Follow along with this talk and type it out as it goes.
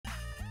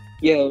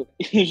Yeah,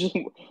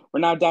 we're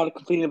now down to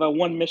completing about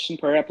one mission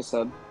per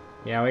episode,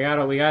 Yeah, we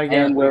gotta and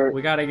get we're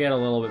we gotta get a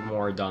little bit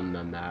more done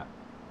than that.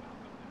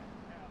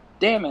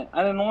 damn it,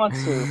 I didn't want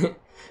to.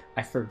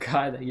 I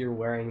forgot that you're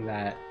wearing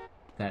that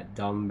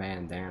dumb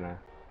bandana.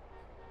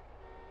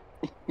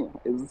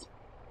 Is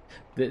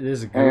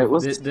This all right, goof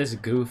what's this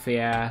goofy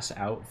ass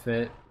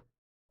outfit.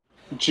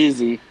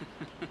 Jizzy?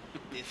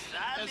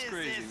 That's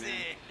crazy,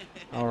 man.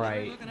 All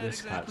right,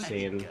 this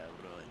cutscene.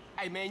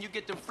 Hey, man, you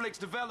get them flicks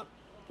developed?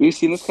 You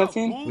seen this What's up,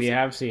 cutscene? We Woozie?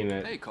 have seen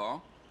it. Hey,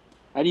 Carl.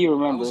 How do you I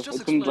remember? was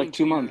just It's been like explaining to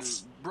 2 your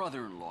months.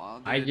 brother-in-law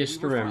that I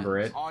just we were remember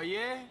friends. it. Oh,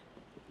 yeah?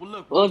 Well,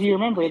 look, Well, if you Woozie,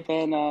 remember it,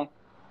 then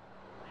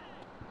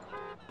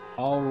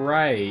All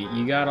right,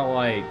 you gotta oh,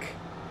 like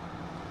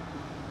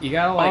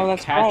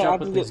that's catch right. up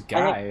with this I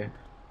got guy.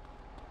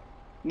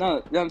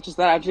 no, not just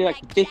that. I have to do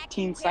like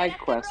 15 side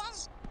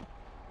quests.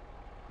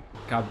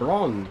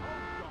 Cabron.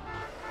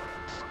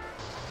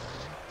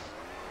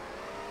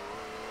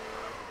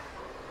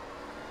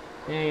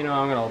 Yeah, you know,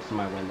 I'm gonna open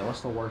my window.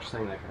 What's the worst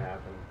thing that could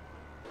happen?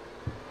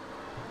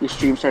 Your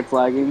stream starts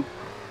lagging.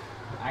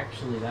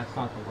 Actually, that's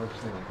not the worst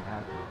thing that could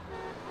happen.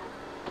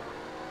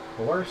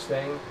 The worst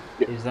thing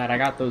is that I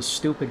got those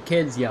stupid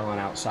kids yelling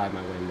outside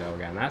my window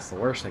again. That's the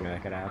worst thing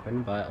that could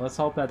happen, but let's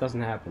hope that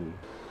doesn't happen.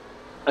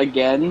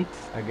 Again?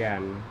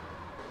 Again.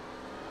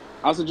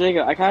 Also,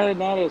 Jacob, I kind of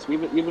noticed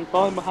you've been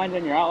falling behind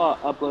on your outlaw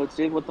uploads,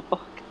 dude. What the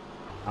fuck?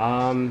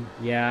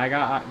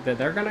 Yeah,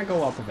 they're gonna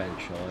go up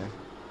eventually.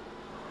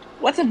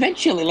 What's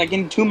eventually? Like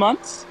in 2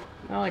 months?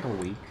 Not like a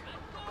week.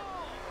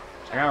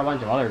 I got a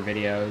bunch of other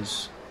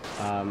videos,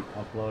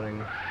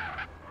 uploading.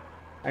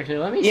 Actually,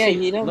 let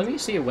me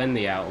see when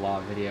the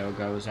Outlaw video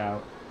goes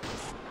out.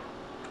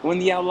 When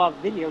the outlaw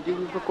video, dude,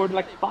 we've recorded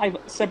like 5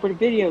 separate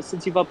videos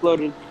since you've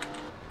uploaded.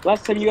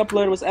 Last time you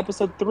uploaded was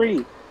episode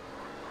 3.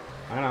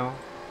 I know.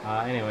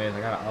 Anyways, I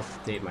gotta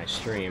update my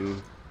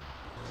stream.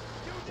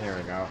 There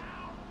we go.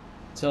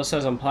 It still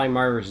says I'm playing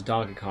Mario vs.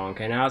 Donkey Kong,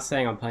 and now it's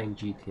saying I'm playing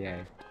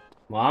GTA.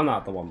 Well, I'm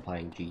not the one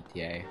playing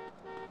GTA.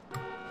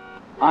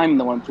 I'm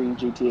the one playing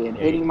GTA and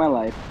hating my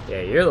life.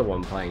 Yeah, you're the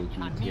one playing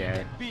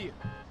GTA.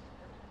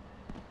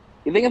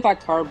 You think if our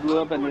car blew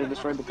up and it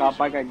destroyed the cop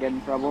bike, I'd get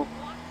in trouble?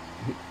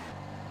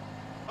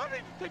 I need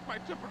to take my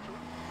temperature.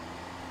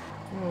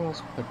 Well,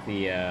 let's put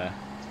the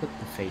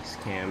face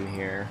cam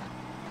here.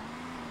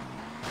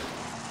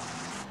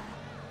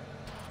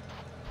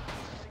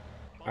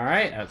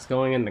 Alright, that's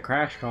going in the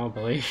Crash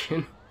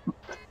compilation.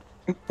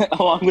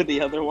 Along with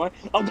the other one.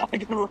 Oh god, I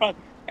gotta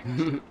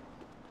run!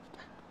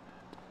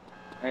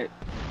 Alright.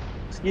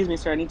 Excuse me,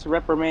 sir, I need to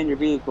reprimand your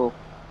vehicle.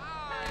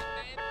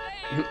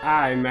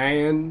 Aye,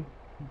 man.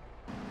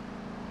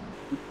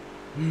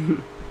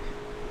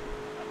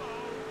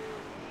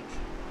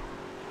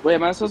 Wait,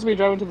 am I supposed to be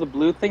driving to the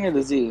blue thing or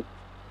the Z?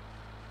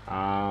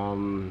 I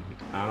don't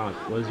know.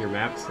 What does your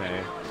map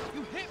say?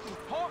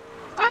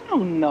 I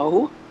don't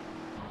know.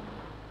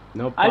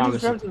 No I just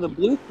promise. drove to the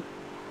blue.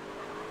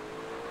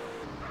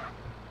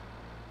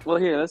 Well,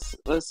 here,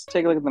 let's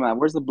take a look at the map.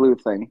 Where's the blue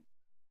thing?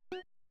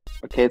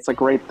 Okay, it's like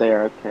right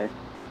there. Okay.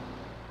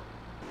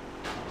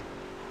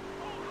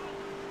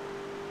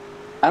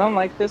 I don't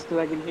like this because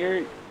I can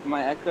hear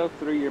my echo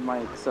through your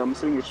mic, so I'm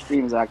assuming your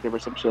stream is active or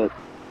some shit.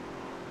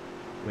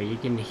 Wait, you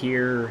can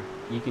hear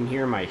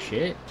my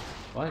shit?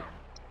 What?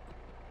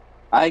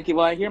 Well,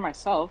 I hear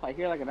myself. I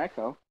hear like an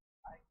echo.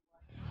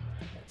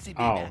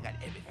 Oh.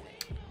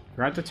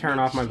 Forgot to turn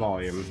off my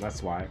volume,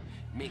 that's why.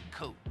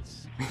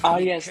 Oh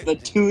yes, the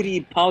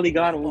 2D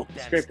polygonal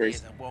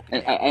strippers,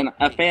 and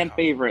a fan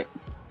favorite.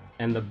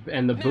 And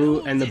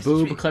the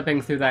boob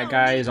clipping through that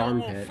guy's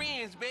armpit.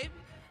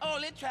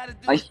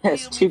 Oh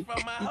yes, two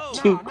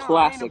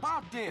classics.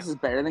 This is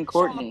better than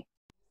Courtney.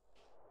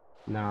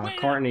 No,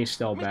 Courtney's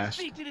still best.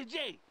 See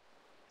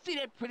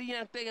that pretty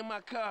young thing in my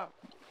car?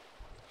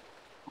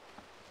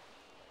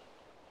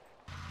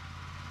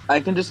 I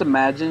can just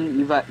imagine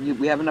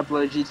we haven't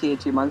uploaded GTA in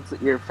 2 months.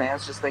 Your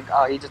fans just think,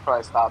 oh, he just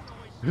probably stopped,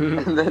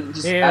 and then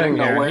just out of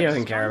nowhere. He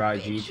doesn't care about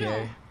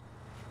GTA.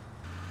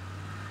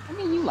 I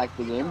mean, you like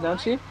the game,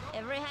 don't you?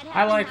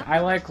 I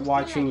like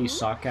watching you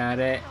suck at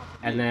it,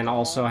 and then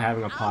also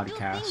having a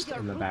podcast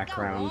in the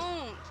background.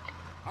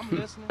 I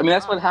mean,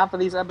 that's what half of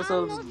these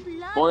episodes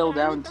boil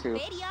down to.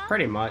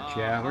 Pretty much,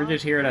 yeah. We're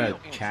just here to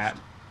chat.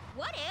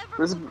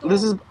 This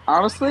is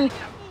honestly,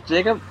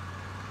 Jacob,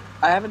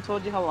 I haven't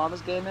told you how long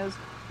this game is.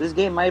 This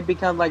game might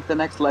become like the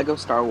next Lego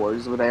Star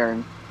Wars with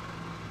Aaron.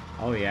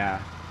 Oh yeah,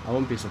 I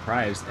wouldn't be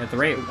surprised at the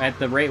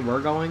rate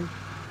we're going.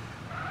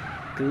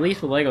 At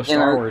least with Lego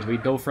Star Wars, we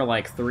go for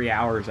like 3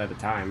 hours at a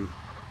time.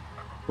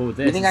 But with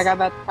this, you think I got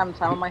that kind of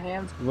time on my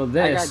hands? With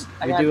this,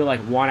 we do like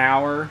 1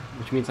 hour,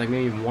 which means like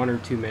maybe 1 or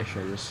 2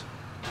 missions.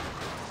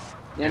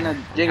 Yeah, no,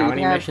 Jacob, how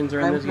many missions are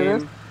in this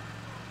game?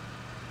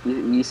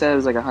 You said it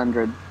was like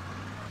 100.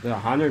 There's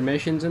 100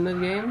 missions in this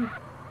game?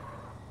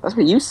 That's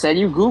what you said.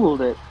 You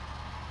Googled it.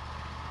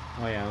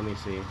 Oh yeah, let me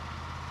see.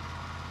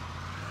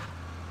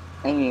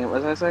 Amy,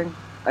 what was I saying?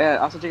 Oh, yeah,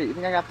 also, Jacob, you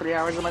think I got 3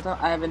 hours on my time?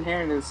 I have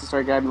inherited this to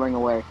start gambling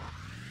away.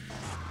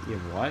 You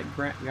have what?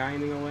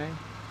 Grinding away?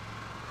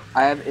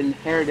 I have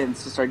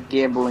inheritance to start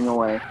gambling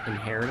away.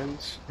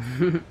 Inheritance?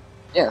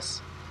 Yes.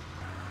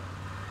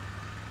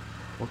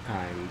 What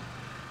kind?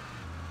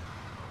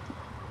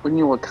 What do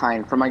you mean, what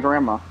kind? From my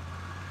grandma.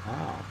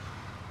 Oh.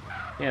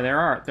 Yeah, there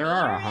are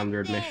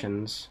 100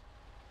 missions.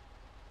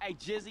 Hey,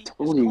 Jizzy, it's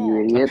Told you, you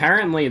Carl. idiot.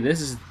 Apparently, this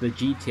is the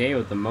GTA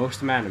with the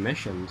most amount of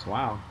missions.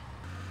 Wow.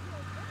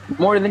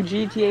 More than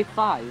GTA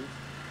 5.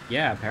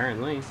 Yeah,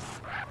 apparently.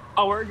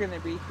 Oh, we're gonna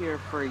be here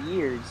for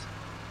years.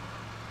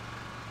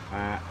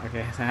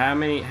 Okay, so how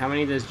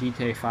many does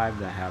GTA 5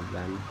 have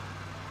then?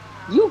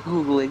 You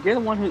Google it. You're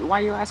the one who.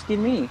 Why are you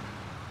asking me?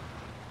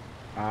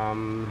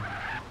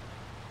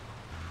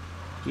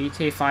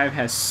 GTA 5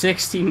 has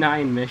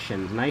 69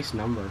 missions. Nice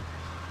number.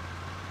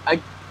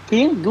 Can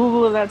you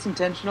Google if that's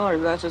intentional or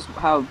that's just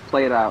how it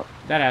played out?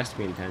 That has to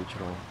be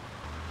intentional.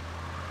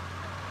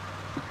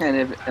 And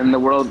if in the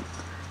world,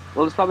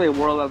 well, there's probably a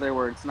world out there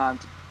where it's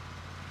not.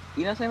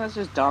 You know, something that's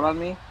just dawned on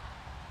me.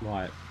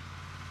 What?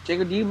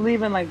 Jacob, do you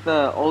believe in like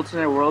the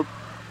alternate world,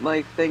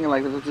 like thing, and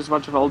like there's just a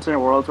bunch of alternate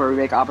worlds where we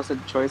make opposite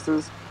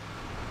choices?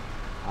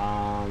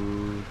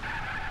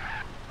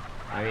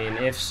 I mean,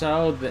 if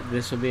so,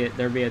 this would be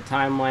there'd be a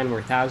timeline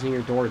where Thousand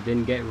Year Door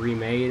didn't get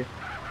remade,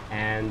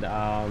 and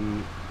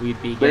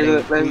we'd be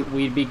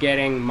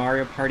getting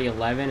Mario Party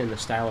 11 in the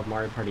style of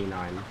Mario Party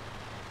 9.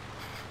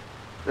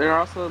 There'd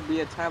also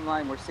be a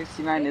timeline where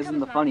 69 isn't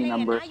the funny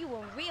number. Now you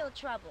in real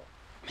trouble.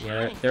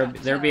 Yeah,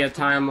 there'd be a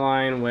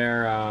timeline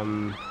where I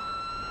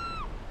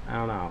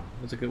don't know.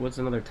 What's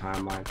another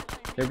timeline?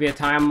 There'd be a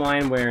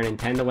timeline where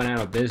Nintendo went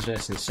out of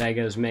business and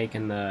Sega's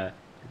making the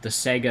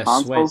Sega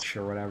Consoles? Switch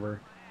or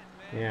whatever.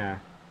 Yeah.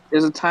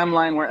 There's a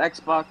timeline where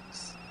Xbox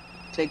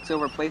takes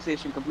over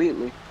PlayStation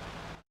completely.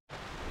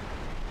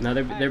 No,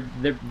 the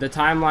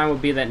timeline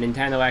would be that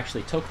Nintendo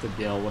actually took the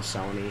deal with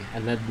Sony,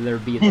 and then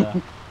there'd be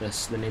the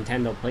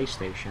Nintendo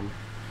PlayStation.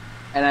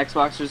 And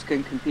Xbox just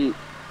couldn't compete.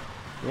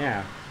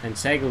 Yeah, and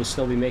Sega would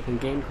still be making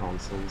game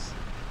consoles,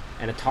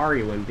 and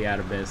Atari wouldn't be out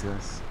of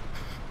business.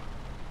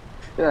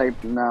 I feel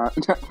like, no,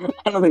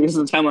 I don't think there's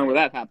a timeline where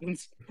that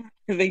happens.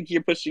 I think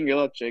you're pushing your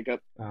luck, Jacob.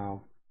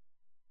 Oh.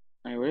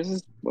 Alright,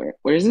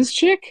 where's this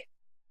chick?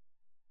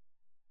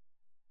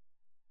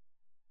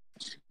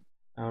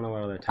 I don't know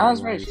what other timelines. I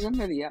was right, she's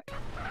under the app.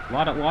 A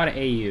lot of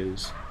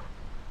AUs.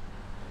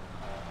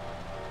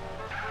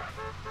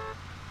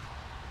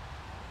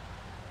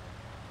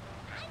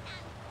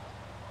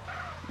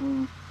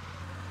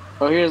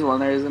 Oh, here's one.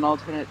 There's an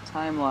alternate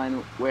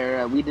timeline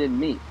where we didn't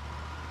meet.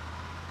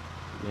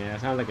 Yeah,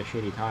 it sounds like a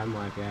shitty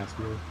timeline if you ask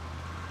me.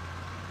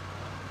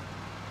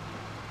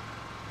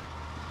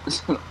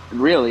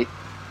 Really?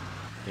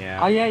 Yeah.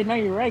 Oh yeah, no,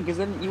 you're right. Because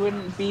then you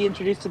wouldn't be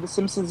introduced to the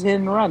Simpsons Hit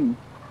and Run.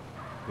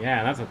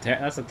 Yeah,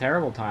 that's a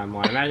terrible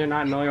timeline. Imagine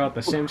not knowing about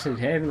the Simpsons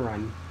Hit and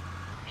Run.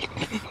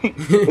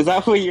 Is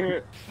that what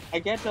you're?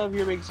 I can't tell if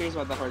you're being serious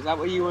about that part. Is that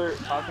what you were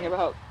talking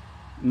about?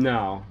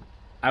 No,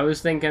 I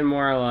was thinking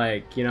more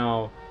like, you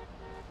know,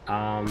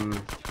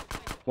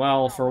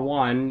 well, for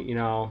one, you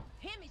know,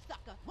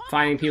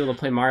 finding people to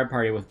play Mario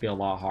Party would be a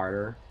lot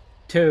harder.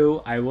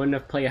 2, I wouldn't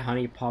have played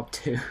Honey Pop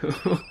 2.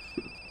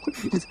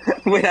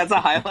 Wait, that's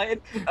a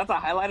highlight? That's a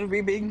highlight of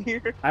me being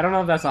here? I don't know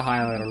if that's a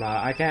highlight or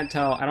not. I can't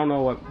tell. I don't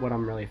know what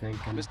I'm really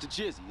thinking. Mr.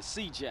 Jizzy, it's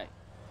CJ.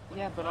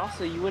 Yeah, but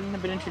also you wouldn't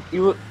have been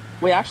introduced.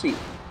 Wait, actually,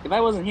 if I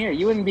wasn't here,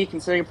 you wouldn't be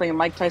considering playing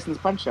Mike Tyson's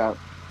Punch Out.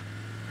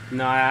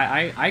 No,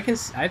 I've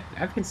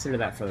considered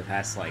that for the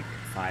past like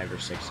 5 or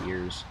 6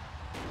 years.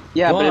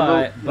 Yeah,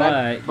 but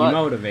you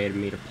motivated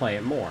me to play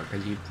it more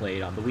because you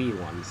played on the Wii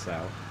one,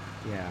 so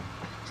yeah.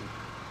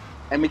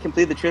 And we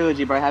complete the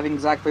trilogy by having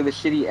exactly the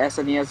shitty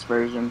SNES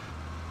version.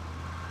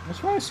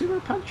 What's wrong with Super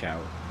Punch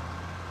Out?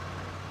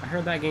 I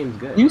heard that game's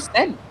good. You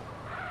said.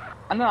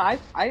 I know.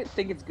 I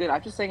think it's good.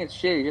 I'm just saying it's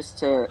shitty just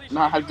to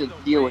not have to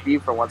deal with you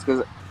for once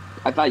because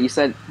I thought you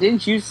said.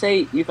 Didn't you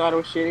say you thought it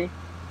was shitty?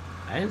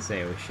 I didn't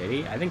say it was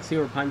shitty. I think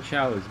Super Punch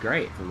Out was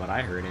great from what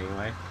I heard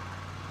anyway.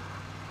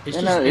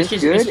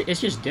 It's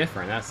just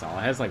different. That's all.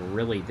 It has like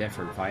really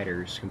different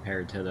fighters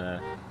compared to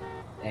the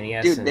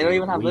NES. Dude, they don't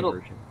even have Wii Little.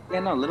 version. Yeah,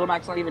 no, Little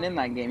Mac's not even in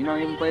that game. You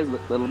don't even play as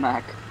Little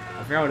Mac.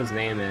 I forgot what his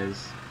name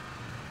is.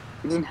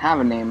 He doesn't have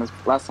a name.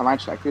 Last time I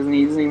checked, he doesn't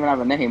even have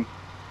a name.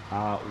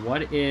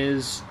 What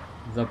is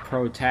the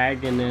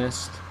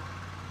protagonist?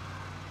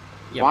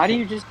 Yeah, Why do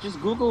you just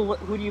Google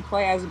who do you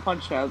play as in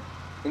Punch Out?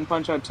 In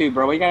Punch Out 2,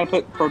 bro. We gotta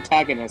put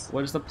protagonist.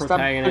 What is the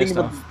protagonist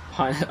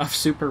of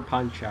Super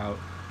Punch Out?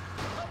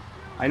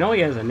 I know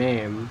he has a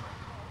name.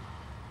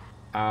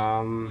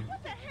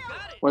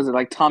 Was it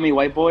like Tommy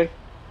Whiteboy?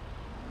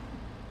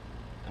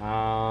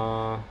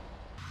 I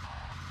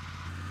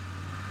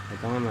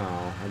don't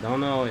know. I don't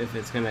know if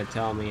it's gonna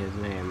tell me his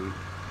name.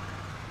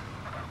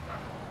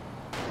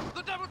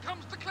 The devil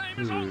comes to claim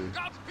his own.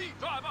 Godspeed,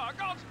 driver,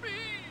 Godspeed.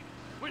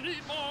 We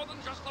need more than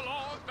just the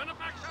Lord's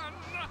benefaction.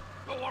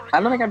 I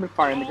don't think I've been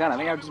firing the gun. I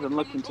think I've just been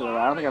looking to the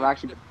right. I don't think I've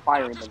actually been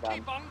firing the gun.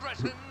 Keep on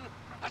dressing.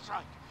 That's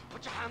right.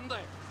 Put your hand there.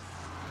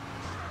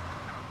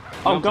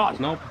 Oh Nope, God!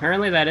 Nope.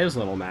 Apparently that is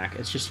Little Mac.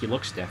 It's just he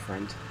looks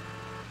different.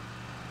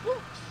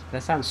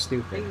 That sounds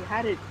stupid. They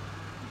had it.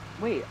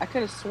 Wait, I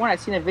could have sworn I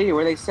seen a video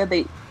where they said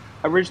they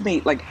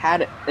originally like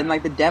had in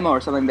like the demo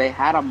or something. They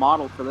had a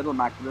model for Little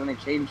Mac, but then they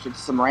changed it to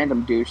some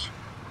random douche.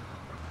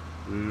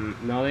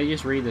 No, they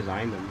just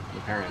redesigned them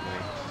apparently.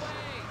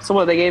 So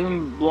what? They gave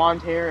him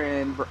blonde hair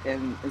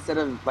and instead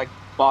of like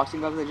boxing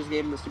gloves, they just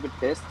gave him the stupid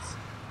fists.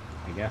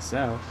 I guess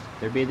so.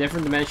 There'd be a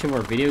different dimension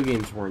where video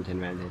games weren't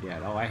invented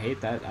yet. Oh, I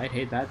hate that. I'd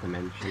hate that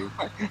dimension.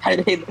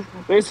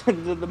 There's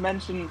the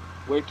dimension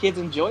where kids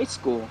enjoy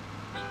school.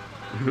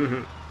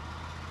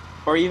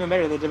 Or even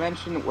better, the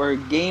dimension where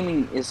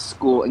gaming is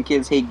school and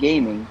kids hate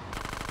gaming.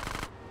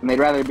 And they'd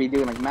rather be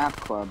doing like math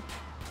club.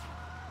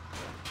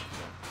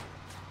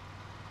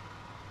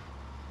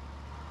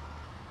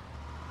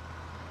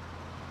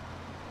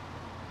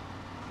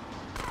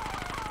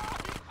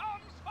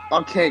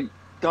 Okay,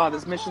 God,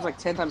 this mission's like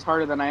 10 times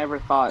harder than I ever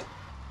thought.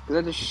 Because I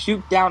have to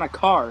shoot down a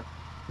car.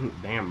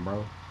 Damn,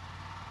 bro.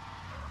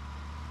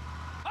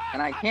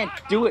 And I can't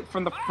do it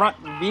from the front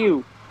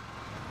view.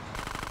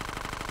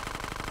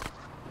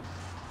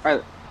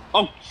 Alright.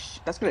 Oh,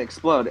 that's gonna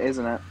explode,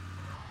 isn't it?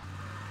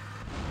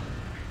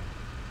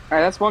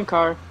 Alright, that's one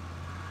car.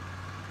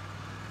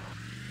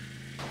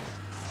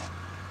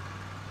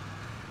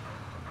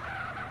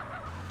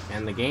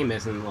 And the game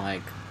isn't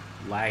like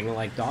lagging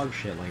like dog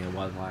shit like it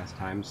was last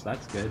time, so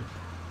that's good.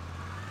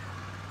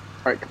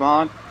 Alright, come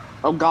on.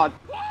 Oh God.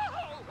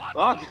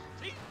 Fuck.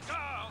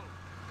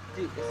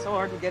 Dude, it's so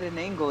hard to get an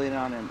angle in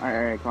on him.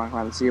 Alright, come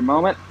on, let's see your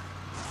moment.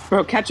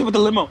 Bro, catch up with the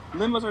limo.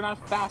 Limos are not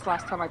fast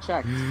last time I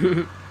checked.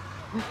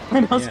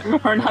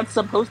 Limos are not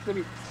supposed to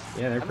be.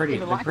 Yeah, they're pretty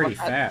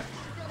fat.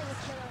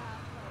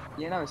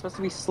 Yeah, no, they're supposed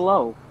to be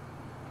slow.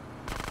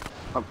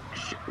 Oh,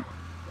 shit.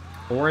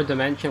 Or a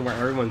dimension where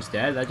everyone's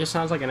dead? That just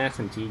sounds like an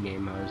SMT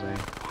game, Jose.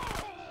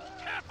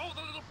 Careful,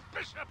 the little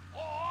bishop!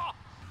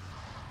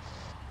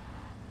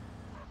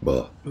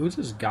 Oh. Who's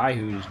this guy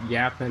who's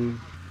yapping?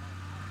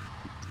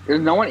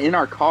 There's no one in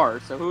our car,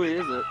 so who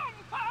is it?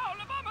 Foul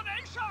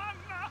abomination!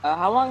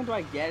 How long do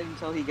I get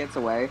until he gets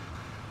away?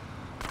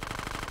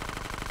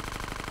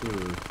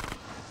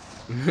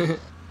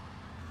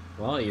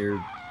 Well,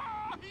 you're...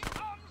 He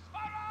comes for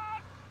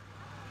us!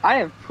 I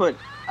have put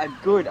a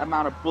good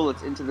amount of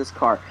bullets into this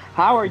car.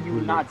 How are you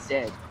not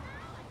dead?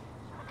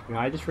 You know,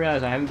 I just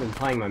realized I haven't been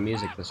playing my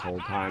music this whole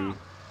time.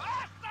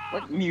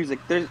 What music?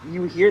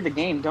 You hear the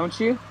game, don't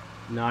you?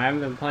 No, I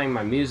haven't been playing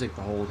my music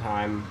the whole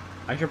time.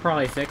 I should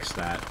probably fix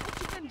that.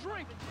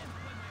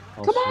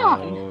 Also, Come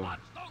on!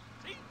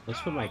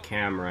 let's put my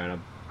camera in a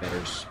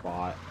better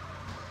spot.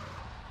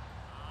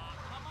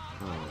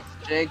 Oh.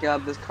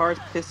 Jacob, this car is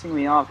pissing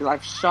me off because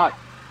I've shot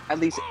at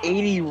least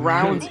 80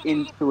 rounds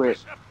into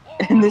it.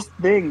 And this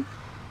thing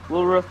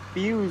will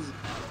refuse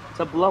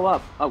to blow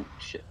up. Oh,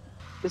 shit.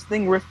 This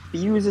thing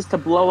refuses to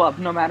blow up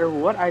no matter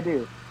what I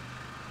do.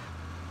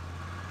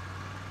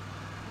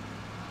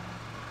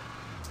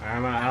 I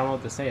don't know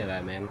what to say to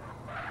that, man.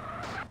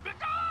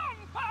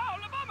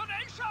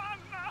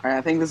 Alright,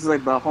 I think this is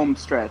like the home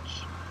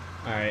stretch.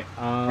 Alright,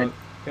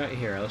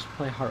 here, let's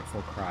play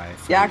Heartful Cry.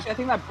 Yeah, actually, I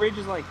think that bridge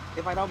is like,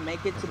 if I don't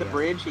make it to the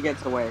bridge, he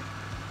gets away.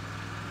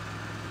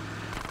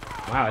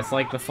 Wow, it's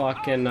like the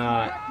fucking,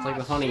 it's like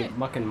the funny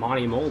fucking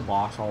Monty Mole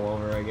boss all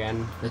over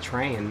again. The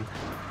train.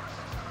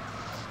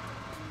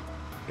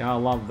 Gotta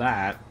love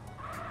that.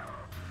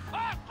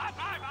 I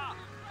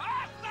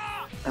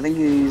think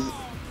he's...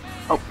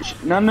 Oh,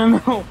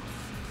 no.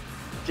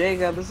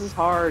 Jacob, this is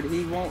hard.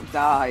 He won't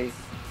die.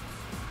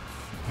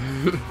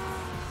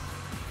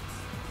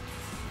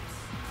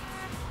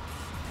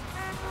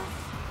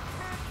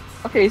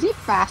 Okay, is he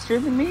faster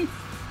than me?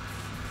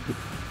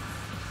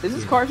 Is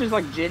this car just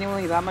like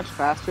genuinely that much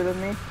faster than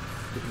me?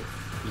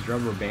 He's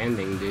rubber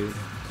banding, dude.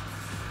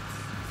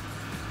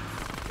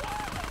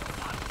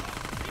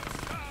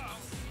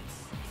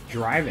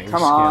 Driving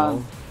Come skill.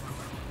 on.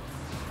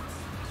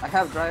 I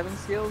have driving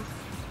skills?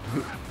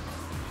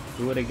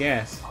 Who would have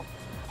guessed?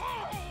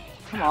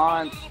 Come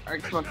on.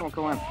 Alright, come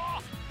on.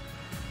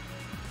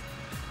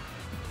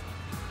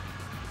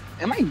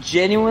 Am I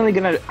genuinely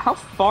gonna... How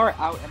far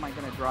out am I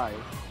gonna drive?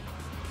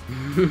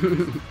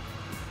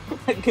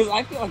 Because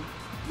I feel like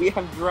we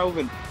have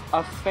driven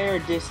a fair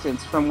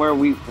distance from where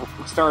we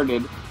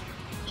started.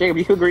 Jacob,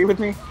 you agree with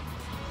me?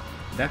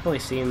 Definitely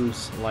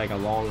seems like a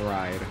long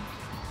ride.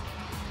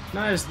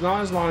 Not as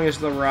long as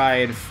the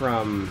ride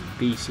from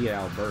BC to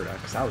Alberta,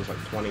 because that was like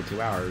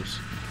 22 hours.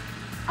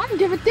 I don't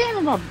give a damn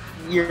about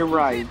your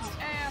rides.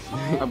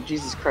 Oh,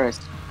 Jesus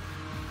Christ.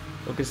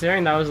 Well,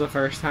 considering that was the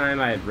first time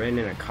I had ridden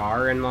in a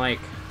car in like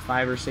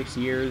 5 or 6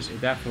 years,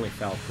 it definitely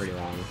felt pretty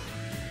long.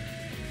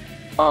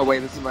 Oh wait,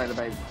 this might have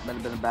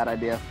been a bad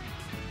idea.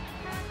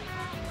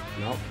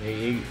 Nope.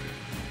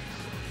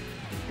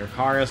 Your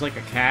car is like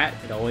a cat.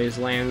 It always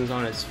lands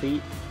on its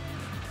feet.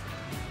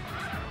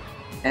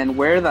 And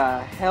where the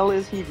hell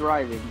is he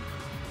driving?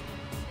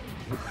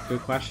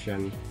 Good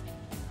question.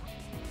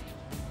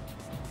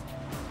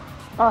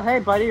 Oh, hey,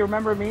 buddy,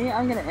 remember me?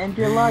 I'm gonna end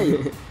your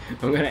life.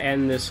 I'm gonna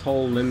end this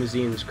whole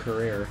limousine's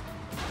career.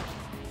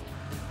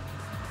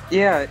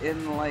 Yeah,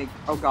 in like,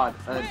 oh god,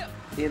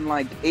 in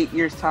like 8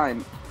 years'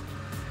 time.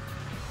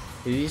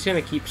 Is he just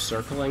gonna keep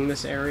circling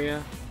this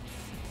area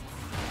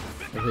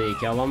until you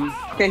kill him?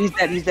 Okay, he's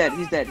dead. He's dead.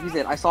 He's dead. He's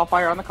dead. I saw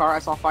fire on the car. I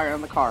saw fire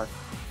on the car.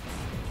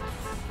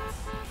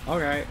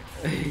 Okay.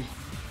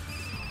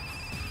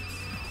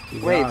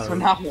 Wait, so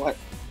now what?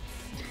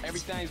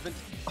 Everything's been.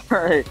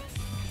 Alright.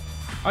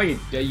 Oh, you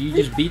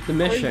just beat the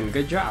mission.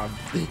 Good job.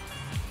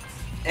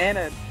 And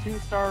a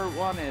 2-star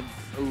wanted.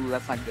 Ooh,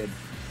 that's not good.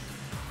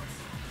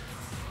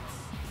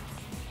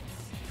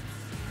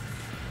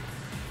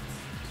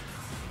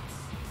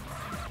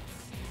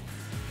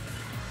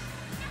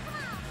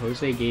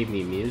 Jose gave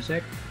me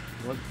music?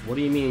 What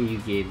do you mean you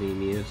gave me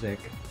music?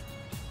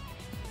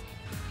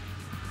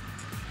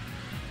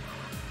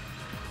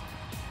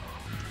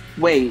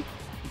 Wait,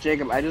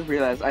 Jacob, I just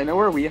realized. I know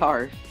where we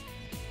are.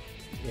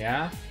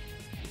 Yeah?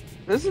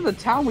 This is the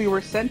town we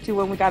were sent to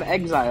when we got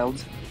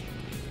exiled.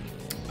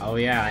 Oh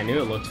yeah, I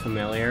knew it looked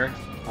familiar.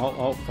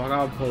 Oh, fuck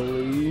off,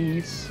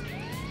 police.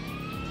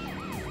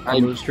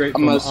 I'm going straight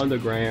from the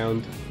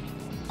underground.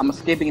 I'm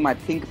escaping in my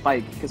pink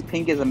bike, because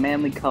pink is a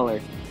manly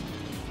color.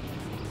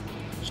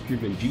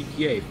 Screaming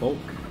GTA, folk.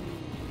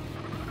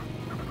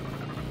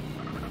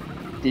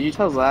 Did you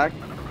tell Zach?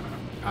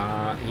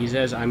 He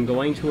says, I'm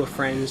going to a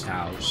friend's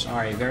house.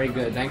 Alright, very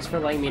good. Thanks for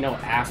letting me know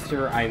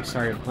after I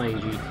started playing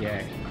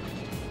GTA.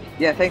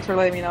 Yeah, thanks for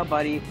letting me know,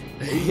 buddy.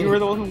 You were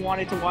the one who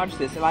wanted to watch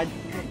this, and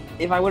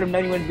if I would have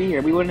known you wouldn't be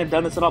here, we wouldn't have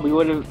done this at all. We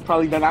would have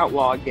probably done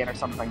Outlaw again or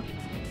something.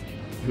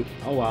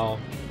 Oh well.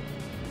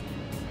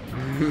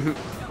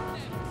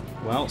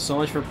 Well, so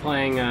much for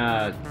playing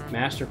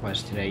Master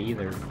Quest today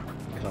either.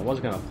 Because I was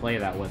going to play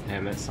that with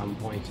him at some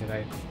point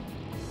today.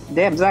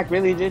 Damn, Zach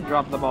really did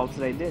drop the ball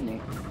today, didn't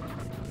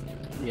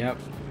he? Yep.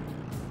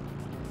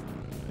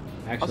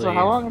 Actually, Also,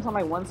 how long until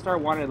my 1-star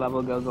wanted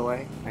level goes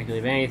away? Actually,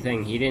 if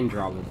anything, he didn't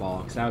drop the ball,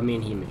 because that would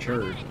mean he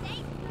matured.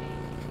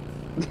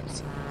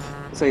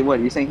 So what,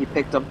 you saying he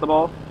picked up the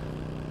ball?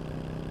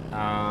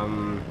 I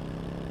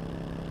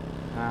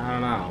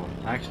don't know.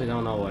 I actually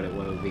don't know what it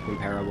would be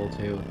comparable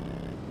to.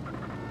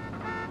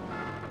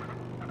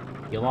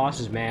 He lost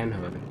his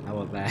manhood. How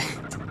about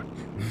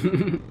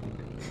that?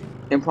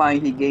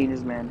 Implying he gained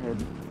his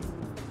manhood.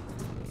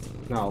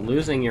 No,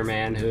 losing your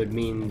manhood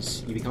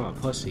means you become a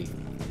pussy.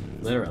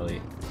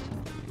 Literally.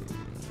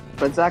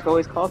 But Zach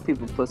always calls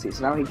people pussies,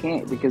 so now he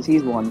can't because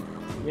he's one.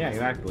 Yeah,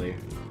 exactly.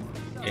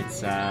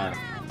 It's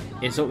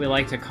what we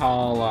like to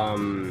call,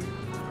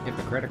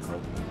 hypocritical.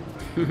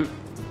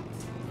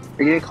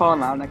 Are you gonna call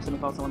him out next time you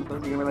call someone a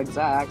pussy? You're gonna be like,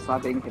 Zach,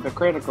 stop being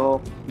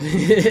hypocritical.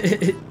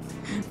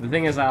 The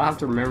thing is, I'll have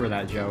to remember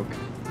that joke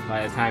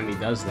by the time he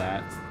does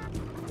that.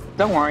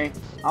 Don't worry,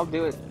 I'll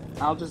do it.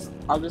 I'll just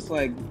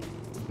like,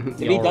 if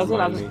he does it,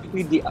 I'll just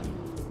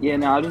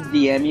I'll just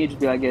DM you, just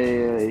be like,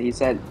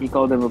 he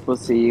called him a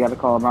pussy, you gotta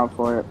call him out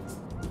for it.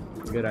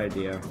 Good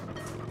idea.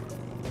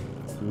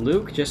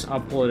 Luke just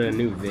uploaded a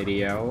new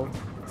video.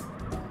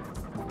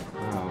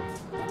 Oh.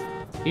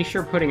 He's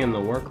sure putting in the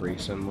work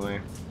recently.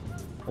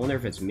 I wonder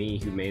if it's me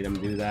who made him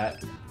do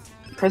that.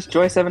 Press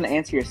Joy 7 to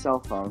answer your cell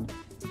phone.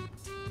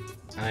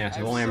 I have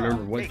to only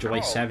remember what Joy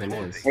 7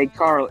 is. Hey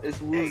Carl, it's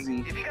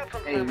Woozie.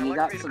 Hey, when you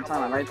got some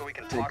time, I'd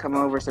like to come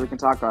over so we can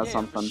talk about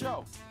something.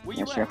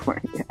 Yeah, sure.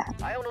 Yeah.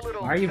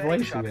 Why are you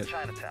voicing it?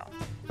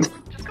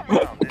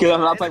 Because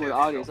I'm not playing with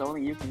audio, so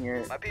only you can hear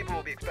it.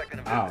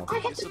 Oh. I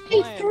got to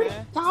pay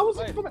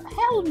 30,000 for the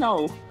hell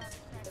no!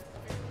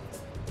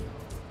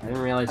 I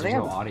didn't realize there's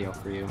no audio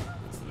for you.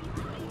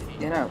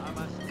 You know,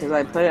 because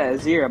I put it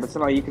at 0, but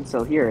somehow you can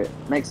still hear it.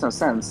 Makes no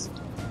sense.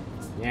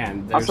 Yeah,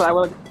 and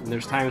Also,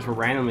 there's times where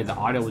randomly the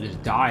audio will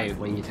just die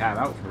when you tab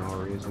out for no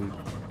reason.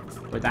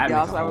 But that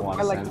makes a whole lot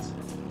of sense.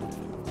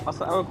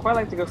 Also, I would quite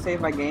like to go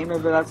save my game,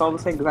 but that's all the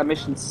same, because that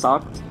mission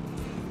sucked.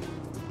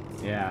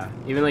 Yeah,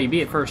 even though you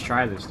beat it first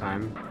try this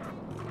time.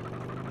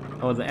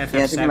 Oh, the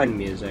FF7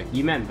 music.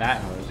 You meant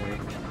that, Jose.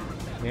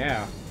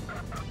 Yeah.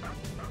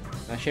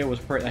 That shit was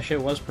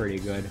pretty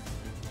good.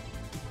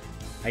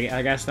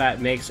 I guess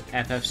that makes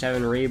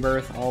FF7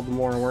 Rebirth all the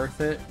more worth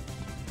it.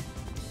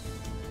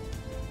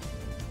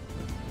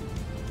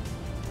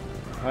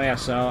 Oh yeah,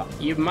 so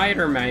you might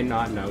or might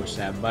not know,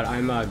 Seb, but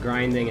I'm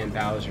grinding in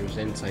Bowser's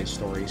Inside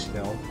Story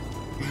still.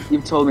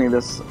 You've told me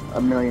this a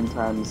million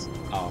times.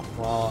 Oh,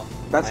 well...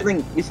 That's the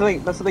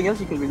thing, that's something else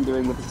you could have been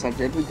doing with this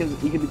section,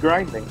 because you could be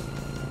grinding.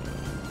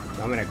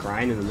 I'm gonna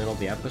grind in the middle of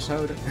the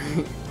episode?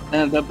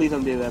 No, please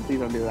don't do that, please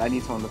don't do that. I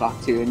need someone to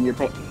talk to, and you're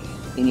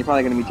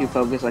probably gonna be too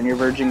focused on your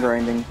virgin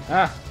grinding.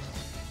 Ah!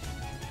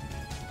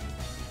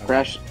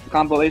 Crash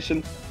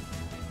compilation.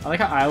 I like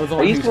how I was the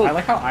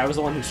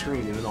one who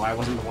screamed, even though I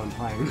wasn't the one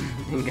playing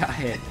and got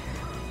hit.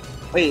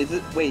 Wait,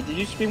 did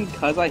you scream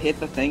because I hit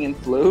the thing and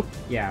flew?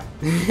 Yeah.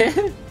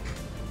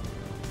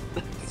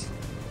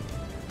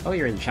 Oh,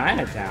 you're in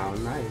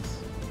Chinatown. Nice.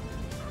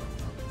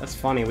 That's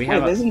funny.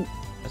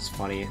 That's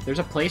funny. There's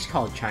a place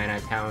called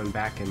Chinatown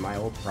back in my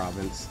old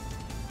province.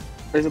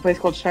 There's a place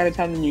called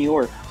Chinatown in New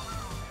York.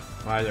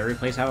 Why, does every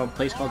place have a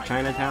place called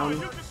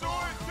Chinatown?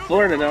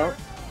 Florida, no.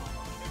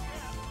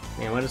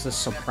 Man, what is this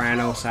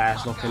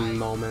Sopranos-ass looking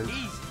moment?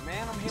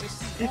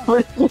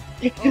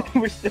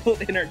 We're still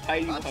in our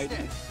tiny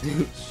hiding. I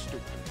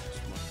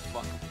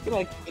feel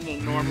like in a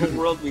normal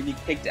world, we'd be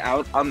kicked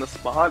out on the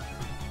spot.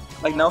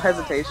 Like, no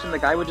hesitation. The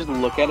guy would just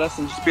look at us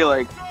and just be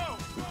like,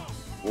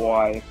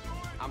 why?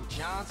 I'm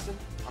Johnson.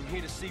 I'm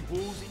here to see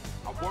Woozie.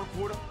 I work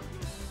with him.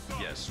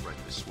 Yes, right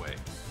this way.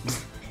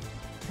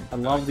 I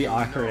love the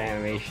awkward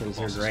animations,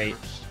 they're great.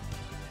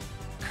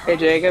 Hey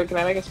Jacob, can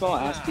I make a small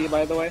ask to you,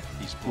 by the way?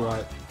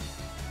 What?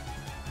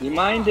 Do you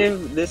mind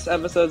if this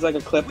episode's like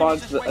a clip-on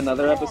to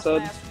another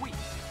episode?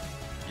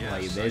 Are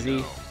you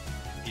busy?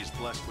 He's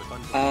blessed with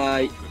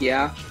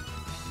Yeah.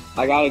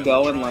 I gotta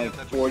go in like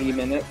 40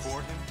 minutes.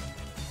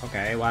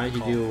 Okay, why don't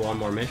you do one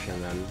more mission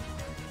then?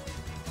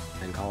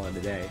 And call it a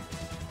day.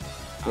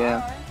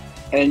 Yeah.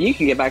 And you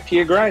can get back to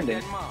your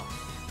grinding.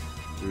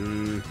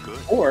 Good.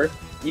 Or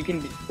you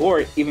can,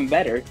 or even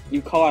better,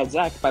 you call out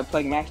Zach by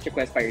playing Master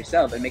Quest by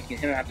yourself and making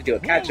him have to do a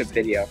catch-up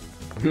video.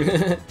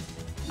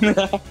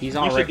 He's You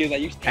already should do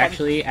that. You should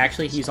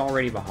actually he's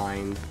already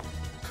behind.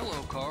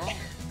 Hello, Carl.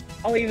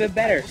 Oh, even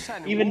better.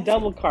 Even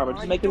double karma.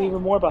 Just make him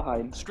even more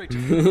behind. Straight to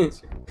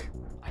the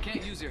I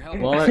can't use your help.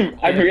 Well,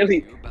 I'm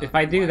really... if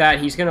I do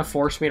that, he's gonna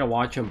force me to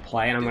watch him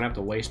play, and I'm gonna have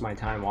to waste my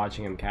time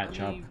watching him catch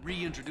up. Let me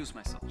reintroduce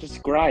myself.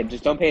 Just grind.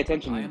 Just don't pay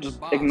attention. Just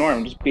ignore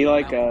him. Just be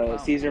like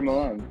Caesar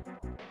Malone.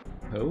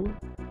 Who?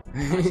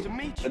 Nice to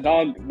meet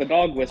The you.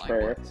 dog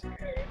whisperer.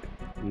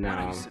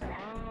 No,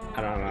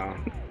 I don't know.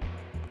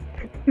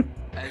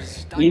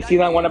 You see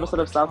that one episode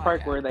of South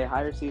Park where they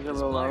hire Caesar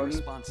Malone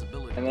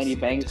and then he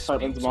bangs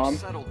Cartman's mom?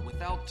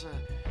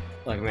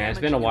 Look, man, it's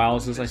been a while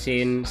since I've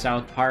seen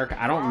South Park.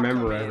 I don't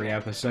remember every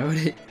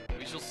episode.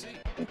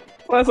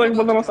 Well, that's like one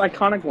of the most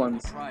iconic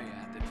ones.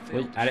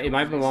 It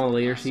might be one of the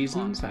later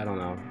seasons. I don't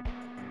know.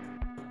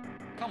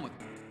 Come with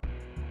me.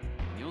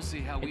 You'll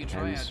see how we depends.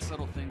 triad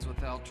settle things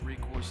without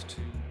recourse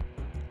to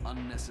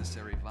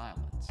unnecessary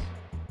violence.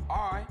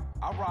 Alright,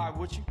 I'll ride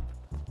with you.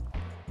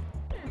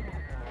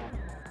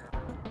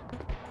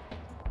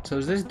 So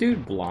is this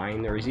dude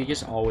blind, or is he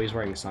just always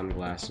wearing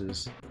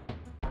sunglasses?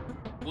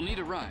 We'll need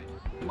a ride.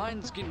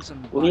 Mine's getting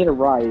some. We need a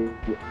ride.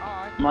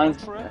 Alright,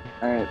 Mine's... trip.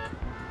 Alright.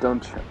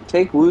 Don't...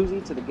 Take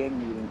Woozie to the gang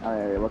meeting.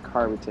 Alright, what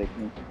car would take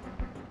me?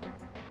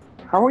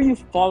 How are you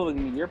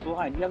following me? You're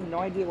blind. You have no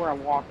idea where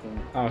I'm walking.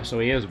 Oh, so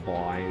he is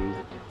blind.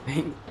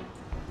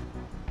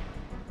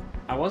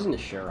 I wasn't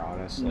sure,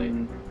 honestly.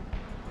 Can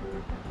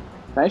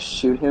I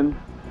shoot him?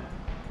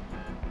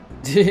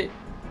 You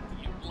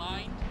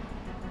blind?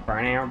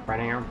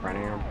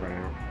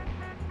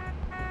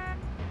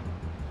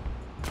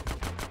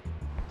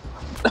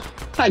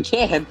 I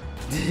can.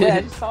 Yeah,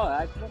 I just saw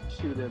that. I can't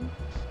shoot him.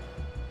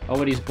 Oh,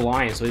 but he's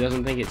blind, so he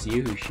doesn't think it's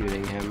you who's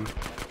shooting him.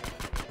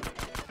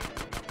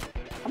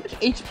 How much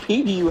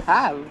HP do you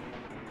have?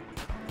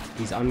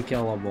 He's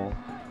unkillable.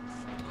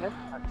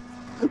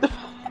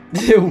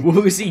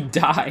 Woozie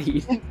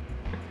died.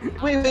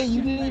 Wait,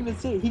 you didn't even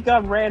see it. He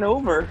got ran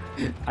over.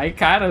 I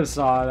kind of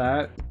saw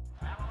that.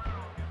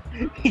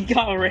 He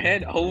got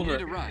ran over.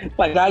 Need a ride.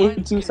 Like, not even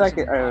Mine's 2 getting some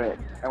seconds. Alright,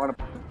 I want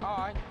to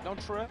Alright, don't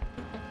trip.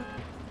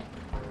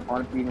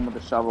 beat him with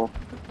a shovel.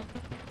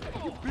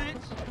 You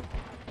bitch.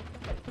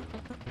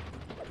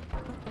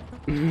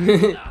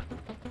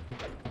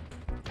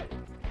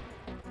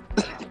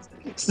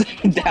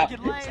 Down.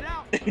 Get laid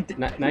out.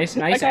 nice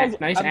I'm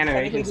animation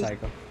technically just-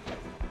 cycle.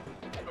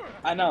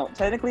 I know.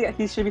 Technically,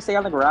 he should be staying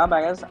on the ground, but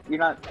I guess you're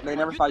not. They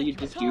never thought you'd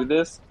just do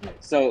this,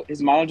 so his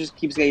model just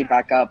keeps getting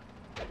back up.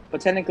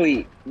 But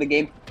technically, the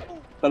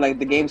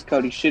game's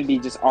code, he should be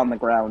just on the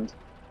ground.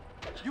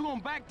 You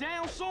gonna back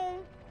down soon?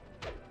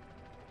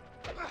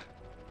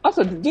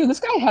 Also, dude, this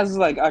guy has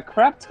like a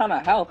crap ton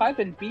of health. I've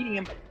been beating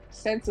him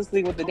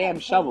senselessly with the damn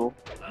shovel.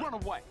 Run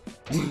away.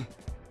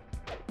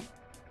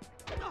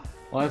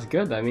 Well, that's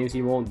good. That means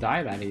he won't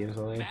die that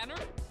easily. Banner?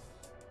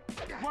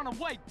 Run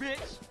away,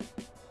 bitch.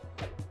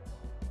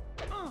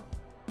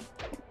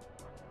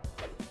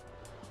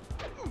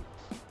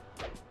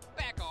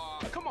 Back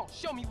off. Come on,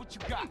 show me what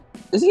you got.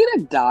 Is he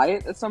gonna die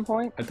at some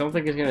point? I don't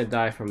think he's gonna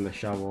die from the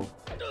shovel.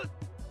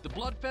 The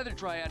Blood Feather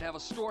Triad have a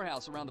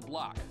storehouse around the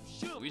block.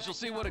 We shall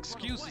see what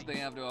excuses they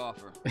have to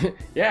offer.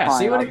 Yeah, Fine,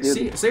 see I'll what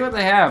do see what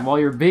they have while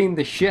you're beating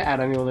the shit out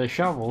of me with a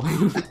shovel.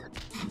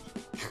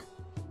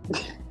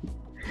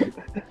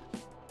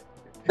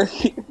 I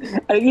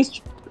think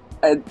he's.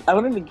 I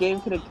don't think the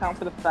game could account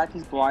for the fact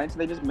he's blind, so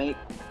they just make.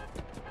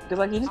 Because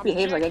like he just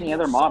behaves like any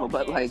other model,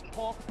 but like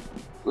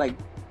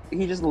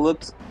he just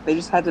looks. They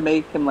just had to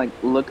make him like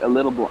look a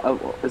little.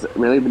 Oh, is it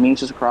really? The means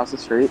just across the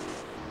street.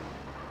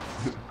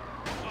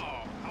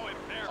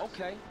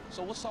 Okay,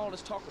 so what's all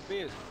this talk of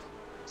business?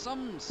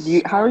 Some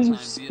How are you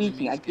small-time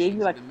speaking? I Vietnamese gave you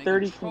kids like have been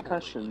 30 making trouble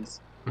concussions.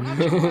 lately. I'm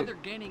not sure why they're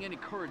gaining any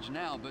courage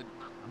now, but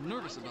I'm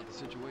nervous about the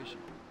situation.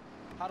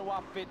 How do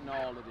I fit in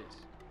all of this?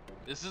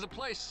 This is a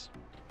place.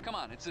 Come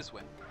on, it's this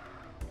way.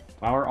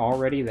 Wow, we're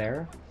already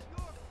there?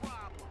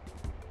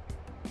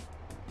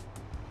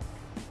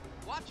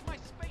 Watch my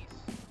space.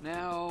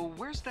 Now,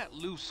 where's that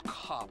loose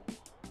cobble?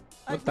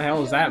 What the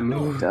hell is that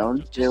move?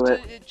 Don't do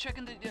Just it.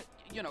 checking the,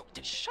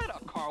 shut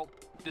up, Carl.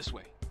 This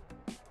way.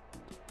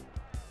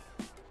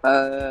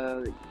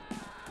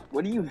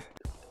 What are you?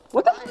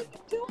 What the hell are you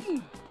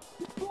doing?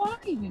 You're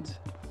blind.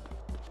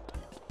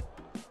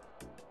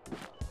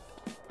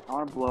 I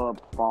want to blow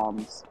up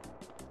bombs.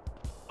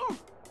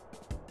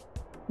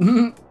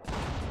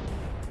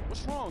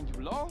 What's wrong?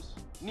 You lost?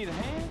 Need a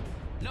hand?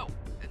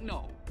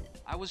 No.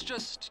 I was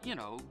just, you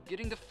know,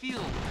 getting the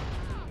feel.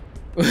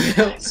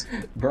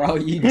 Bro,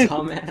 you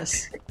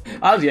dumbass.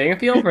 I was getting a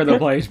feel for the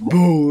place.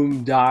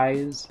 Boom,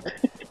 dies.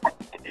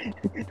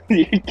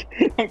 You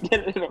can't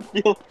get it in a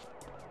feel.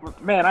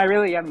 Man, I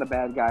really am the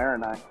bad guy,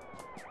 aren't I?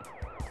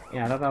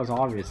 Yeah, I thought that was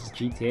obvious. It's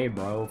GTA,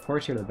 bro. Of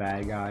course you're the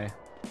bad guy.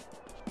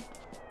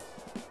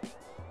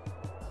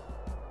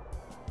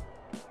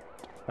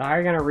 So how are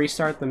you gonna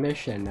restart the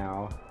mission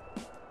now?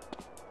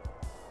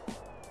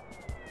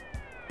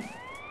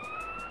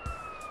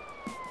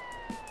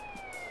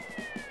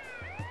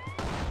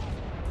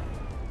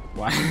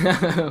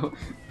 Wow.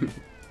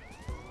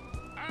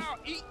 I'll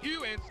eat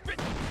you and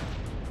spit.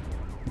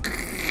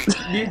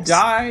 You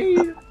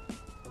died!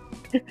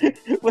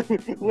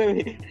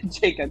 wait,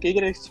 Jacob, can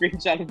you get a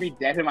screenshot of me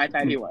dead in my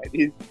tiny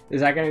whiteies?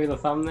 Is that gonna be the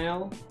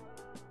thumbnail?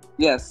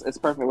 Yes, it's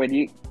perfect. Wait,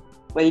 you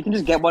can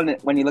just get one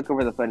when you look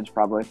over the footage,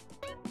 probably.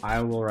 I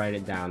will write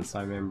it down so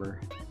I remember.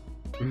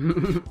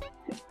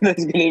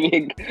 That's gonna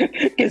be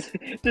because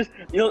just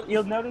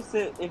you'll notice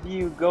it if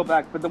you go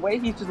back. But the way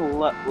he's just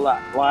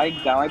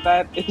lying down like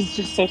that is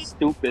just so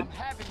stupid. I'm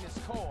having this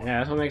call. Yeah,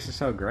 that's what makes it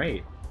so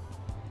great.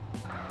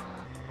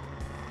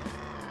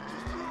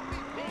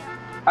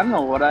 I don't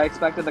know what I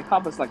expected. The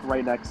cop was like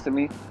right next to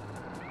me.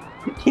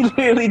 He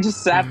literally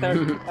just sat there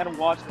and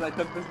watched as I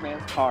took this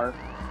man's car.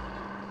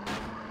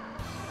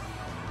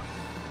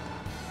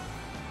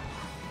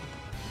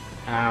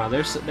 I don't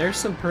know, there's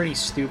some pretty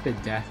stupid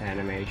death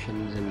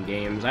animations in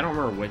games. I don't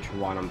remember which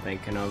one I'm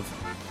thinking of.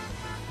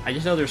 I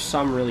just know there's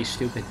some really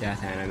stupid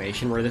death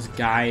animation where this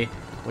guy,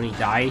 when he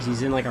dies,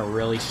 he's in like a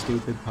really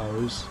stupid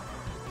pose.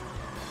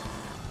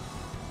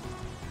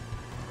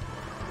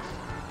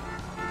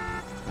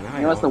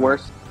 You know what's the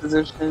worst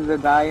position to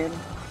die in?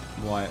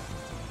 What?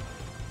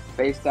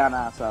 Face down,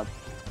 ass up.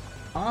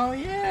 Oh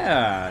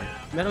yeah!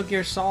 Metal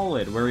Gear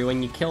Solid, where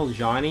when you kill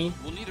Johnny,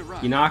 We'll need a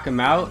run. you knock him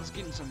out, Let's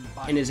get in some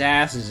and his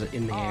ass is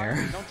in the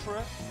air. Don't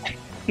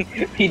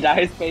trip. He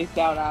dies face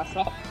down, ass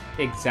up.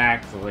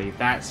 Exactly,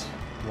 that's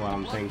what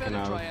I'm Blood thinking Feather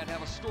of. Triad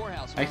have a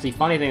storehouse Actually, around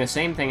funny the thing, the block.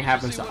 same thing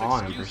happens to See what Anna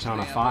in excuses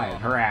Persona they have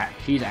 5. left.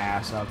 She's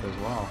ass up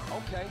as well.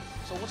 Okay,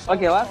 so what's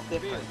Okay, well, all that's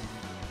this different.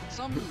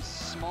 Some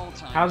small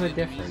time How's it Vietnamese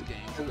different?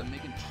 gangs have been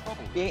making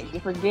trouble.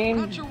 Different game,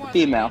 Not sure why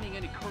female. they're gaining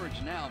any courage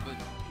now, but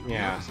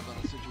Yeah. nervous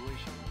about the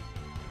situation.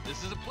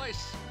 This is a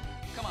place.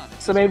 Come on.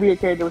 So maybe your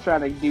character was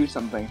trying to do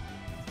something.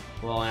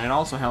 Well, and it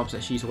also helps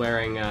that she's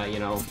wearing, you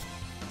know,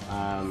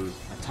 a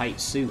tight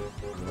suit,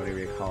 or whatever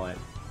you call it.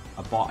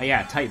 A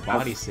tight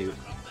bodysuit.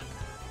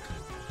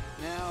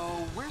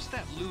 Now, where's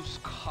that loose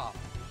cop?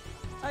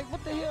 Hey,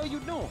 what the hell are you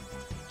doing?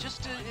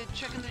 Just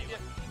checking the,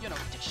 you know,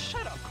 just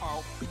shut up,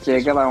 Carl.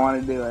 Jacob, I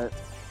want to do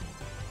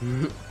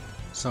it.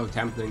 So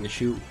tempting to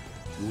shoot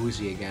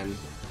Woozie again.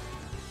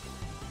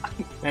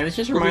 Man, this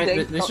just What do you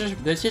reminds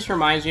think? this just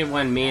reminds me of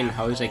when me and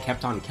Jose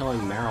kept on killing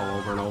Meryl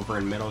over and over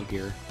in Metal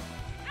Gear.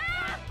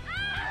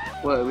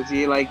 What was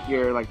he like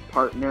your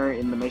partner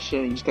in the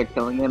mission? You just kept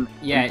killing him.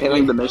 Yeah, and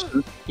failing yeah. the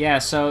mission. Yeah,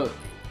 so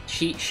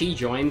she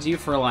joins you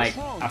for like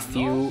a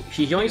few.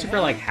 She joins you for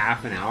like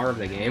half an hour of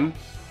the game,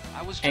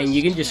 I was and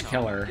you can just know,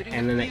 kill her, getting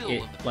and the then feel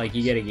it of the like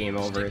you place. get a game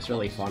over. Stick It's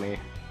really close. funny.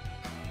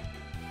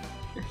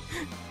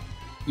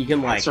 You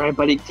can like. That's right,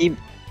 buddy. Keep.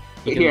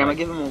 You Here, can, I'm gonna like-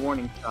 give him a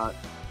warning shot.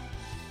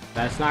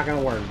 That's not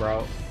gonna work,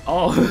 bro.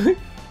 Oh.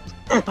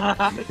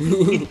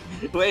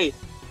 wait.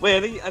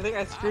 I think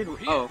I screwed.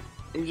 Here. Oh,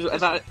 I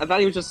thought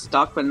he was just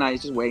stuck, but now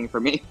he's just waiting for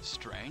me.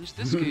 Strange.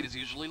 This gate is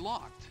usually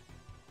locked.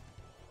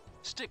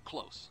 Stick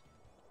close.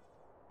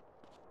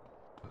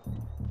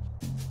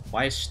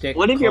 Why stick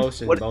What if you're-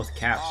 close in what- both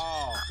caps?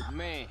 Oh,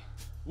 man.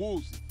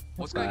 Woozie.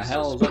 What's What got the you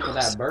hell so is up with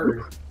that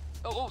bird?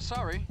 Oh,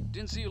 sorry.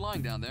 Didn't see you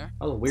lying down there.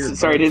 That was a weird.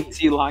 Sorry, I bird. didn't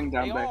see you lying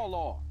down They there. all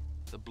are.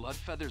 The blood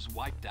feathers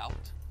wiped out.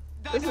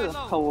 This is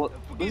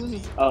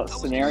a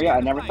scenario I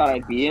never thought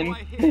I'd be in.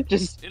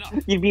 Just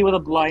you'd be with a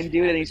blind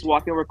dude and he's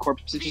walking over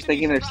corpses, just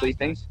thinking they're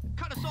sleeping.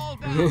 Cut us all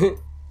down.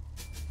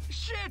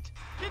 Shit!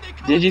 They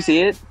cut Did us you see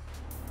it?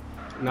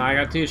 No, I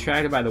got too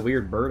distracted by the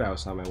weird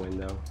birdhouse on my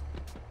window.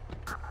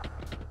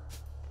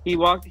 He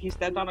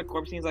stepped on a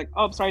corpse and he's like,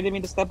 "Oh, I'm sorry, I didn't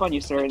mean to step on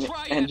you, sir," and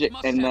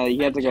he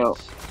had to go.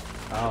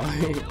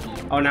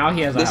 Oh, oh, now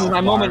he has. This a is my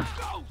health moment.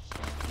 bar.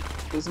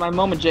 This is my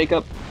moment,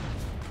 Jacob.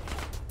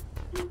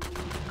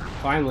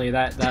 Finally,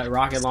 that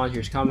rocket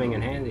launcher's coming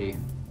in handy.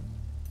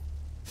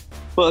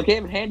 Well, it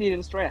came in handy to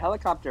destroy a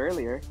helicopter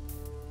earlier.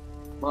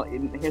 Well,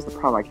 here's the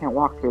problem: I can't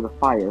walk through the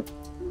fire.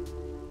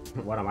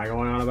 What am I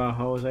going on about,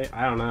 Jose?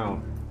 I don't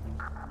know.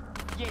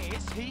 Yeah,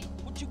 it's heat.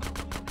 What you...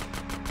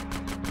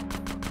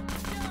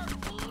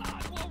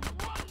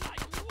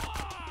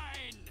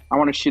 I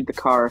want to shoot the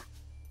car.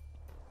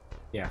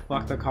 Yeah,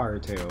 fuck the car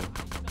too.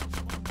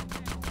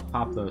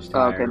 Pop those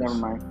Oh, tires. okay, never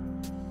mind.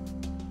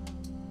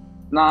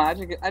 Nah,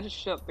 I just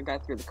shoved the guy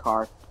through the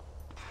car.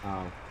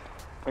 Oh.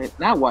 Wait,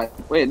 now what?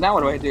 Wait, now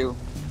what do I do?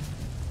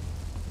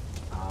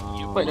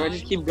 Oh. Wait, do I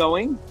just keep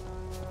going?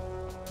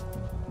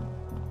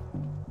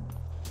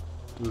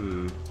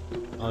 Hmm.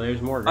 Oh,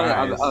 there's more Oh,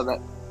 yeah, guys.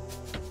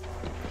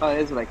 that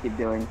is what I keep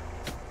doing.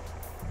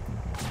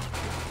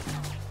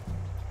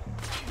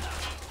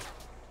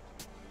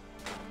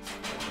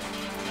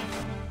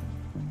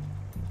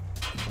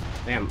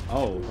 Damn.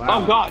 Oh,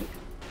 wow. Oh God!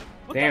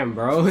 Damn,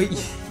 bro.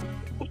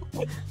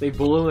 They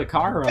blew the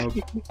car up.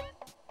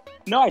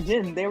 No, I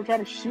didn't. They were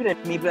trying to shoot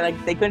at me, but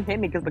like they couldn't hit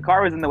me because the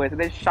car was in the way. So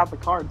they just shot the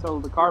car until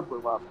the car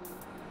blew up.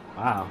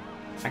 Wow.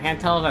 I can't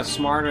tell if that's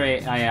smart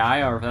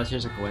AI or if that's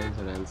just a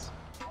coincidence.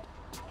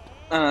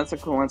 No, that's a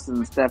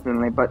coincidence,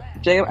 definitely. But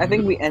Jacob, I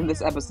think we end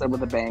this episode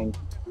with a bang.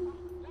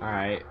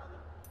 Alright.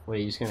 What, are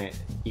you just gonna...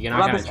 You're Well,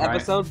 not not gonna this try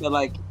episode, but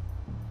like,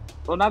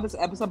 well, not this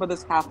episode, but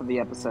this half of the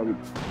episode.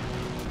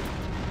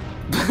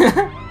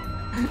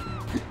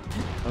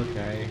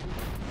 Okay.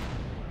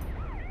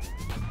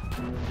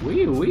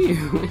 Wee wee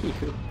wee.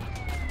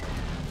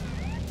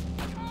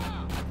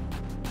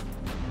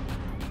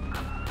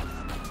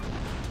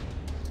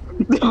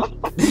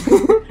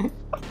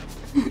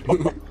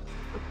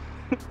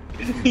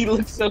 He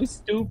looks so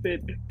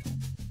stupid.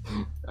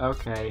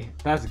 Okay,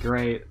 that's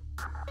great.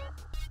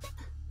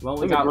 Well,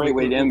 That's a great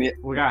way to end it.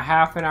 we got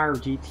half an hour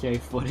of GTA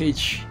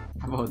footage.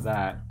 How about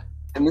that?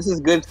 And this is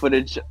good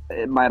footage,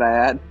 might I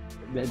add.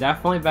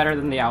 Definitely better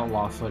than the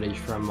Outlaw footage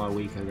from a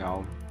week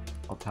ago.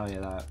 I'll tell you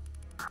that.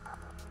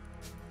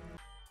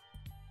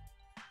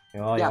 Well, you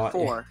know Yeah, what?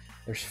 4.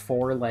 There's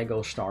 4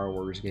 Lego Star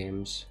Wars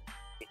games.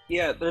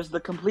 Yeah, there's the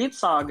complete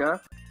saga.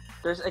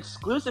 There's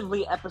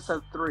exclusively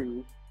episode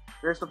 3.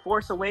 There's the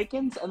Force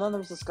Awakens, and then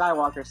there's the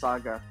Skywalker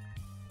saga.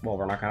 Well,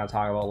 we're not gonna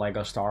talk about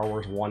Lego Star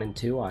Wars 1 and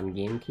 2 on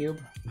GameCube.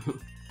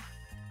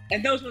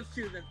 And those ones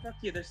too, then fuck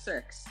you, there's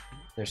 6.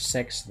 There's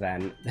 6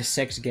 then. The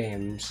 6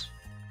 games.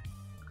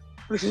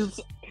 There's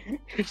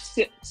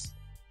 6.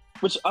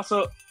 Which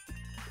also,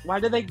 why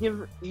do they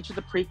give each of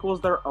the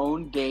prequels their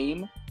own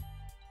game?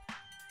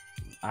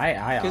 I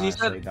 'Cause you honestly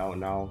said- don't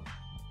know.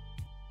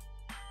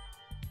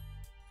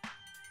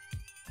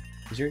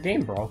 Is your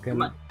game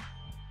broken? I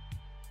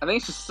think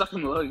it's just stuck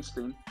in the loading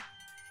screen.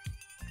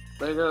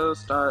 Lego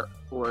Star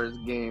Wars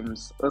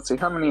games. Let's see,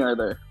 how many are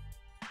there?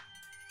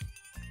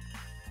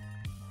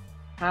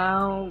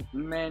 How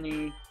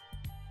many?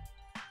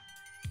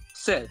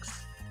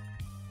 6.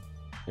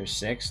 There's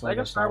 6 Lego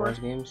Lego Star Star Wars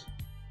Wars- games?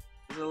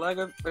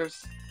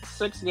 There's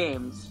 6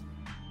 games.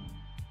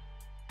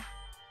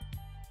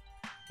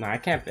 No,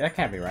 that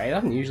can't be right. It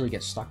doesn't usually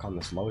get stuck on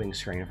this loading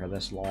screen for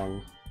this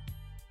long.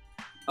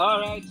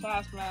 Alright,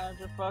 Task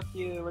Manager, fuck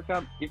you.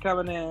 You're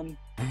coming in.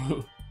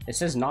 It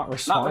says not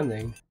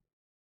responding.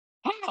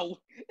 How?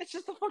 It's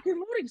just a fucking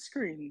loading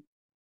screen.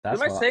 That's Is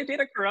my what- save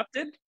data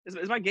corrupted?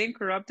 Is my game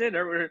corrupted?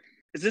 Or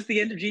is this the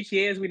end of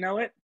GTA as we know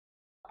it?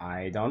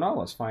 I don't know.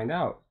 Let's find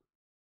out.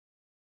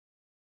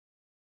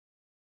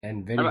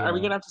 And video. Are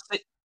we gonna have to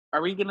sit?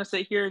 Are we gonna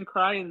sit here and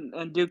cry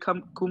and do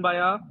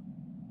kumbaya?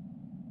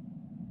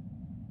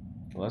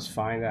 Let's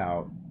find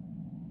out.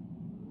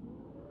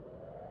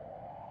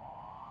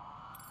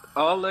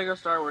 All Lego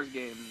Star Wars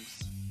games.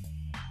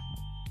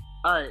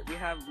 Alright, we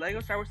have Lego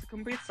Star Wars The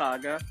Complete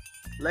Saga,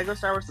 Lego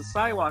Star Wars The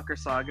Skywalker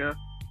Saga,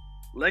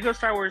 Lego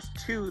Star Wars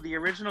 2 The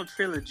Original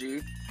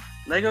Trilogy,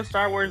 Lego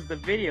Star Wars The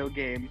Video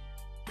Game,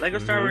 Lego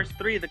Star Wars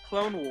 3 The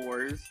Clone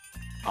Wars.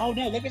 Oh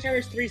no, Lego Star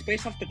Wars 3 is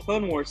based off the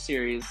Clone Wars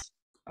series.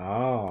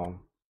 Oh.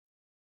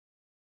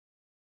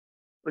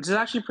 Which is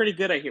actually pretty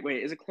good.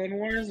 Wait, is it Clone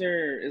Wars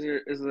or is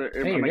there?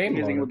 Hey, your game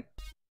loaded.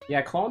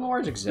 Yeah, Clone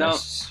Wars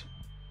exists.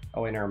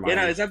 Oh wait, never mind.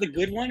 Yeah, no, is that the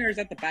good one or is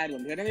that the bad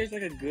one? 'Cause I know there's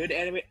like a good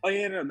anime. Oh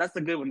yeah, no, that's the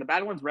good one. The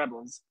bad one's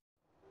Rebels.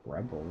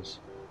 Rebels.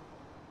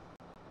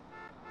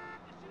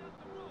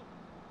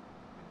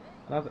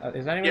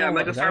 Is that even Yeah, a,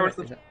 Lego is Star Wars.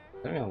 that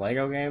even a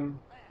Lego game?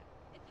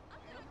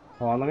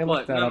 Hold on, let me What?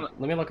 look that No, up.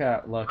 Let me look it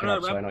up no, so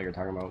I know what you're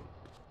talking about.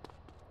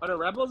 Oh no,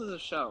 Rebels is a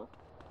show.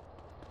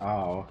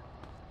 Oh.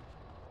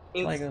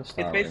 Lego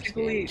Star It's Wars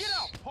basically games. Get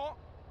out, punk!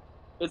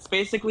 it's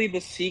basically the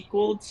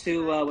sequel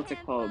to what's it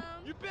called?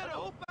 You better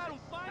hope I don't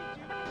find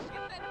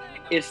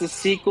you. It's the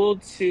sequel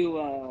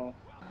to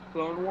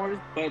Clone Wars,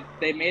 but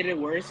they made it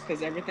worse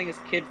because everything is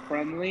kid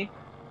friendly,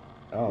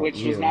 Oh,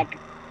 which was not.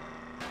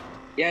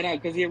 Yeah, no,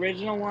 because the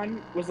original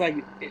one was like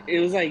it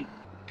was like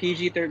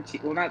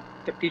PG-13. Well, not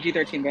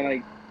PG-13,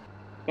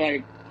 but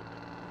like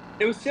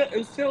it was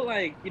still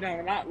like, you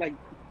know, not like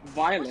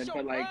violent,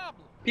 but like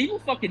people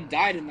fucking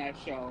died in that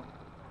show.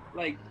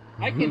 Like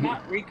I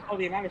cannot recall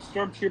the amount of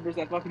stormtroopers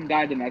that fucking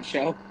died in that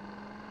show.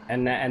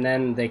 And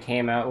then they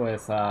came out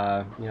with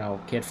you know,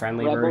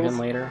 kid-friendly Rebels. version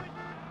later.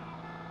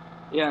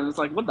 Yeah, and it's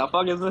like, what the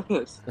fuck is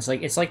this? It's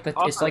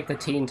like the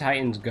Teen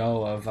Titans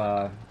Go of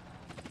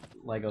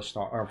Lego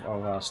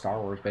Star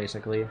Wars,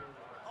 basically.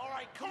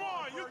 Alright, come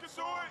on, you can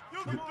do it!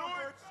 You can do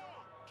it!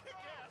 Kick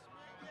ass,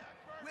 man!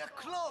 We're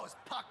closed,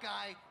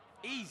 Puckeye.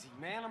 Easy,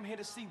 man, I'm here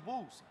to see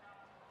Woozie.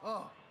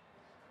 Oh.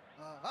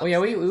 Oh yeah,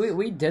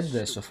 we did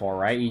this before,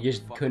 right? You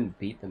just couldn't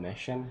beat the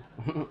mission.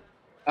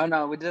 Oh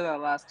no, we did that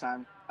last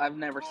time. I've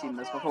never seen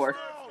this before.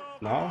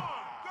 No?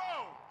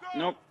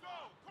 Nope.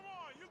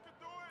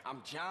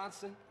 I'm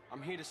Johnson.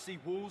 I'm here to see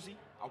Woozie.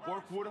 I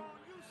work with him.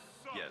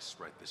 Yes,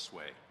 right this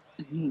way.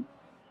 You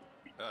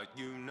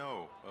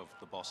know of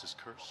the boss's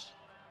curse?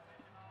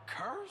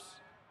 Curse?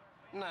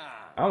 Nah.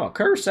 I'm a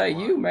curse at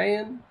you,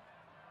 man.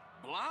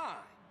 Blind.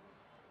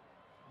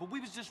 But we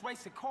was just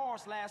racing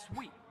cars last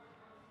week.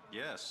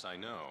 Yes, I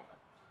know.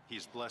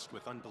 He's blessed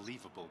with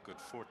unbelievable good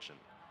fortune.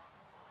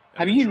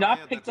 Have And you the not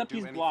Dryad picked that up would do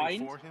he's anything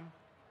blind? for him,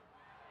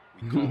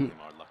 we call him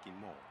our lucky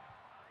mole.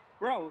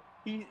 Bro,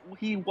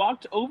 he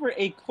walked over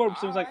a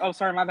corpse and was like, "Oh,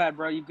 sorry, my bad,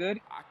 bro. You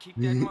good?" I keep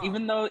that in mind.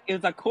 Even though it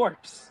was a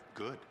corpse.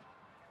 Good.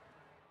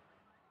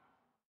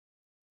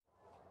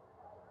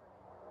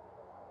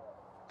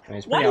 I mean,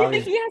 it's Why pretty do you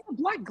obvious. think he has the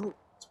black?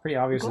 It's pretty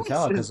obvious to tell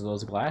glasses? because of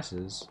those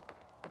glasses.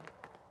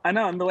 I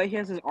know, and the way he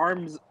has his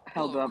arms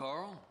held Hello, up.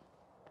 Carl.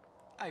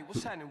 Hey,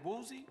 what's happening,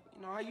 Woozie?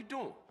 You know, how you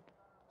doing?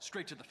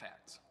 Straight to the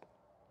facts.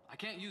 I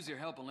can't use your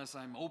help unless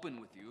I'm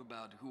open with you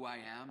about who I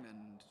am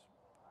and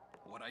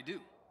what I do.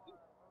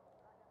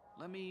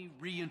 Let me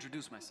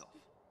reintroduce myself.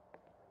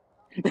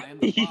 I am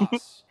the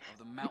boss of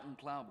the Mountain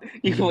Cloud Board.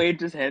 He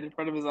waved his head in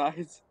front of his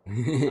eyes.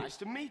 Nice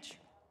to meet you.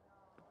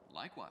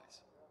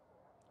 Likewise.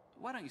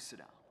 Why don't you sit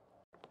down?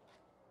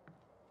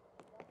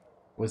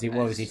 Was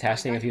he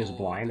testing if he was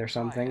blind or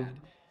something?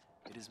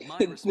 It is my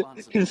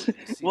responsibility to see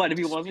What, that if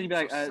he wasn't, he'd be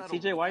like, disputes are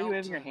settled CJ, why are you without,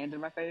 waving your hand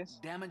in my face?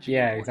 damaging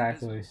Yeah, important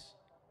exactly. business.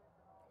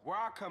 Where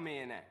I come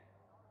in at?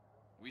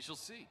 We shall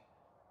see.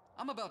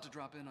 I'm about to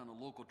drop in on a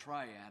local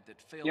triad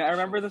that failed Yeah, I to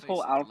remember show this face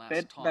whole at the last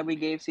outfit Tom that we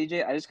meeting. gave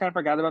CJ. I just kind of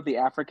forgot about the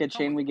Africa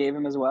chain we gave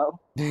him as well.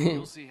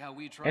 You'll see how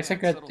we try It's a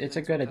and good- settle it's a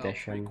things good without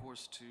addition.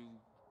 recourse to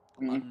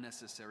Mhm.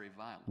 unnecessary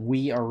violence.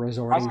 We are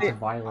resorting to I'll I'll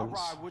violence.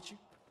 ride with you.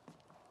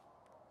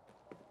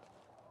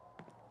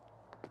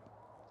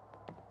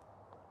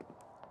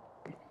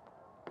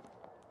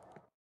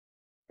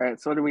 All right,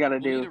 so what do we got to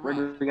We'll do? need a Where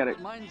do ride, we got to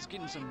but mine's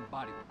getting some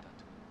body work done.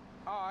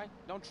 All right,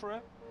 don't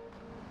trip.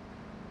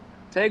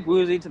 take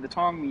Woozie to the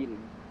Tong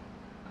meeting?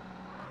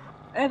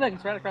 Hey, look,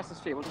 it's right across the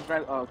street. We'll just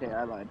drive. Oh, okay,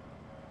 I lied.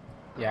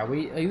 Yeah,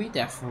 we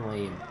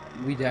definitely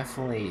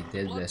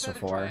did Blood this Feather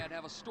before. Triad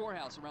have a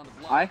storehouse around the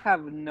block. I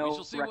have We no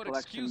shall see what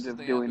recollection excuses of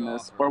they doing have to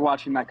this offer. or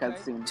watching that Okay.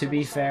 cutscene. To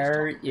be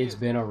fair, it's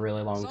been a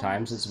really long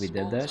time since we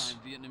did this.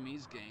 Small-time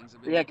Vietnamese gangs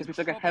have been Yeah, because we making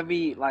took a trouble heavy,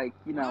 lately. like,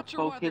 you We're know, not sure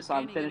why they're focus on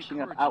gaining any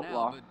finishing up courage now,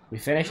 Outlaw. but We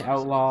finished who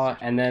knows about the Outlaw,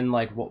 and then situation?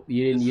 like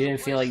you This is didn't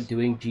the feel like place.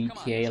 doing Come on,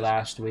 GTA check it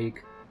last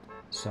week,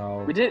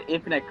 so. We did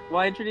Infinite.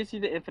 Well, I introduced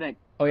you to Infinite.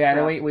 Oh yeah,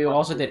 no, Craft we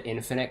also last did week.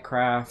 Infinite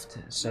Craft,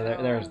 so Now,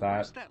 there's where's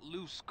that. that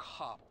loose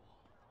cobble?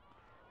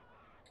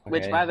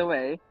 Which, Okay, by the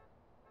way,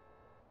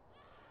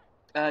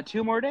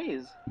 2 more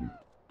days.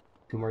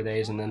 2 more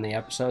days and then the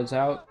episode's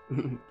out. Where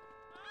Hey,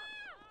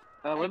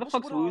 the what's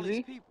fuck's with all these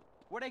Woozie? people?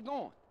 Where they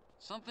going?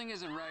 Something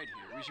isn't right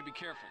here. We should be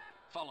careful.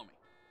 Follow me.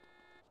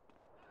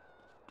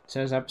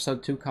 Says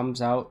episode 2 comes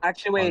out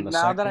Actually, wait. on the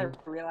Now that I 2nd.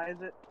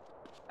 realize it,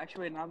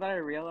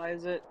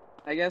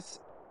 I guess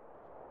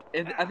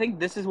I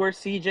think this is where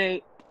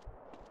CJ.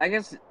 I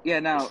guess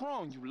now What's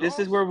wrong? You this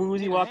is lost? where You Woozie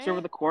need a walks over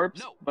hand? the corpse.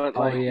 No. But Oh,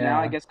 like yeah. now,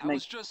 I guess I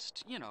was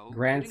just,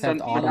 Grand getting Theft some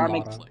feet Auto in the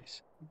model.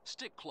 place.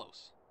 Stick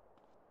close.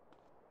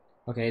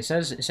 Okay, it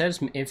says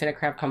Infinite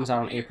Craft comes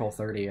out on Here. April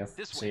 30th.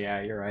 This So way.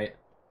 yeah, you're right.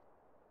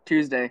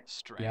 Tuesday.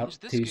 Strange. Yep, This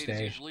gate is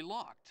Tuesday. usually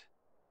locked.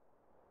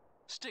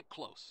 Stick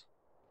close.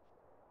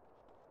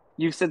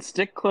 You've said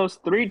stick close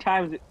 3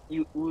 times,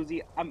 you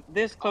Woozie. I'm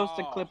this close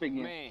to clipping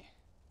you. Man,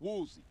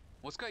 Woozie,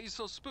 What's got you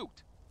so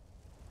spooked?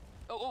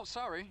 Oh,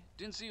 sorry.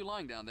 Didn't see you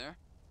lying down there.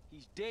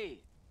 he's dead.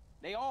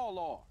 They all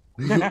are.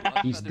 Blood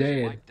He's feathers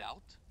dead. wiped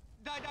out?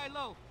 Die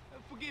low.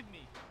 Forgive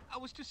me. I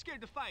was too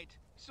scared to fight,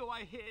 so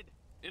I hid.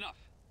 Enough.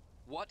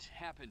 What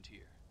happened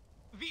here?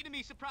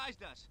 Vietnamese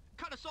surprised us.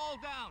 Cut us all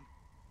down.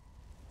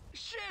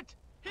 Shit!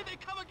 Here they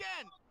come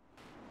again!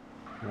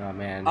 Oh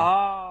man.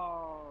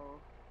 Oh.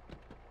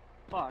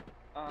 Fuck.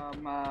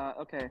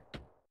 Okay.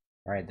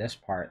 Alright, this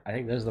part. I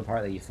think this is the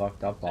part that you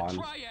fucked up The on.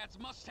 Triads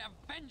must have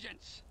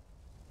vengeance.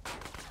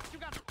 You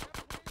got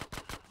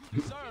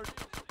you deserve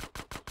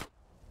it.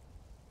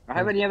 I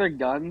have any other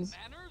guns?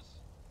 Manners?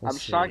 Let's I'm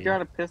shocked see. you're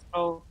on a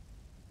pistol.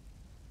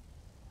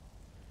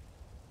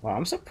 Wow,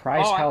 I'm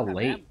surprised Oh, I how have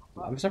late.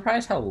 ammo. I'm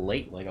surprised how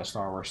late Lego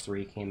Star Wars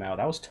 3 came out.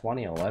 That was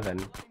 2011.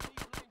 Blame me,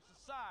 blame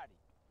society.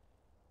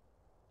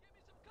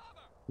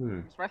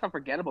 I'm surprised how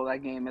forgettable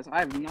that game is. I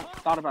have not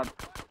thought about.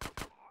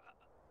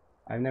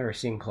 I've never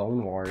seen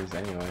Clone Wars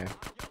anyway.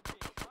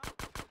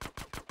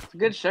 It's a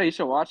good show. You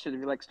should watch it if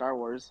you like Star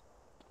Wars.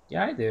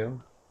 Yeah, I do.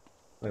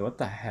 Wait, what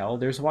the hell?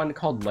 There's one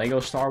called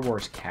Lego Star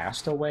Wars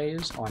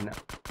Castaways on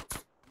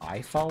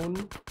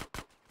iPhone?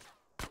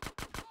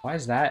 Why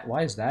is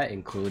that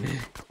included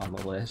on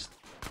the list?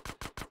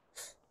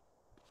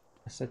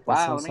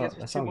 Wow, let me guess. that There's 2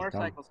 sounds dumb.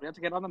 motorcycles. We have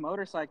to get on the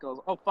motorcycles.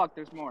 Oh fuck,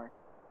 there's more.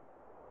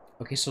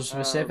 Okay, so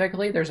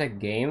specifically, there's a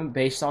game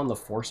based on The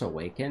Force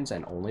Awakens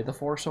and only The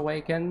Force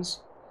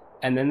Awakens,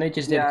 And then they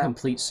just did Yeah.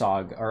 complete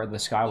saga, or the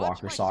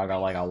Skywalker saga,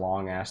 like a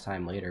long ass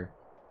time later.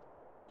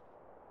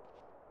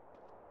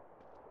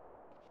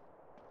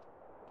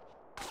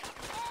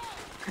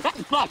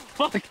 Fuck!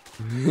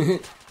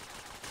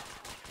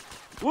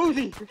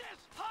 Woozie!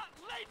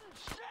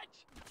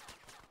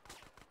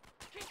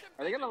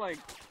 Are they gonna like...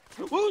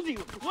 Woozie!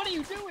 What are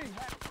you doing?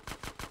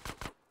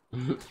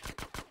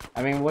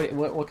 I mean,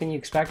 what can you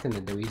expect him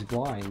to do? He's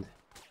blind.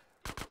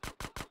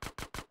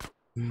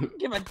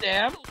 Give a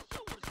damn!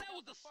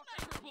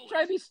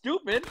 Try to be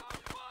stupid!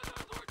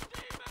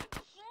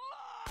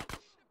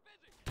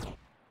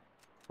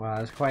 Wow,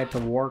 that's quite the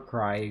war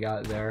cry you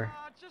got there.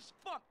 Just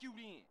fuck you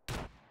then.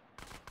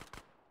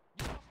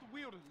 You off the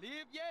wheel to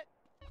live yet?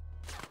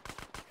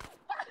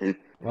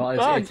 Well,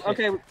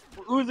 okay,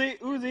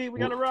 Woozie, we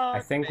gotta run! I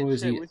think Wait,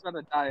 shit, Woozie... Woozie's about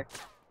to die.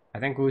 I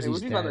think Hey, Woozie's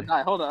Woozie's about to dead.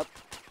 die, hold up.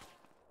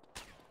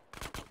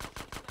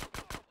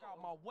 Out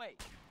my way.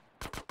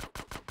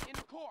 In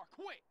the car,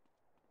 quick.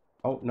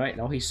 Oh,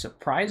 no, he's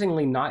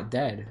surprisingly not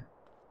dead.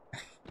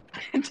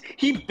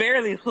 He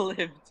barely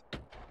lived.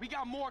 We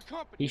got more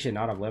company. He should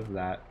not have lived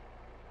that.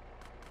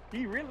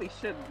 He really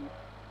shouldn't.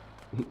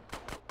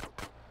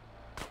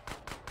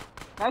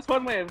 That's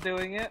one way of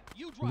doing it.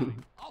 You drive.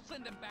 I'll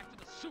send them back to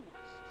the sewers.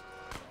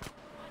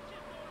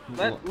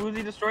 Let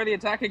Woozie destroy the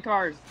attacking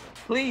cars.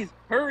 Please,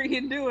 hurry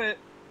and do it.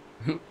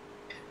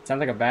 Sounds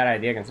like a bad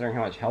idea considering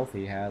how much health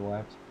he had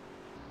left.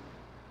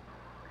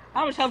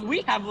 How much health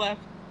we have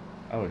left?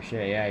 Oh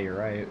shit, yeah, you're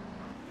right.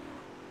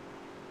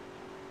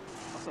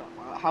 So,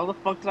 how the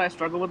fuck did I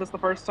struggle with this the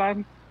first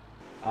time?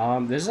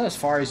 This is as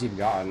far as you've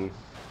gotten.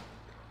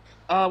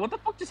 What the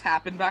fuck just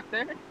happened back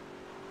there?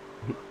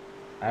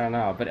 I don't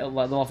know, but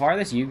the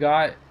farthest you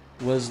got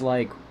was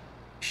like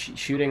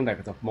shooting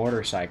like the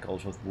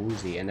motorcycles with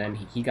Woozie, and then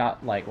he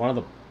got like one of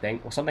the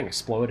something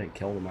exploded and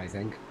killed him, I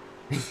think.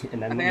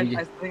 And then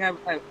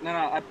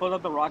I pulled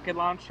up the rocket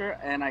launcher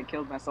and I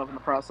killed myself in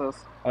the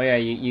process. Oh yeah,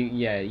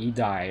 you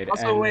died.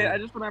 Also, and, wait, I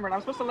just remembered.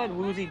 I'm supposed to let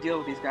Woozie deal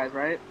with these guys,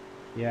 right?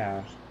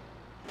 Yeah.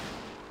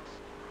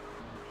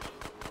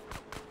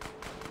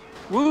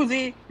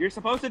 Woozie, you're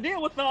supposed to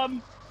deal with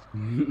them!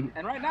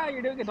 And right now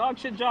you're doing a dog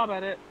shit job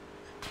at it.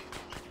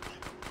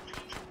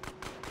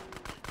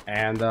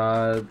 And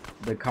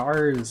the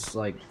car is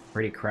like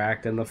pretty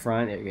cracked in the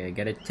front. You're gonna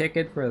get a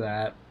ticket for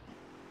that.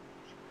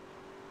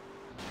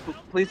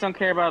 Please don't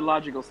care about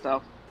logical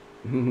stuff.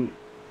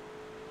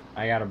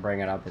 I gotta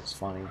bring it up, it's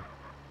funny.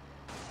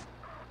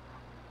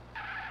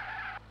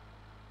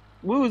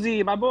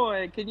 Woozie, my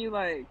boy, can you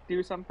like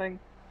do something?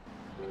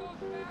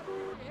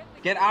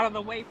 Get out of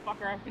the way,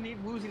 fucker. I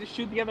need Woozie to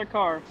shoot the other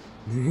car.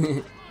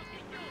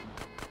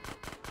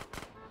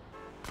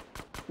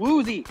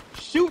 Woozie,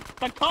 shoot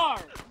the car!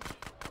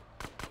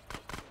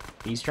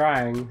 He's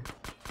trying.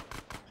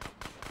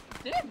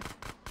 Did?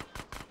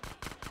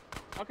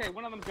 Okay,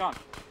 one of them's gone.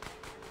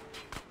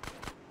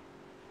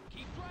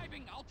 Keep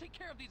driving. I'll take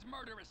care of these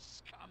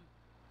murderous scum.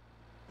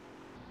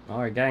 Oh,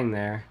 we're getting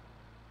there.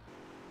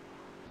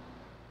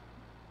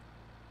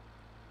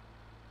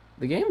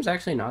 The game's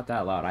actually not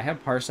that loud. I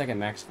have parsec at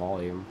max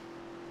volume.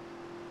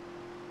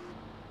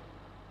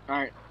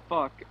 Alright,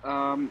 fuck.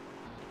 Alright,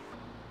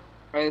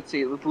 let's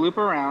see. Let's loop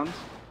around.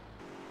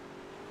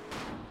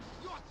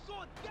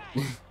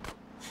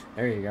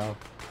 There you go.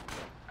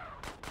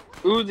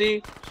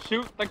 Woozie,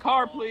 shoot the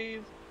car,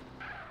 please.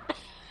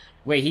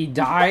 Wait, he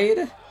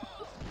died?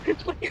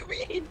 What do you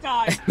mean he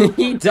died?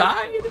 He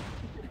died?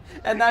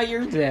 And now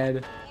you're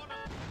dead.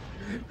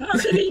 How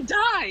did he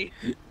die?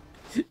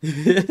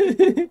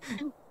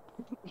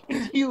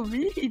 What do you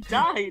mean he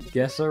died?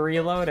 Guess we're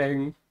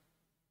reloading.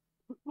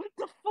 What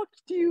the fuck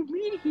do you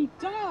mean he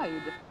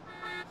died?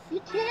 He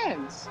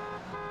can't.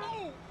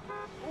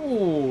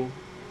 Ooh.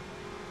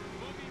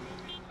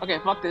 Okay,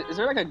 fuck this. Is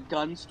there like a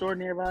gun store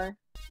nearby?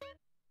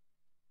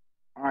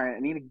 Alright, I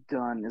need a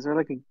gun. Is there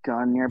like a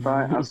gun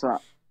nearby? Also,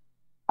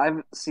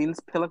 I've seen this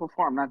pillar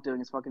before. I'm not doing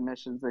his fucking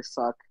missions. They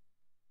suck.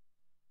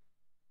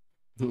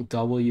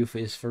 W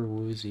is for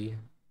Woozie.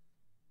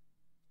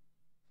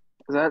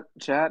 Is that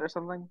chat or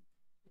something?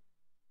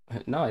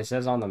 No, it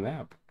says on the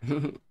map.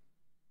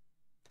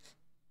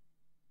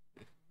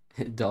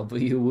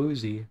 W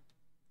Woozie.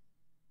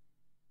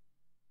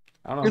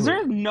 I don't know. Is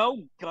there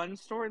no gun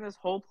store in this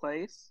whole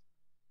place?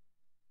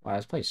 Wow,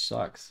 this place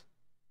sucks.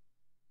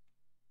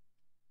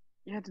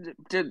 Yeah,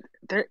 dude,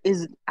 there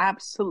is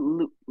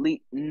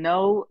absolutely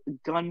no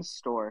gun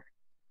store.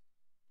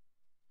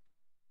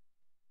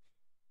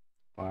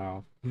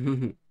 Wow.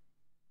 Oh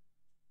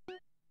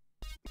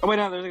wait,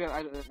 no, there's a gun.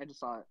 I just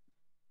saw it.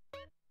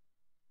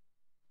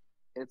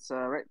 It's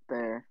right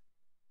there.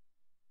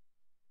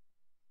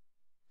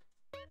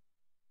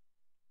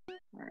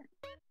 All right.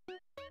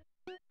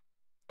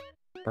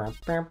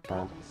 San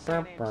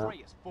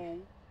Andreas, fool.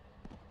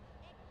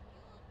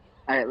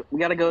 All right, we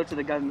gotta go to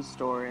the gun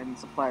store and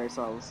supply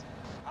ourselves.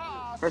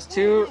 Ah, First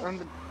two on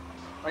the.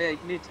 Oh yeah, you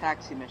can do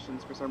taxi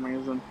missions for some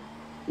reason.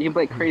 You can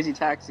play Crazy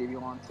Taxi if you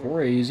want to.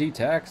 Crazy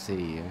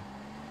Taxi.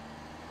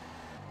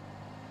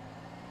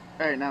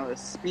 All right, now the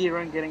speed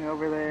run getting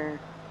over there.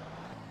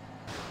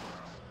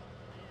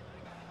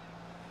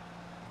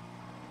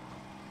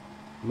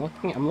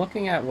 I'm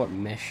looking at what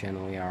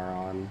mission we are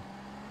on.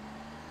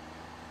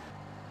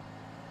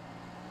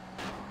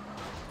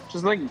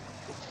 Just like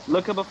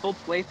look up a full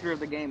playthrough of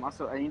the game.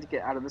 Also, I need to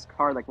get out of this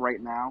car like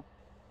right now.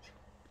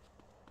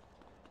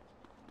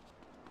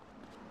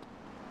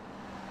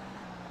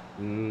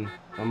 I'm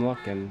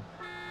looking.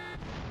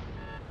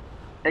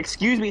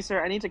 Excuse me,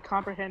 sir. I need to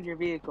comprehend your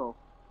vehicle.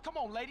 Come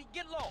on, lady,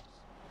 get lost.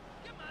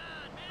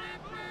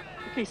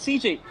 Okay,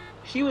 CJ,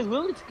 she was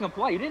willing to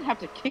comply. You didn't have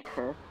to kick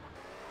her.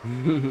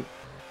 No,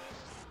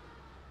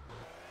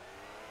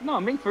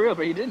 I'm being for real,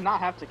 but you did not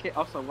have to kick.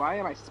 Also, why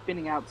am I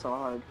spinning out so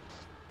hard?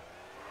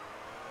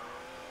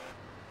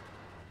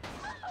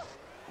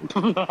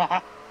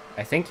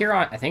 I think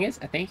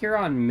you're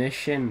on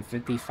mission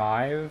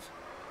 55.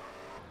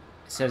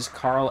 It says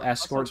Carl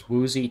escorts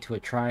Woozie to a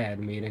triad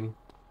meeting.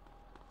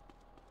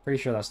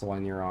 Pretty sure that's the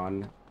one you're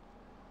on.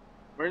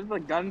 Where's the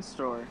gun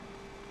store?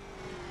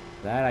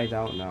 That I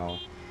don't know.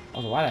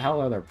 Also, why the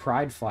hell are there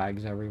pride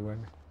flags everywhere?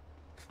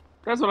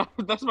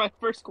 That's my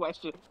first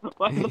question.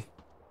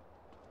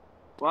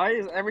 Why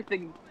is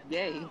everything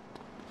gay?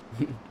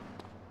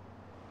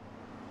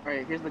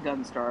 Alright, here's the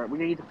gun store. We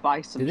need to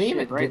buy some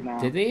shit right now.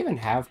 Did they even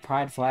have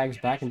pride flags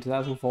back in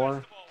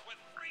 2004?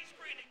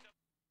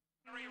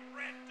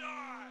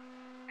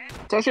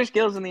 Test your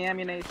skills in the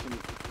ammunition.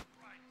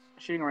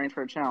 Shooting range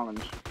for a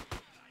challenge.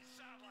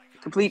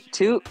 Complete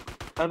 2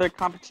 other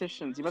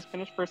competitions. You must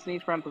finish first in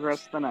each round,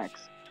 progress to the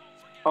next.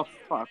 Oh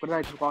fuck, what did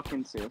I just walk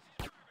into?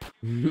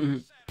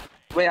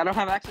 Wait, I don't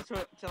have access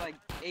to like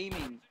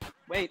aiming.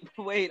 Wait,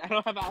 I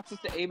don't have access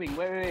to aiming.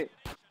 Wait.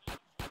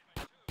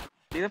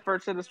 Be the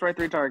first to destroy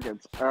 3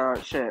 targets.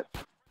 Shit.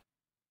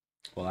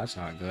 Well, that's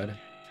not good.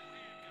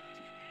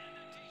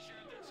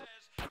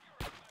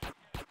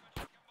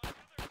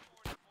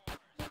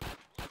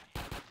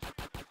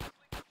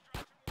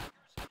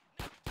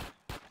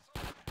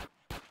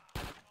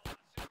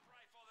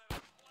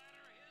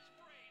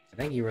 I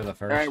think you were the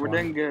first. Alright, we're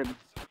doing good.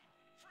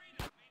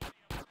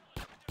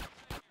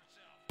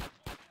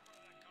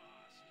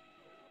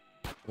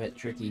 Bit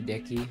tricky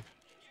dicky.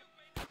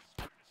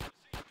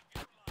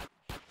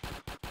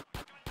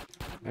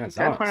 Man, These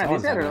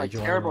guys are like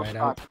terrible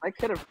shots. I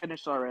could have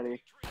finished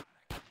already.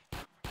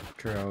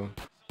 True.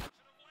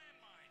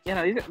 You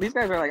know, these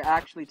guys are like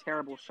actually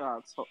terrible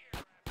shots. So,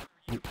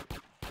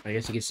 I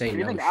guess you could say if you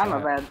no think shot.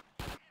 I'm a bad...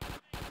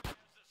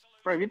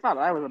 Bro, if you thought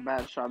I was a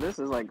bad shot, this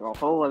is like a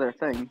whole other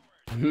thing.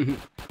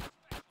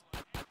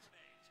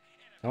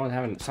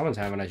 Someone's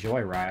having a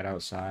joyride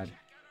outside.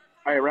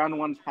 Alright, round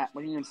 1, Pat.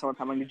 What do you mean someone's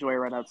having a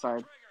joyride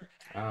outside?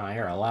 Oh, I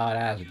hear a loud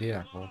ass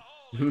vehicle.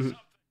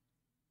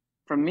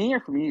 From me or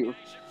from you?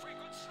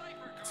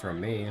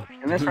 From me.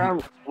 In this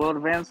round, we'll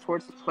advance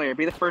towards the player.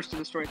 Be the first to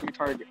destroy 3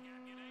 targets.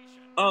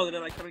 Oh, they're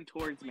like coming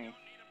towards me.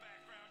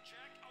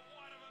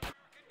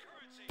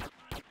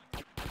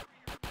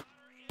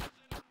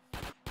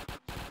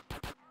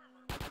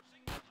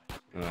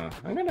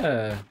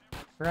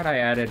 Forgot I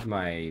added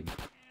my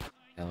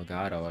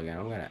Elgato again.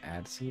 I'm gonna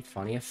add some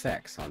funny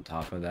effects on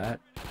top of that.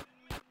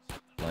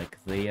 Like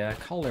the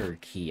color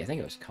key. I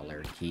think it was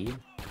color key.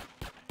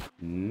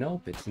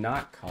 Nope, it's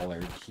not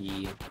color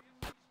key.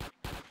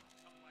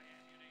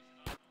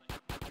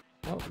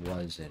 What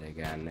was it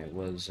again? It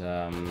was,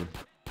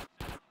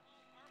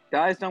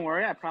 Guys, don't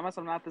worry. I promise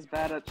I'm not this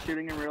bad at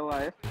shooting in real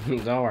life.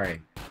 Don't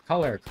worry.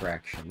 Color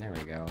correction. There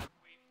we go.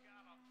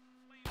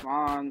 Come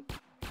on.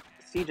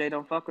 CJ,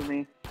 don't fuck with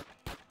me.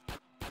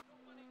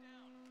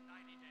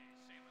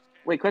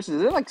 Wait, question.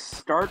 Does it, like,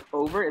 start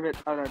over if it...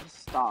 Oh, no, it just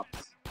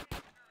stops.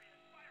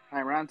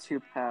 Alright, round 2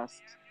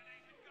 passed.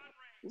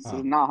 This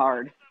is not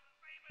hard.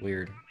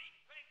 Weird.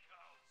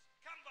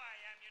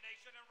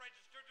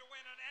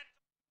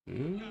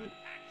 Mm.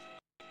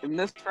 In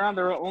this round,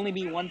 there will only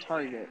be 1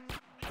 target.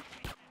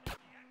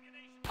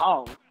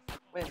 Oh.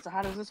 Wait, so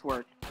how does this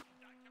work?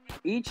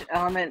 Each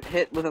element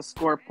hit with a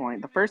score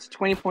point. The first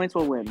 20 points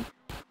will win.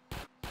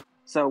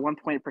 So 1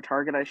 point per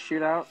target I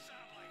shoot out.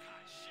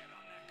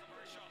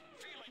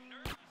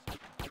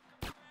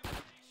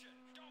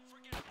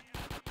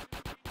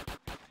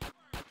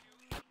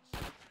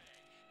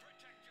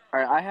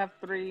 Alright, I have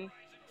 3.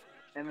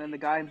 And then the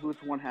guy in booth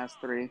 1 has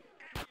 3.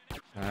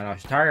 I don't know.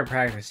 Target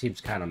practice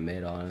seems kind of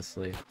mid,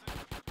 honestly.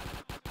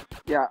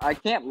 Yeah, I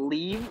can't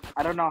leave.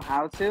 I don't know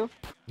how to.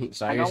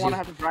 So I don't want to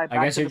have to drive back.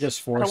 I guess you're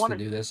just forced to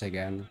do this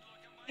again.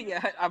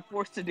 Yeah, I'm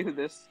forced to do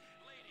this.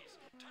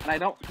 And I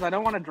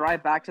don't want to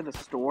drive back to the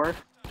store.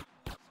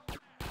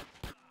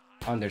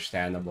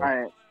 Understandable.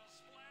 Alright.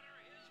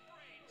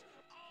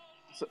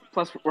 So,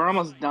 plus, we're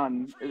almost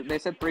done. They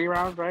said 3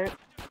 rounds, right?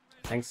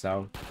 I think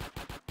so.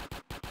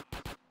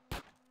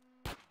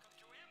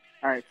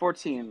 Alright,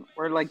 14.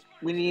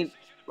 We need,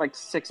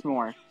 6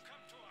 more.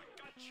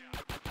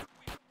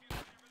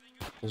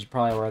 This is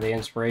probably where the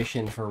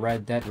inspiration for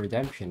Red Dead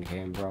Redemption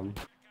came from.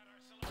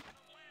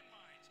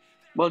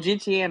 Well,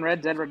 GTA and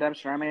Red Dead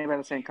Redemption are made by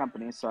the same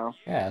company, so...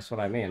 Yeah, that's what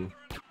I mean.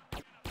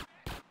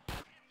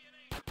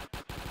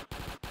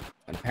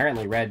 And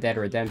apparently Red Dead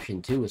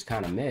Redemption 2 was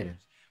kind of mid.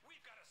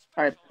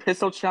 Alright,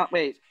 pistol challenge...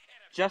 Wait.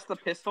 just the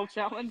pistol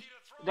challenge?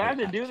 Do I have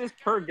to do this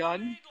per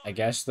gun? I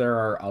guess there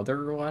are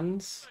other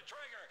ones.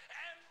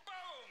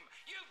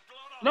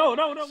 No,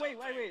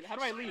 wait. How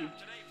do I leave?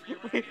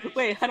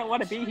 Wait, I don't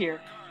want to be here.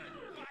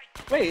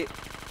 Wait,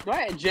 do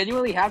I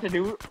genuinely have to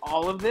do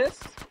all of this?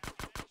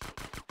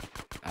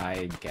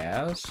 I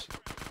guess.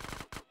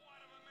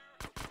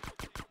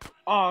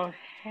 Oh,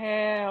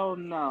 hell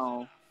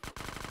no.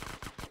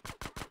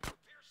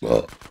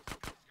 Oh,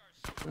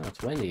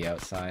 it's windy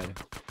outside.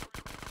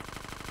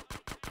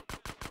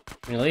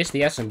 I mean, at least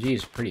the SMG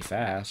is pretty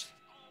fast.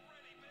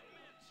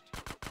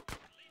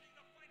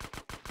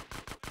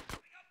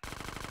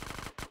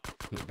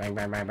 Bang,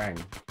 bang, bang, bang.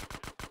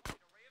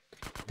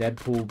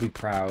 Deadpool will be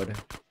proud.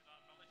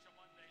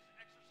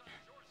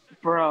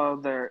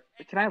 Brother,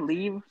 can I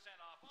leave?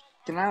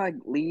 Can I, like,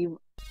 leave?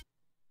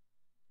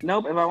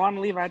 Nope, if I want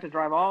to leave, I have to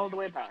drive all the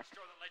way back.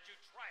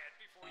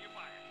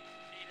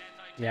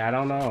 Yeah, I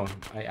don't know.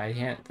 I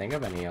can't think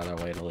of any other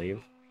way to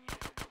leave.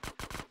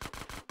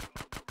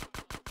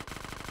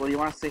 Well, you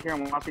want to sit here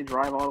and watch me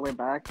drive all the way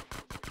back?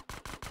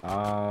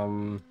 I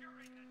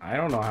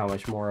don't know how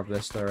much more of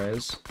this there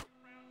is.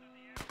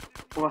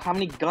 Well, how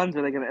many guns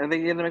are they gonna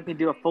make me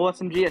do a full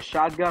SMG, a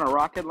shotgun, a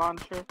rocket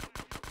launcher?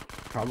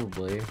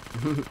 Probably.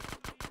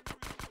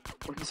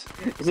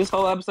 Is this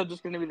whole episode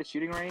just gonna be the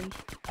shooting range?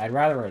 I'd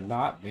rather it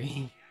not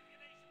be.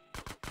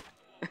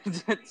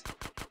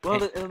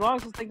 Well, as long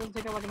as this thing doesn't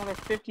take up like another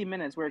 50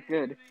 minutes, we're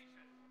good.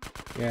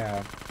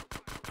 Yeah.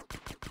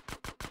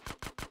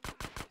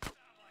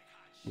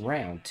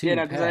 Round 2. Yeah,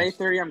 no, because at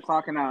 8:30 I'm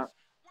clocking out.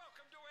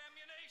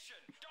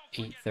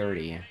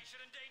 8:30.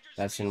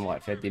 That's in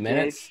what, 50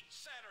 minutes?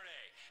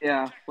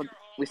 Yeah,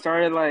 we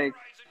started like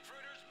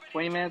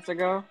 20 minutes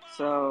ago,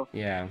 so...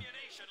 Yeah.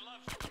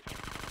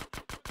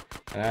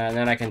 And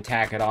then I can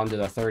tack it on to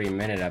the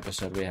 30-minute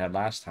episode we had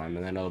last time,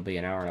 and then it'll be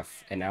an hour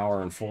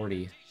and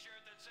 40.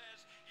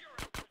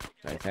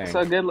 I think.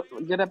 So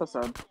good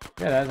episode.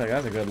 Yeah,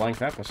 that's a good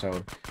length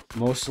episode.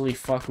 Mostly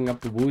fucking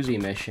up the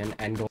Woozie mission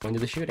and going to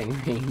the shooting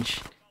range.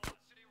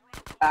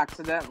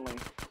 Accidentally.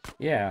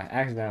 Yeah,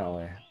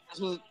 accidentally.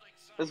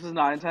 This was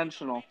not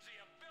intentional.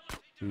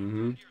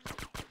 Mm-hmm.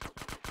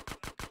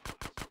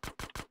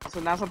 So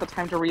now's not the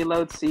time to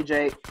reload,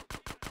 CJ.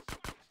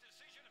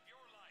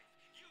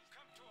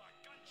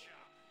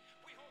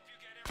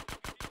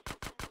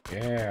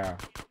 Yeah.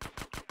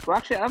 Well,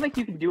 actually, I don't think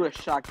you can do a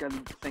shotgun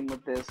thing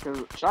with this,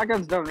 because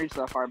shotguns don't reach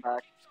that far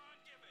back.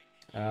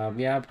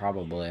 Yeah,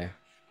 probably.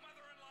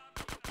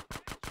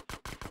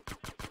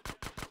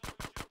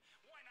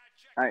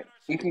 Alright,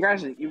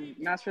 congratulations, you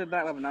mastered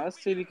that weapon. Now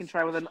let's see if you can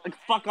try with like,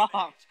 fuck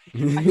off! I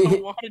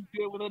don't want to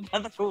do it with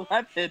another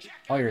weapon!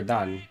 Oh, you're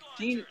done.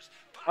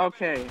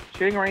 Okay,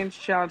 shooting range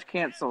challenge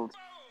cancelled.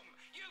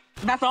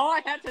 That's all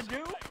I had to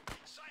do?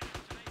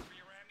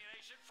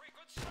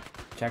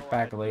 Check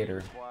back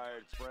later.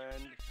 Alright,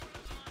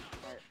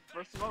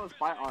 first of all, let's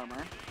buy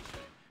armor.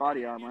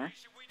 Body armor.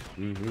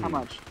 Mm-hmm. How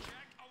much?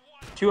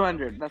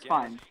 200, that's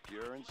fine.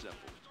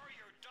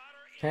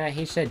 Yeah,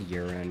 he said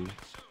urine.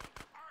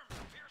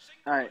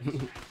 Alright,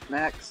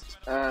 next,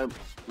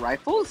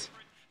 rifles?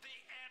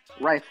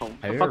 Rifle.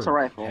 The Have fuck's a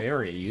rifle? Have you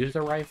ever used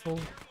a rifle?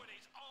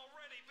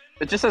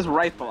 It just says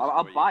rifle.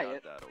 I'll buy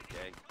it.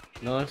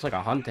 No, it looks like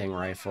a hunting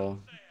rifle.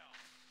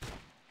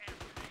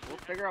 We'll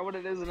figure out what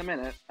it is in a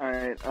minute.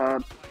 Alright,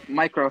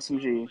 micro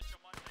SMG.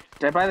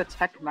 Did I buy the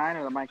Tech 9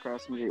 or the micro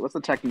SMG? What's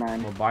the Tech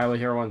 9? Well, buy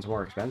whichever one's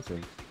more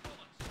expensive.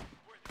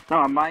 No,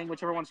 I'm buying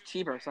whichever one's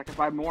cheaper so I can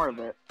buy more of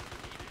it.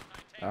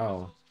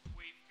 Oh.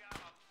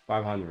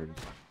 500.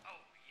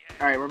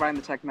 Alright, we're buying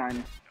the Tech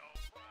 9.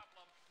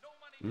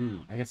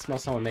 I can smell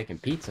someone making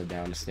pizza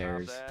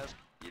downstairs.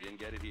 You didn't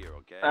get it here,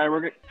 okay? Alright,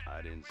 we're good.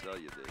 I didn't sell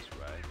you this,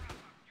 right?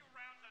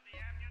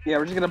 Yeah,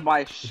 we're just gonna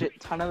buy a shit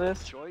ton of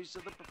this. Choice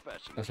of the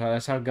profession.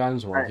 That's how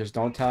guns work. Alright. Just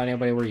don't tell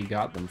anybody where you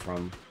got them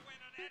from.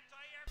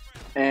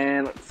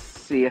 And let's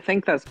see, I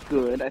think that's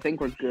good. I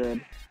think we're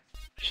good.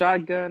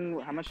 Shotgun,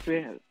 how much do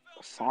we have?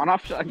 A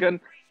sawn-off shotgun?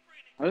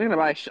 I was gonna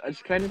buy can I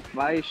just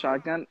buy a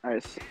shotgun?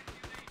 Alright, so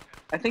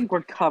I think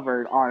we're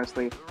covered,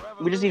 honestly.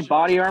 We just need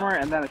body armor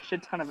and then a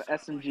shit ton of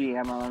SMG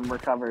ammo and we're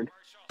covered.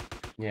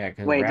 Yeah,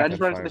 because Wait, did I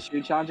just run into the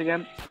shooting challenge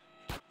again?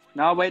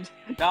 No, wait.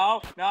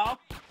 No!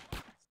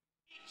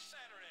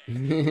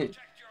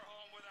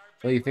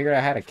 Well, you figured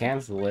out how to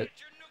cancel it.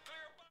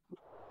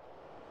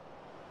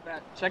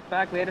 Check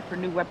back later for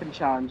new weapon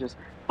challenges.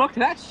 Fuck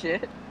that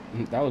shit!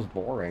 That was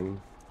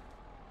boring.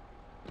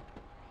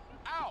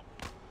 Ow!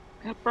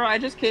 Bro, I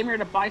just came here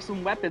to buy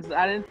some weapons.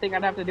 I didn't think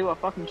I'd have to do a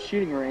fucking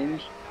shooting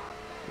range.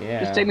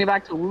 Yeah. Just take me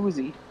back to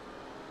Woozie.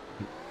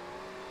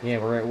 Yeah,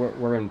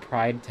 we're in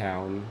Pride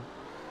Town.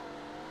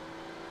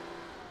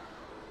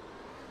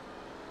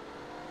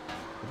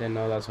 I didn't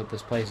know that's what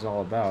this place is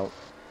all about.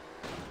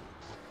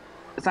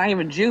 It's not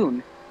even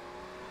June.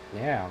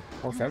 Yeah,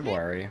 or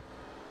February.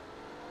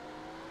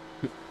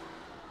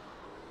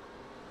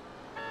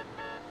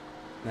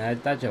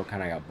 That joke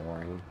kind of got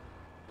boring.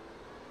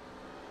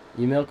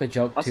 You milk a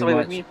joke too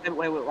much. Wait,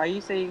 why are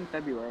you saying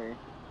February?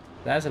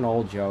 That's an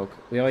old joke.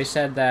 We always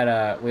said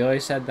that. We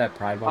always said that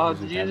Pride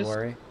Month was in did you just-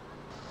 February.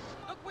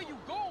 Look where you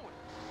going.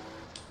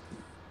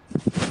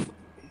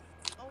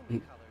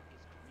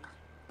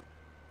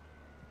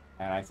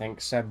 And I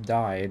think Seb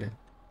died.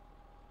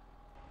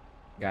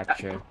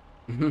 Gotcha.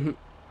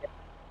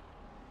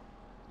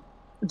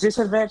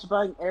 Disadvantage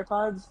buying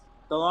AirPods,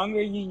 the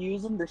longer you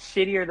use them, the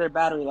shittier their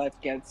battery life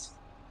gets.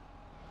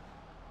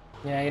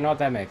 Yeah, you know what?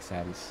 That makes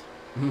sense.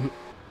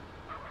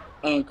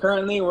 And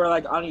currently, we're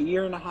like on a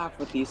year and a half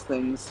with these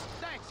things.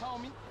 Thanks,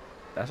 homie.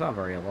 That's not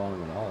very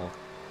long at all.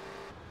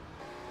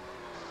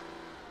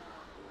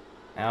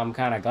 And I'm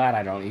kind of glad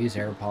I don't use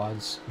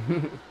AirPods.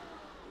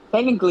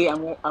 Technically,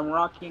 I'm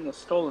rocking a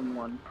stolen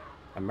one.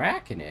 I'm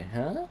racking it, huh?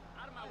 Out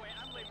of my way,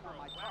 I'm leaving for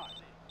my car.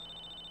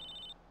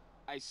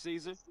 Hey,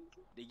 Caesar.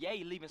 The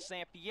Yay leaving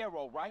San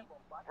Fierro, right?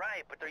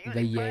 Right, but they're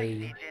The using fast, Yay.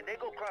 DJ. They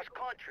go cross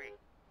country.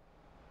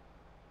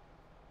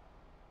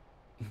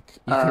 You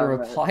can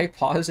reply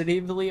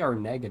positively or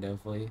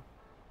negatively.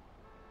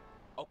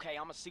 Okay,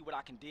 I'm gonna see what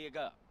I can dig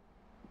up.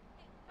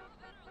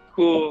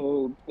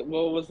 Cool.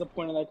 What was the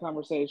point of that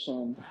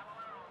conversation?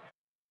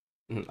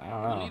 I don't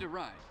We'll know. need a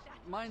ride.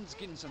 Mine's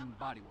getting some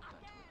body work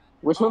done to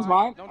it. Which one's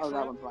mine? don't Oh,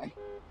 that trip.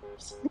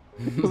 one's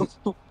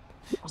mine.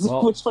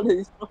 Well- Which one of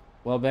these?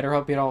 Well, better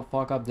hope you don't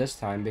fuck up this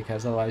time,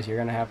 because otherwise you're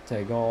gonna have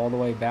to go all the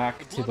way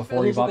back to before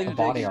you Here's the bought the thing,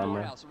 body Jake.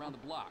 armor.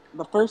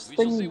 The first We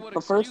shall see thing, what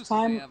the first excuses they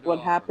time, have to what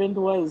offer. happened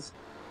was,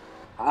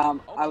 I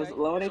was Okay,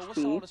 low on so what's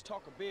all HP, this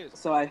talk of business?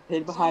 so I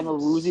hid behind a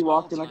Woozie,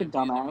 walked in like a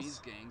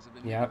dumbass,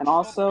 Yep. and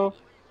also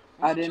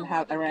I ran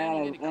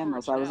out of ammo,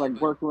 so I was like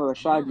working with a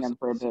shotgun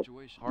for a bit.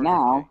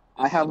 Now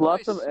I have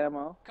lots of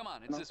ammo. Come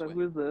on, And it's this also,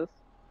 way. who's this?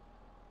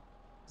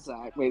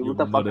 Zach. Wait, Your what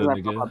the fuck is mother, that?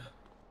 nigga. Called?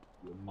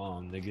 Your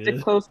mom, Stick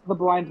nigga. close to the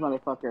blinds,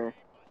 motherfucker.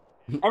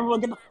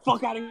 Everyone, get the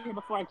fuck out of here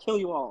before I kill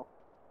you all.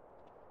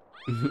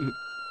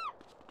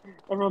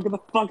 Everyone, get the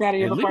fuck out of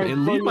here And before I kill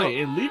you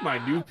all. leave my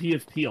new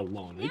PSP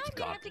alone. It's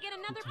got to get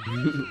another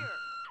prize here.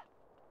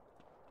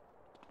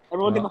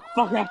 Everyone, get the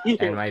fuck out of here.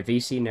 And my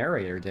VC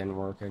narrator didn't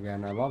work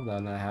again. I love that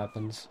when that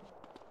happens.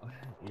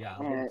 Yeah,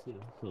 I Alright. too.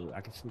 So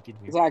I can sneak in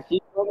here. Zach, you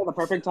joined at the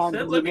perfect time. Seth,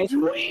 because let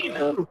you me missed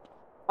join. it.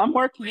 I'm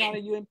working on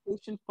it, you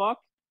impatient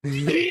fuck.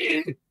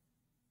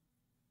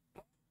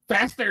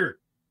 Faster.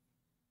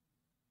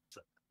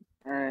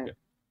 Alright.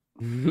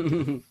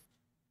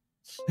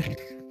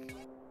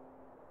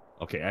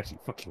 Okay, actually,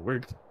 fucking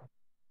worked.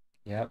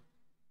 Yep.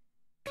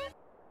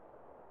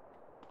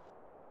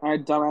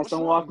 Alright, dumbass, What's don't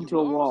wrong, walk you into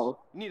a lost?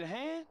 wall. Need a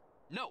hand?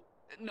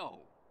 No.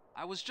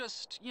 I was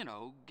just,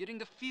 getting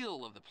the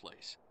feel of the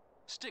place.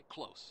 Stick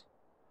close.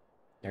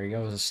 There he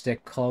goes, a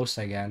stick close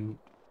again.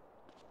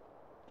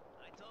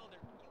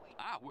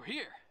 Ah, we're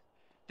here.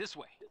 This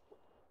way.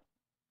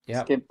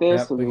 Yep. Skip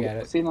this. Yep, we get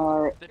it. See,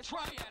 alright. The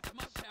Triads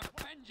must have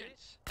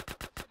vengeance. Get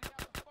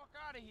the fuck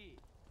out of here.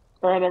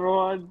 Alright,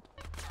 everyone.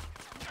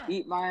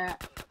 Eat my...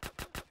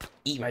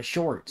 Eat my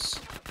shorts.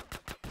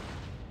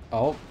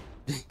 Oh.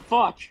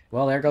 Fuck.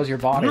 Well, there goes your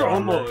body You're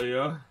armor. almost,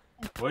 yeah.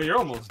 Well, you're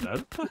almost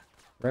dead.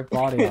 Rip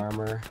body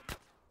armor.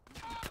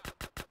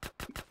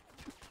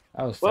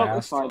 That was Well,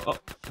 that's fast. fine.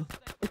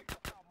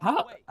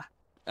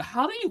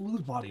 How do you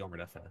lose body armor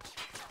that fast?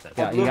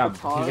 Yeah, he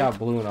got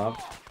blown up.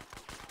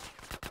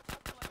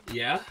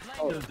 Yeah.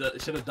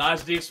 Should have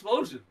dodged the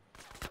explosion.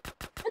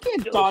 I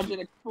can't dodge an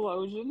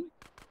explosion.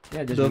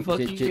 Yeah, The just fuck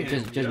you can,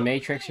 just yeah.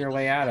 matrix your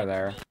way out of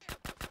there.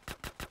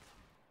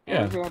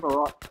 Yeah. You're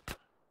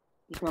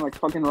gonna like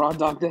fucking raw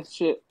dog that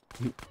shit.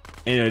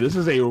 Anyway, this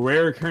is a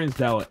rare occurrence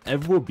that will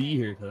ever be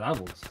here because I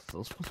was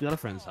supposed to be at a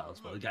friend's house,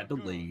 but it got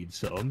delayed,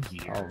 so I'm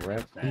here. Oh,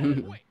 rip.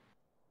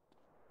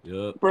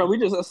 Yup. Bro, we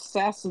just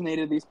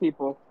assassinated these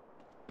people.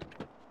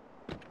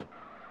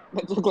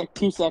 That took like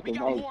 2 seconds.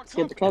 Alright,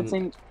 skip the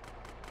cutscene.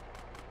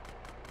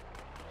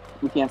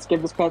 We can't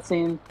skip this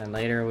cutscene. And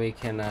later we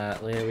can do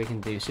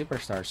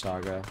Superstar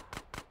Saga.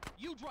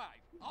 You drive.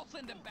 I'll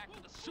send them back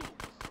to the sewers.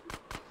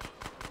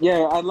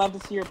 Yeah, I'd love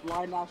to see your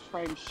blind ass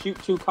try and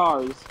shoot 2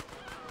 cars.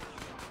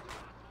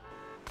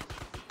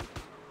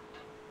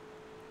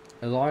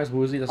 As long as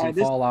Woozie doesn't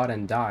this- fall out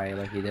and die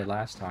like he did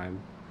last time.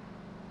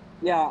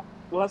 Yeah,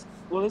 well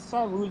this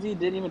time Woozie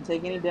didn't even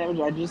take any damage.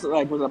 I just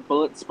like was a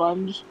bullet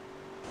sponge.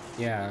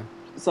 Yeah.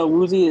 So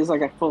Woozie is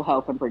like at full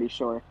health, I'm pretty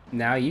sure.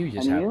 Now you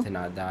just And have you? to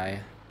not die.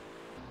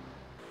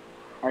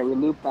 Alright, we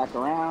loop back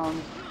around.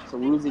 So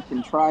Woozie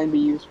can try and be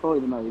useful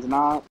even though he's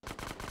not.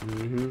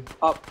 Mm-hmm.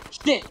 Oh,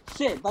 shit!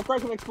 That car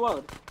can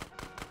explode!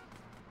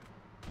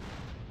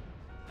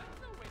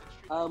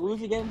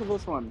 Woozie, get into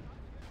this one.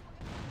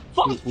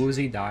 Fuck!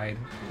 Woozie died.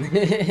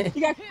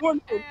 He got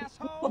cornered!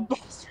 The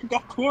bastard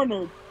got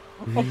cornered!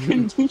 I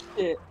couldn't do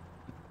shit.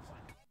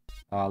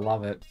 Oh, I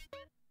love it.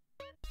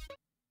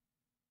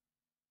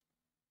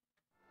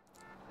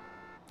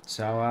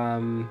 So,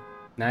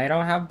 now you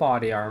don't have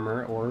body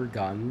armor or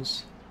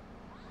guns.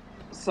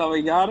 So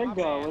we gotta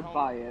go and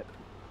buy it.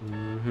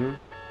 Mm-hmm.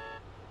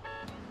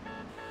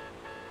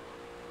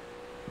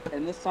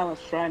 And this time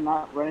let's try and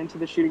not run into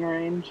the shooting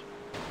range.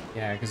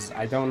 Yeah, because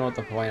I don't know what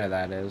the point of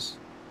that is.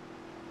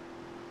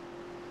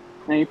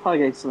 And you probably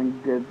get something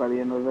good by the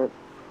end of it.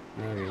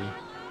 Maybe.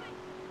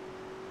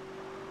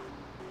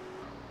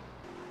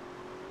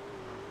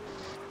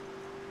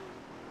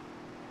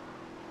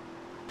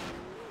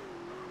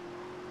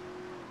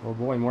 Oh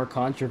boy, more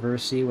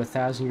controversy with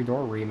Thousand Year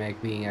Door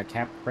remake being a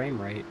capped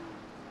frame rate.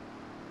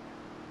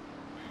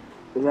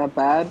 Is that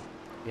bad?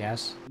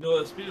 Yes.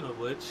 No, speaking of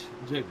which,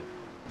 Jacob,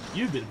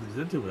 you've been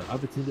presented with an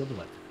opportunity of a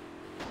lifetime.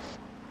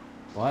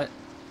 What?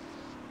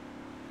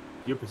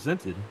 You're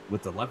presented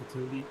with the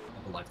opportunity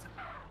of a lifetime.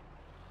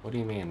 What do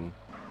you mean?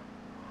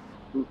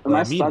 Am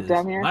I stuck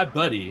down here? My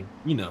buddy,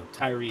 you know,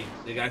 Tyree,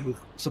 the guy who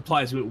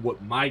supplies me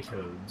with my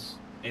codes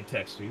and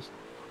textures,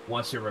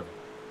 wants your Revo.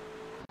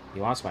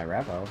 He wants my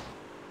Revo.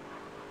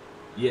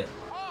 Yeah.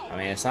 I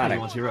mean, it's not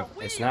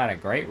it's not a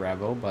great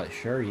Revo, but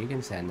sure, you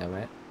can send him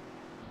it.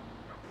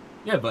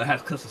 Yeah, but it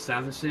has custom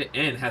sounds and shit,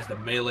 and it has the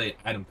melee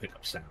item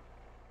pickup sound.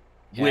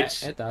 Yeah,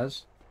 Which it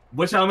does.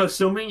 Which I'm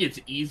assuming it's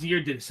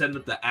easier than send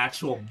up the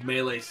actual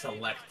melee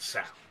select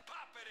sound.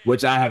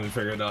 Which I haven't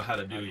figured out how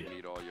to do yet.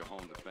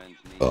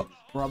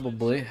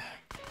 Probably.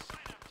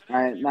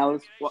 Alright, now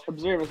let's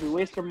observe if we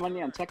waste our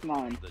money on Tech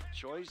 9.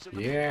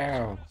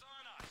 Yeah.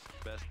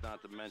 Best not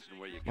to mention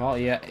where you Well,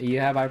 yeah, you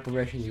have my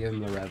permission to give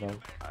him the Revo.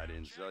 I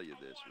didn't sell you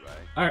this,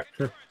 right? Alright,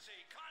 sure.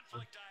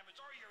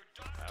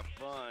 Have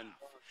fun.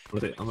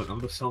 But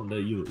I'm just telling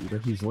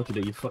that he's lucky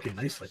that you're fucking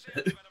nice like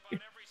that.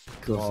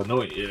 Cause it's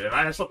annoying. If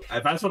I had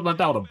something like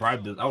that, I would have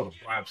bribed it. I would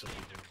have bribed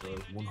something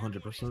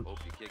 100%.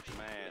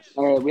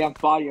 Alright, we have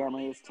body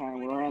armor this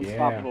time. We're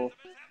unstoppable.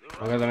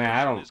 Because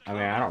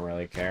I don't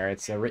really care.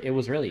 It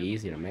was really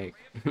easy to make.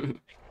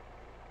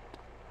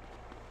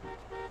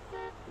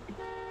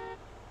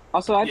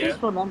 Also, I just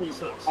remember.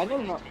 I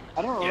don't remember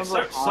how.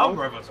 Some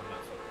Revos are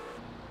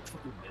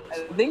I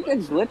think a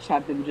glitch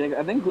happened, Jig.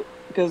 I think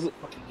because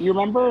you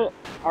remember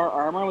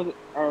our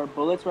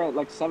bullets were at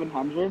like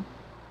 700.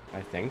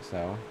 I think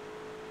so.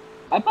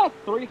 I bought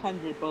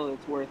 300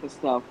 bullets worth of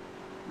stuff.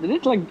 Did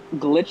it like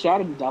glitch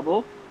out and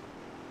double?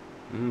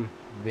 It'd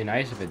be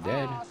nice if it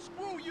did.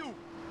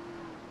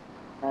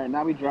 Alright,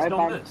 now we drive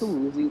back to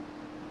Woozie.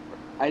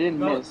 I didn't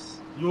miss.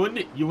 You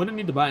wouldn't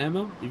need to buy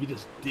ammo if you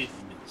just didn't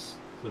miss.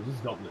 So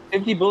just don't miss.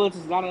 50 bullets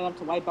is not enough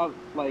to wipe out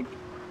like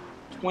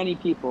 20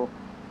 people.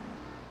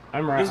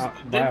 I'm right.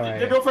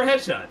 They go for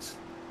headshots.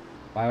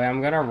 By the way,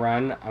 I'm gonna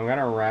run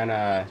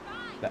a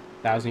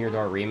Thousand Year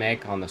Door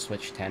remake on the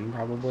Switch 10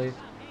 probably.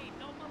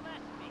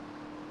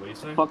 What do you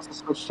say? Fuck the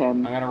Switch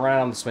 10. I'm gonna run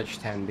it on the Switch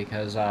 10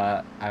 because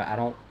I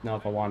don't know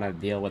if I want to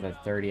deal with a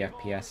 30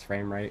 FPS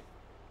frame rate.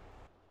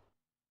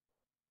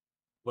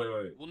 Wait.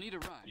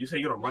 You say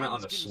you're gonna run it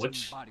on the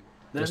Switch?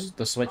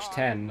 The Switch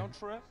 10.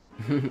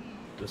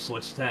 The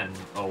Switch 10.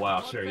 Oh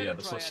wow, sure, yeah,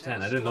 the Switch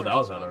 10. I didn't know that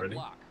was out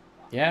already.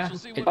 Yeah.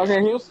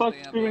 Okay, who the fuck's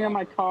screaming on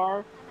my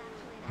car?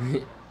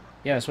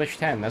 Yeah, the Switch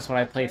 10. That's what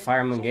I played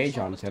Fire Emblem Engage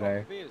on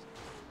today.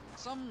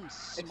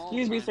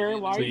 Excuse me, sir.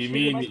 Why are you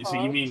shooting my car?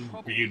 So you mean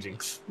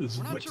Jingles?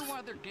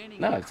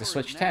 No, it's the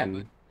Switch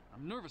 10.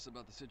 I'm nervous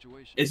about the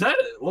situation. Is that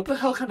what the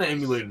hell kind of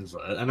emulator is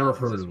that? I never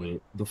heard of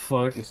it. The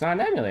fuck? It's not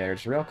an emulator.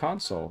 It's a real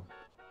console.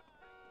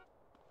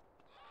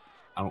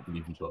 I don't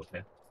believe you,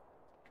 okay?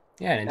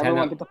 Yeah, Nintendo.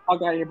 Everyone, get the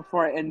fuck out of here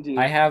before I end you.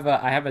 I have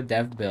a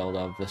dev build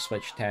of the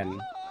Switch 10.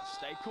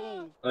 Stay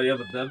cool. Oh, you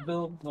have a dev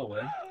build? No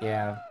way.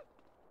 Yeah.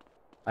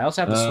 I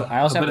also have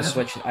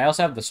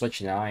the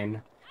Switch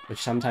 9, which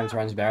sometimes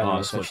runs better than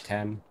the Switch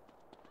 10.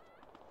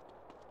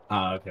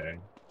 Ah, okay.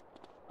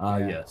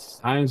 Yeah. Yes.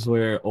 Times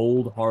where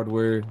old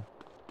hardware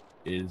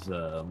is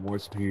more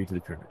superior to the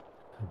current.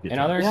 In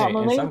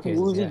some cases,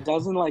 Woozie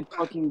doesn't like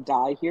fucking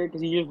die here because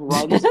he just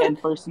runs head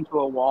first into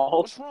a wall.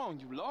 What's wrong?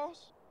 You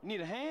lost? You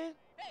need a hand?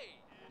 Hey,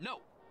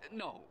 no.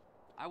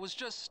 I was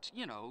just,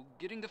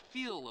 getting the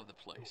feel of the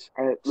place.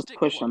 Alright, let's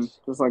push him.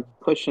 Just like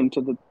push him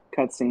to the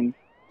cutscene.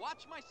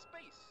 Watch my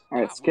space.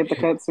 Alright, skip the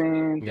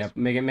cutscene. Yeah,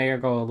 make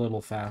it go a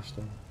little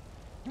faster.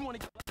 You want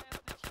to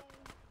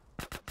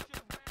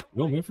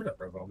No, wait for that,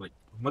 bro. I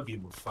might be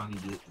able to finally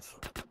get this.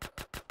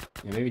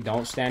 Yeah, maybe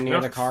don't stand near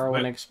the car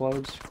when it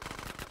explodes.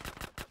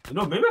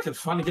 Maybe I can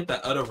finally get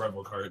that other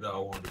Rebel card that I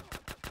wanted.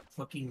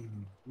 It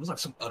was like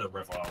some other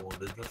Rebel I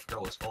wanted. I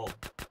forgot what it's called.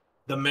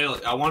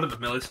 I wanted the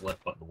melee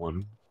select button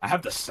one. I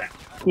have the sound.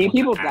 Can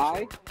people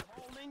die?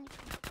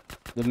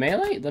 The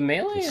melee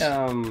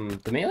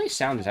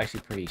sound is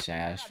actually pretty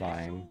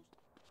satisfying.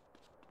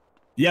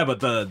 Yeah, but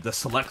the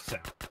select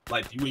sound,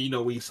 like when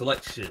you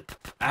select shit,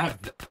 I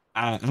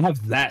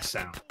have that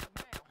sound.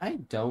 I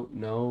don't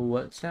know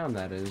what sound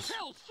that is.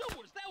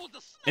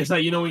 It's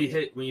like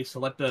when you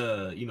select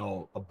a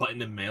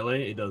button in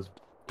melee,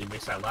 it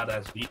makes that loud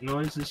ass beat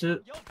noise and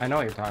shit. I know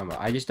what you're talking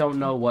about. I just don't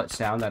know what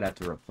sound I'd have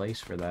to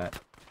replace for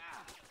that.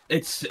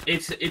 It's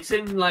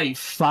in like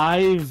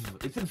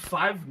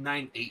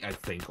 598 I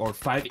think, or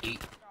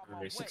 58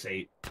 or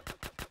 68.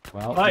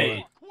 Well,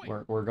 right.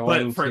 we're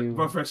going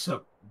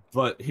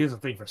but here's the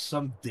thing, for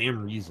some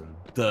damn reason,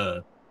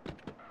 the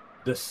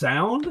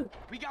sound,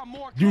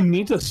 you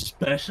need to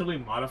specially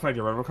modify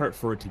your Revo cart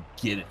for it to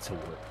get it to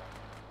work.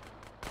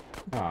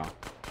 Oh.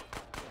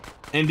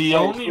 And the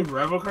only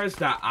revo cards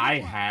that I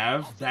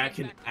have that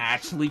can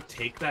actually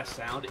take that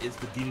sound is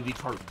the DDD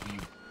cart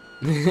Wii.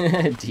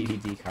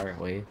 DDD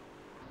Cartway.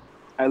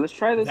 Alright, let's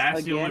try this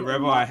That's again. the only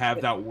revo I have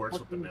that works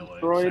with the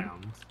melee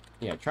sound.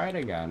 Yeah, try it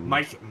again.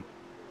 My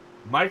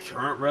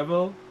current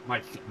revo,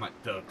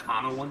 the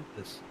Kana one,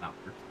 this not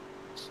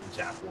this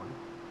Jap one.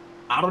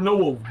 I don't know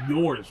what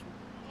yours.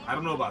 I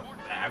don't know about that.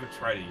 I haven't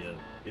tried it yet.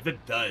 If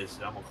it does,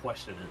 I'm gonna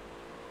question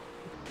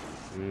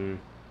it.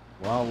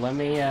 Well, let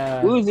me.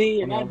 Woozie,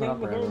 you're not doing a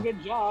very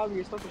good job.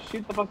 You're supposed to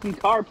shoot the fucking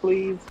car,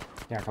 please.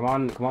 Yeah, come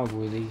on,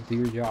 Woozie, do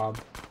your job.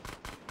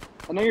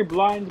 I know you're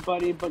blind,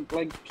 buddy, but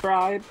like,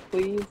 try,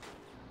 please.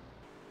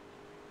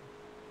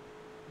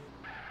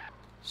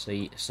 So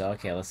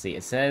okay, let's see.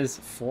 It says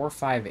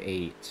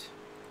 458.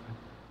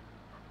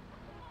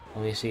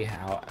 Let me see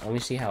how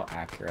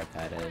accurate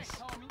that is.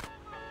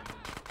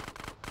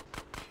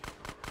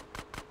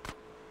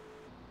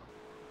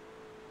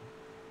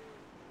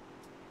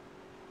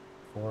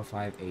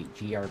 $458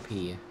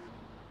 GRP.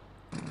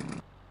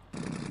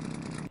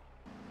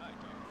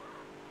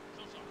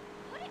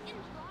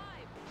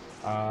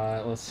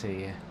 Let's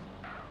see.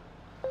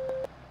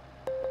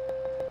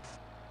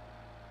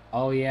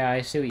 Oh yeah,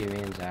 I see what you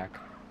mean, Zach.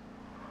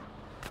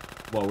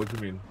 What do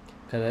you mean?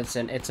 Because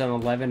it's an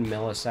 11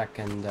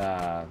 millisecond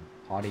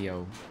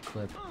audio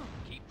clip.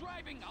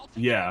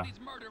 Yeah.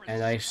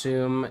 And I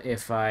assume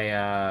if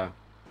I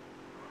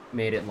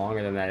made it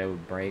longer than that, it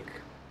would break.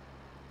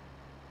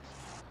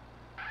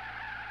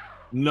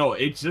 No,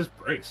 it just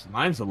breaks.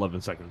 Mine's 11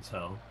 seconds,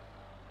 hell.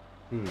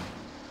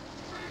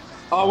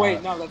 Oh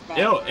wait, no, that's bad.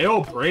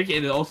 It'll break,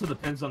 and it also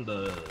depends on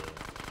the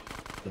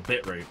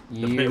bit rate.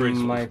 The bit rate's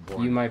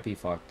you might be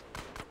fucked.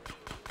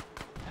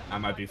 I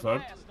might be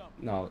fucked.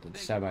 No,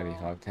 Seb might be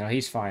fucked. No,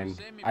 he's fine.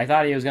 I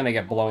thought he was gonna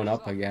get blown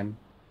up again.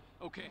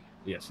 Okay.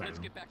 Yes, let's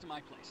get back to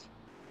my place.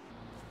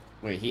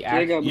 Wait, he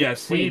actually. Yeah,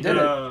 see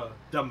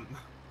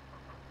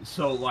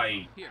so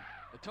like. Here,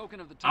 a token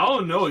of the I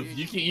don't know if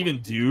you can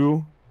even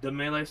do the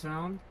melee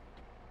sound,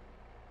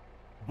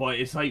 but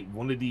it's like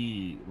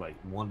apparently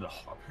one of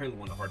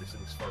the hardest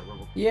things for a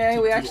robot.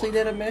 Yeah, we actually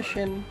did a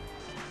mission.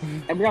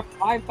 And we got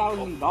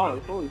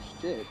 $5,000. Holy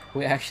shit.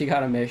 We actually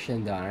got a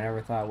mission done. I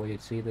never thought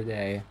we'd see the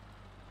day.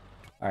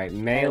 Alright,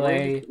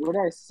 melee. Where did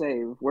I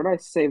save? Where did I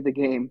save the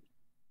game?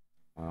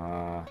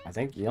 I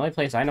think the only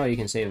place I know you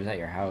can save is at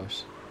your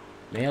house.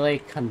 Melee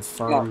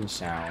confirm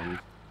sound.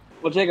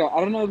 Well, Jacob,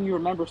 I don't know if you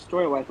remember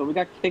story-wise, but we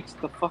got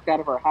kicked the fuck out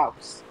of our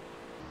house.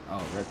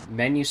 Oh,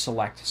 menu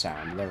select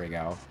sound. There we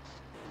go.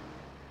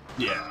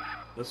 Yeah,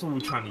 that's what we're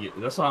trying to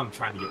get. That's what I'm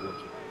trying to get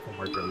working from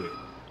right there.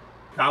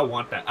 I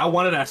want that. I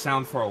wanted that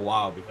sound for a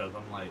while because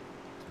I'm like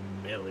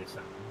melee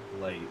sound.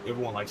 Like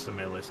everyone likes the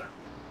melee sound.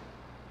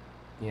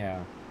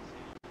 Yeah,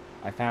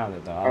 I found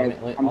it though. Right,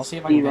 I'll see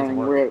if I can make it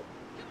work.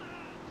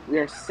 We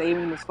are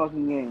saving this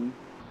fucking game.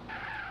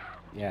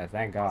 Yeah,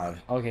 thank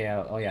God. Okay.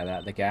 Oh yeah,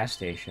 the gas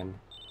station.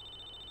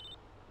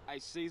 Hey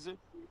Caesar,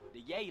 the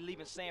Yay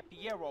leaving San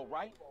Fierro,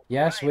 right?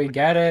 Yes, we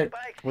get it.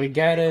 We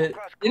get it.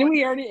 Didn't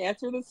we already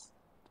answer this?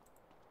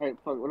 Alright,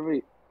 fuck, what are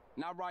we...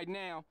 Not right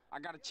now. I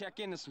gotta check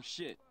into some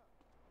shit.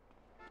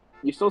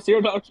 You stole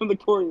 $0 from the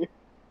courier.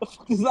 What the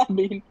fuck does that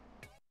mean?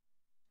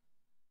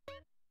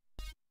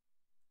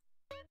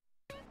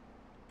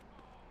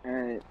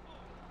 Alright.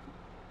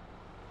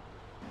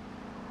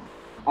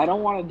 I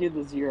don't want to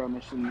do the 0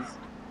 missions.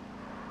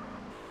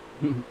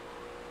 I'm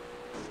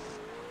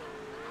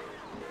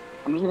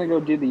just gonna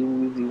go do the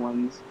Woozie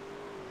ones.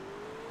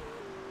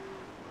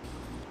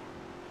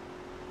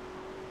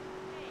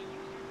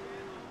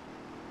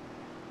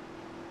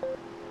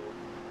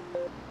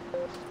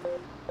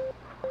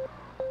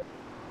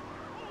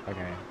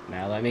 Okay,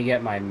 now let me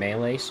get my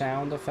melee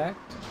sound effect.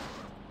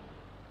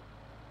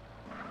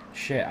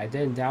 Shit, I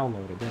didn't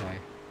download it, did I?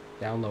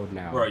 Download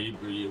now. Bro, you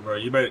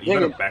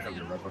better back up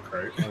your repo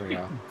card. There we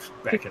go.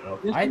 Back it up.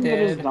 I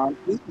did.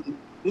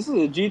 This is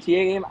a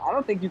GTA game. I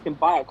don't think you can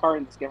buy a car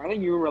in this game. I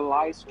think you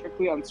rely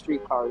strictly on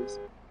street cars.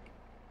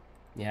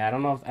 Yeah, I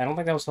don't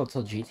think that was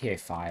until GTA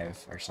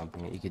 5 or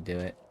something that you could do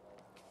it.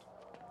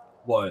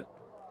 What?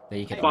 That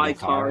you could buy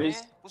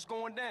cars. What's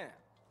going down?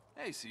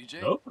 Hey,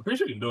 CJ. Oh, I'm pretty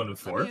sure you can do it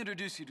before. Let me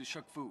introduce you to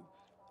Shuk Fu,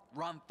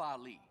 Ramfa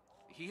Li.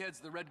 He heads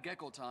the Red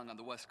Gecko Tongue on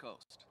the West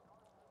Coast.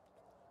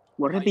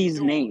 What are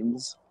these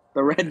names?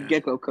 The Red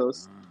Gecko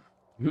Coast.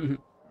 The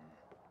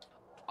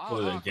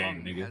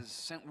gang, nigga. Has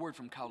sent word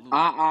from Kowloon.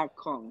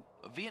 Kong.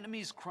 A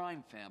Vietnamese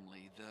crime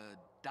family, the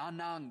Da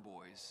Nang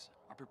boys,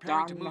 are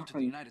preparing to move to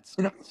the United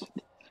States.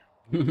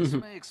 This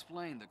may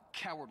explain the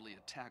cowardly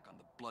attack on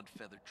the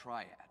Blood-Feather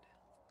Triad.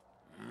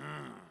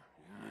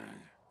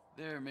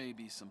 There may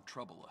be some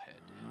trouble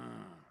ahead.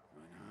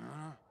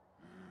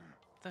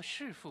 The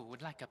Shifu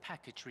would like a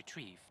package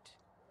retrieved.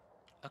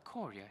 A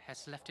courier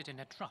has left it in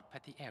a drop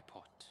at the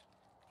airport.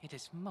 It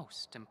is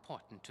most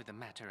important to the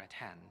matter at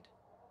hand.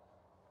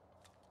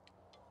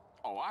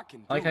 Oh, I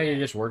can. I like how you're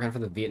just working for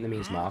the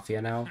Vietnamese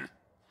mafia now.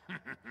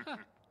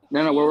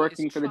 No, we're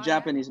working for the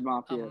Japanese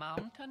mafia.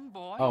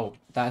 Oh,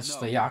 that's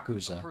the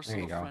Yakuza. There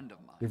you go.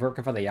 You're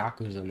working for the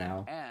Yakuza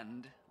now.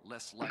 And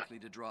less likely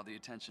to draw the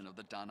attention of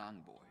the Da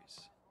Nang boys.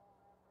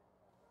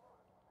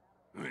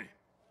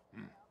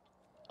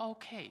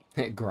 Okay.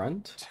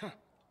 Grunt?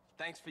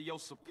 Thanks for your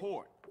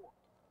support.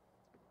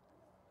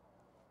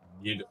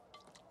 You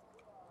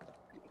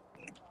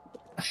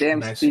Damn,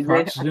 nice CJ.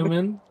 crouch zoom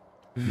in.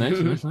 Nice.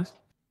 Nice Nice.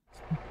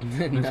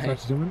 crouch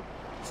zoom in.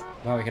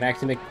 Wow, we can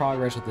actually make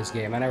progress with this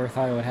game. I never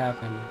thought it would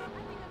happen.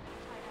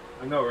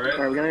 I know, right?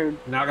 Alright, we gotta,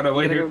 Now I gotta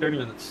wait here go 30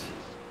 minutes.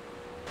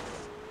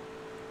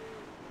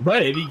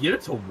 But if you get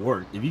it to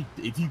work, if you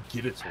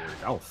get it to work,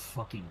 I'll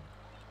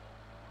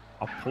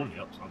pull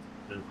you up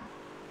something.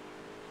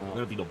 I'm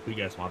gonna be the big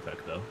ass mod pack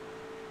though.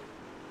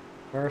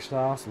 First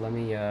off, let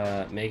me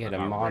make it a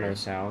mono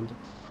sound.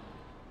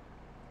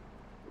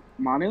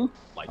 Manu?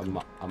 Like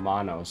A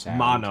mono sound.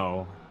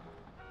 mono.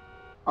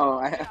 Oh,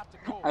 I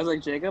was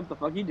like, Jacob, the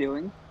fuck you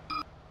doing?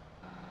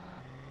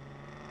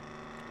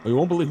 Oh, you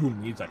won't believe who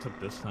memes I took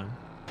this time.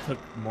 I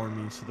took more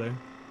memes today.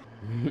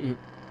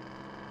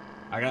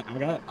 I got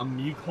a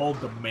meme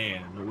called the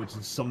Man, which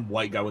is some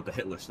white guy with the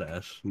Hitler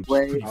stash.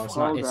 Wait, Oh, hold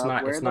up.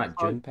 it's not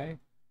fuck- Junpei?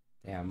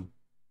 Damn.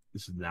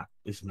 It's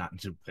not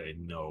Junpei,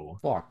 no.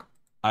 Fuck.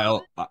 I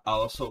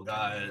also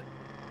got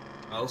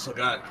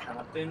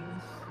Captain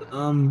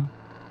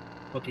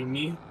fucking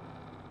me.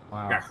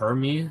 Wow. I got her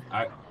me.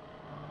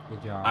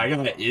 Good job. I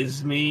got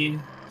is me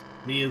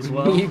as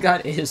well. You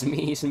got is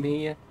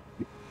me.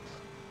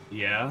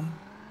 Yeah.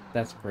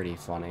 That's pretty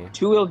funny.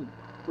 Two-wheel.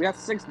 We got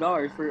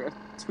 $6 for a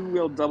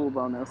two-wheel double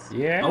bonus.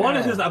 Yeah. I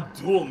wanted his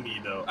Abdul me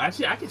though.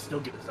 Actually, I can still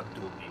get this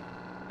Abdul me.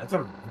 I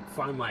gotta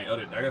find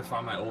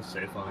my old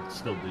save phone. I can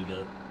still do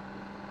that.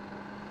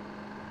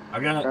 I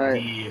got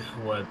the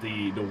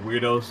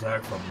weirdos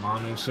that from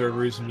Manu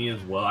servers me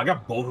as well. I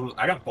got both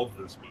of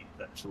those memes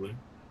actually.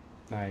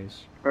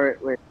 Nice.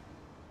 Alright, wait.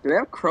 Do they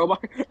have crowbar?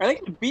 Are they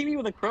gonna beat me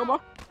with a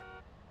crowbar?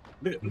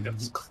 Look at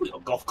this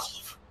golf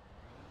club.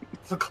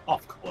 It's a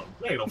golf club.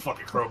 There ain't no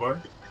fucking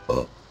crowbar.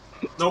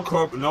 No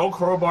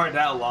crowbar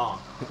that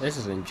long. This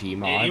isn't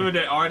Gmod. And even if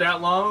they are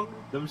that long,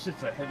 them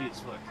shits are heavy as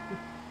fuck.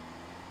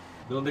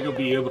 Don't think I'll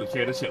be able to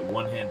carry this shit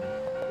one-handed.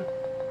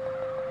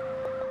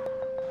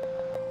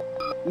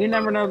 You'll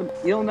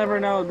never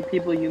know the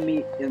people you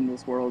meet in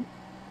this world.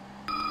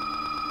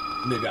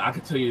 Nigga, I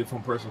can tell you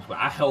from personal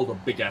experience, I held a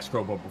big ass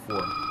crowbar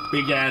before.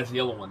 Big ass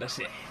yellow one. That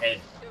shit heavy.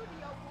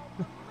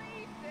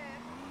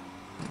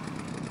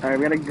 Alright,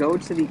 we gotta go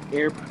to the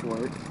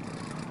airport.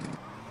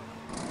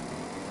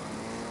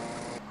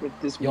 With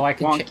this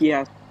wonky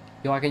ass.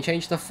 Yo, I can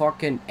change the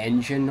fucking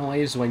engine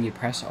noise when you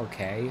press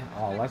OK.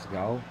 Oh, let's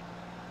go.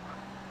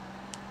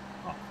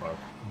 Oh, fuck.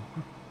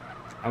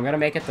 I'm gonna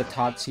make it the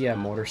Tatsuya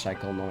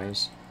motorcycle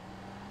noise.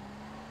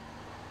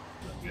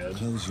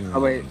 Oh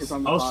wait, it's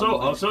on the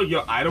also,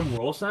 your item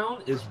roll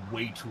sound is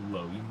way too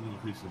low. You need to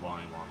increase the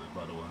volume on it,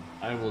 by the way.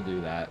 I will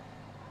do that.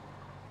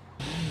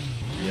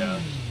 Yeah.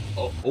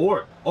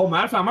 Matter of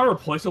fact, I might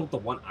replace it with the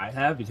one I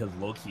have because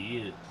low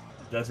key it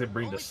doesn't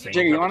bring the same.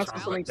 Jiggy, you want sound to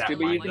see something that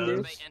stupid mine you can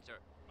do? does.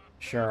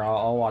 Sure,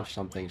 I'll watch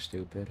something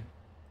stupid.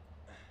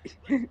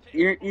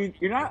 You're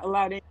not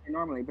allowed in here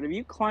normally, but if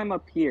you climb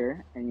up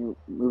here and you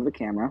move the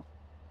camera,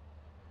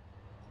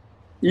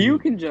 you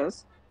can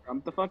just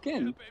jump the fuck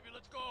in.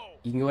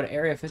 You can go to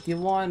Area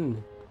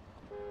 51.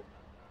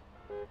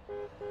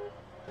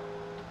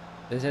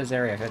 This is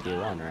Area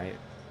 51, right?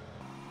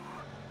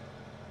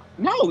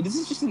 No, this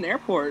is just an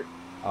airport.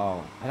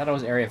 Oh, I thought it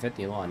was Area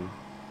 51.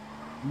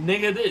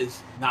 Nigga,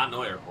 this not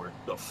no airport.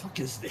 The fuck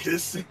is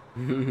this?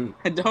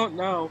 I don't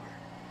know.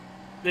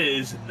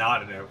 This is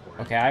not an airport.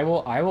 Okay, I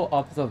will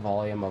up the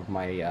volume of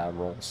my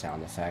roll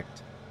sound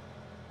effect.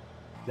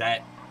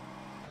 That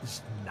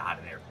is not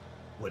an airport.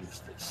 What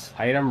is this?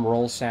 Item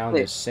roll sound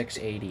Wait. is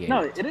 688.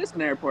 No, it is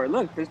an airport.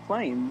 Look, there's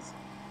planes.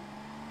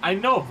 I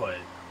know, but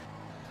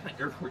what kind of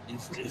airport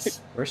is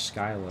this? Where's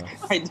Skylo?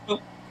 I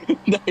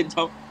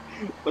don't.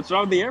 What's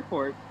wrong with the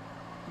airport?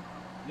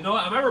 You know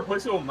what? I might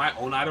replace it with my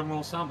own item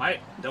roll sound.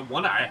 The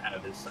one I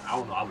have is, I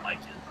don't know, I like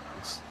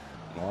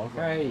it.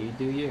 Okay, you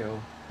do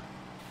you.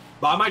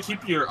 But I might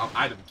keep your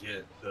item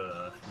get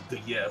the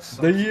yes.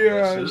 The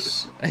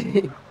yes!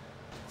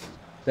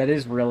 That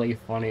is really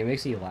funny. It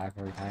makes me laugh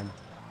every time.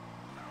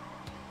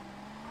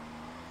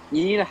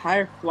 You need a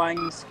higher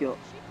flying skill.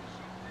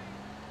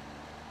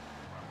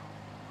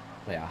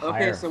 Yeah, Okay,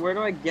 higher. so where do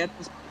I get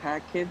this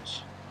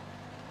package?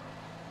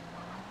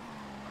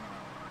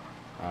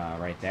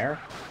 Right there.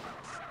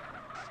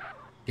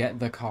 Get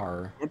the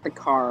car. Get the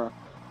car.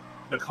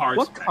 The car's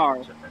What the car?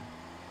 package,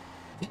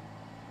 okay?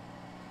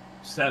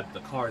 Seb, the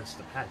car is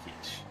the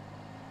package.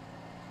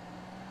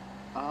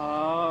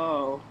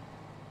 Oh.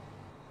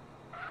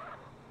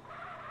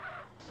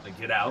 Like,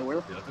 get out. Where-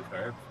 Get out the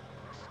car.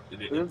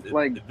 If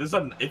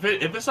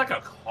it's like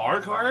a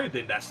car,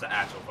 then that's the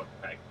actual fucking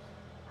package.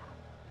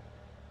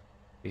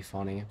 Be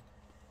funny.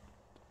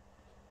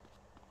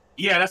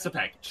 Yeah, that's the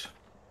package.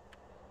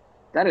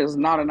 That is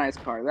not a nice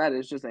car. That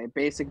is just a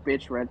basic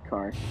bitch red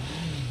car.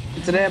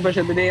 It's an ambush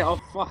of the day. Oh,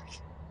 fuck.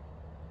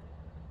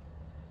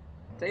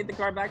 Take the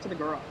car back to the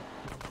garage.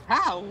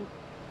 How?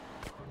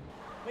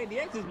 Wait, the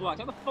exit's blocked.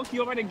 How the fuck do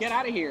you want me to get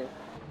out of here?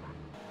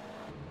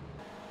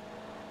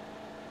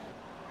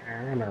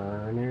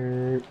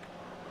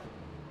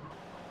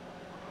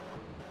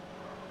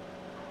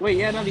 Wait,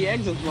 yeah, no, the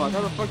exit's blocked.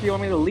 How the fuck do you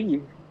want me to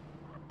leave?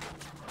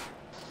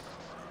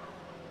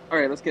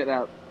 Alright, let's get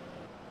out.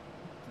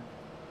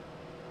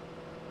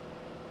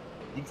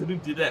 You could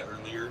have did that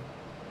earlier.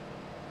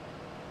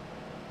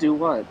 Do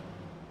what?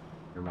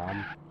 Your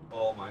mom.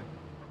 Oh my.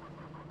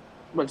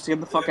 What, just get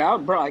the fuck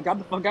out? Bro, I got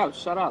the fuck out.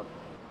 Shut up.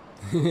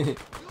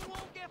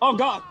 Oh,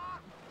 God!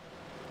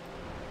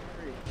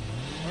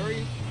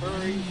 Hurry,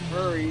 hurry,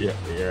 hurry.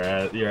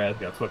 Yeah, your ass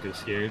got fucking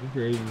scared.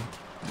 Crazy.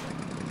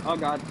 Oh,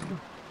 God.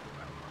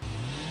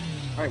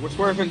 Alright, we're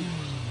swerving.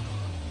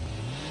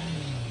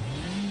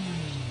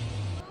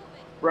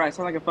 Bro, I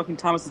sound like a fucking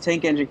Thomas the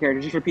Tank Engine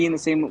character, just repeating the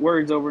same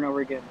words over and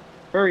over again.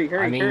 Hurry,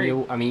 hurry, hurry.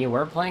 You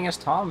were playing as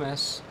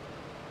Thomas.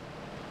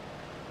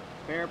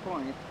 Fair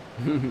point.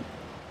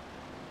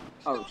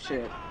 Oh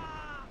shit.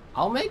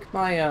 I'll make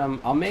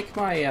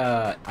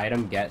my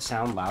item get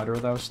sound louder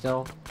though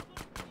still.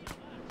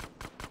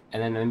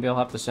 And then maybe I'll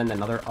have to send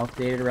another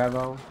updated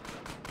revo.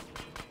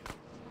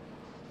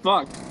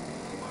 Fuck.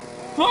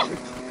 Fuck!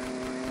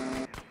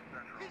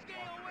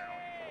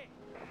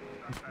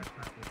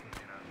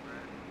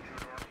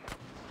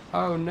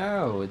 Oh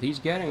no, he's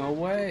getting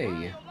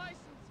away.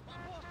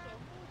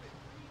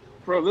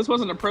 Bro, this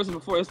wasn't a present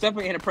before. It's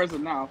definitely ain't a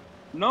present now.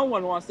 No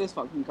one wants this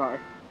fucking car.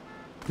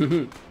 Stop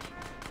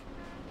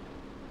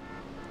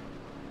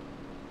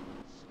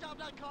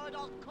that car at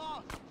all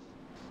costs.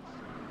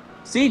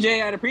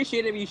 CJ, I'd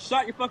appreciate it if you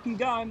shot your fucking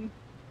gun.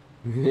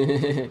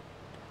 Okay,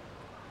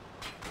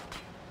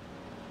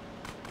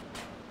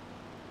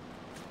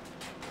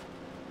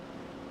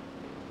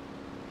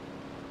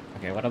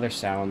 what other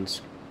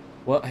sounds?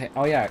 What?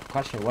 Oh yeah,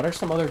 question. What are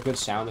some other good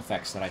sound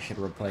effects that I should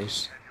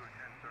replace?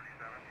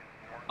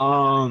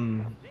 I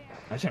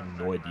just have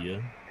no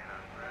idea.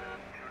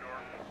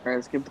 Alright,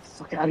 let's get the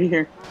fuck out of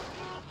here.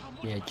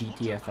 Yeah,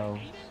 GTFO.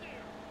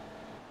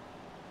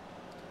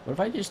 What if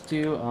I just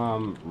do,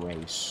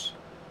 race?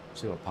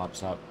 See what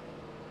pops up.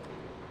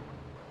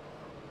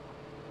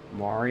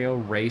 Mario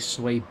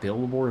Raceway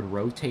billboard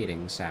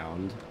rotating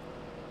sound.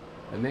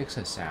 That makes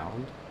a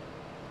sound.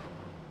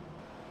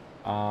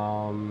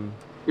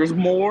 There's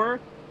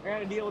more? I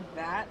gotta deal with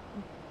that?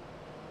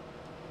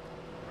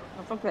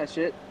 Oh, fuck that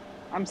shit.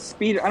 I'm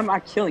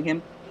not killing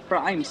him. Bro,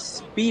 I'm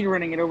speed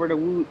running it over to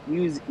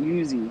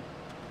Woozie.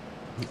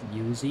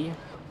 Woozie?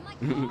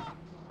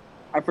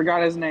 I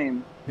forgot his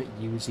name.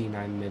 Woozie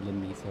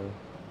 9mm.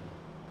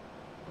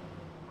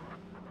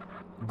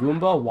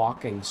 Goomba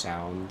walking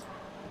sound.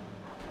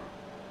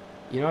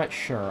 You know what?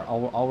 Sure,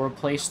 I'll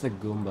replace the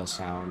Goomba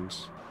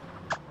sounds.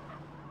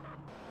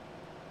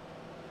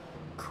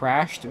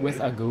 Crashed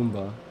with a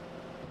Goomba.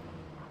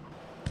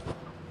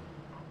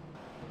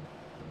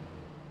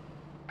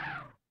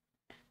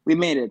 We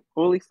made it.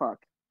 Holy fuck.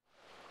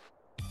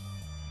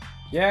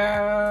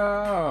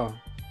 Yeah!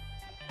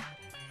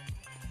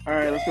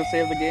 Alright, let's go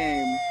save the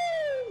game.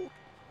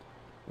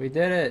 We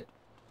did it!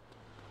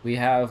 We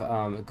have,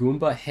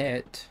 Goomba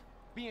hit.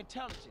 Be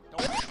intelligent.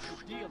 Don't make a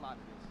good deal out of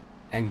this.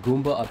 And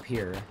Goomba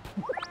appear.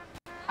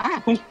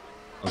 Ow! Wait,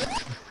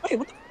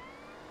 what the?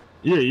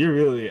 Yeah, you're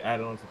really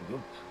adding on to the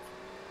Goomba.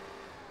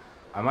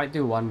 I might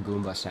do one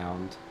Goomba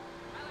sound.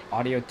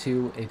 Audio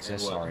 2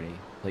 exists already.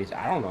 Please,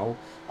 I don't know.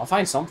 I'll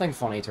find something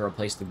funny to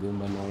replace the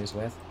Goomba noise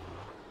with.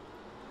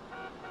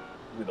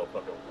 We don't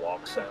fucking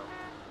walk sound.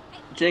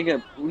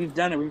 Jacob, we've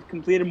done it. We've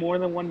completed more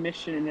than one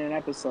mission in an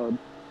episode.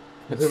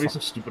 It's gonna be so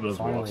stupid as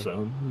walk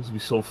sound. It's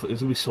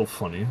gonna be so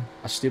funny.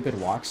 A stupid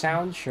walk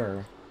sound?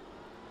 Sure.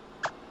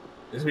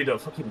 It's gonna be the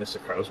fucking Mr.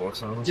 Krabs walk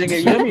sound. Jacob,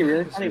 you know be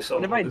really funny.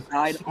 What if I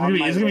died on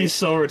my way? It's gonna be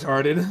so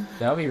retarded.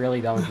 That would be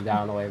really dumb if you died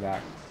on the way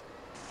back.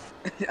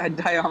 I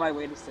die on my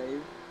way to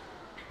save.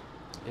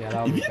 Yeah,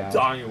 that would be bad. If you bad.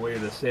 die on your way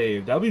to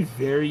save, that would be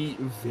very,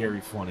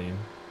 very funny.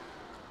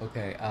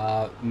 Okay,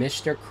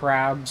 Mr.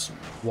 Krabs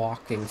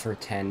walking for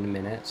 10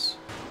 minutes.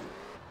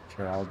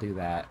 Sure, I'll do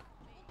that.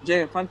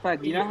 Jacob, fun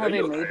fact, do you know how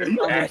they made this? Are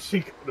you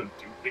actually gonna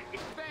do it?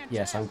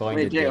 Yes, I'm going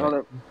Wait, to Jacob, do hold it.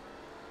 up.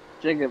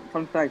 Jacob,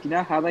 fun fact, you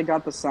know how they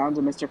got the sounds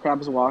of Mr.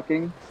 Krabs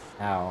walking?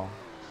 How?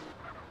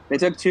 They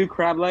took 2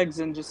 crab legs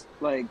and just,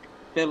 like,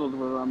 fiddled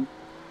with them.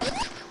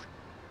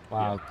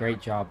 Wow,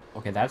 great job.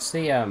 Okay, that's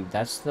the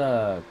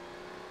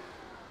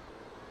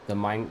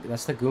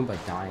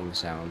Goomba dying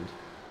sound.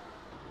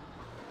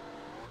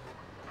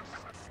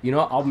 You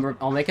know what?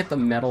 I'll make it the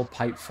metal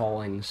pipe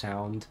falling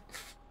sound.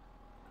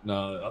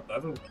 No, I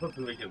don't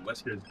make it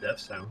Wesker's death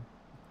sound.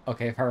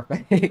 Okay,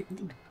 perfect.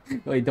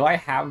 Wait, do I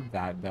have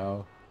that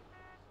though?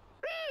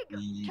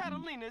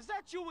 Catalina, is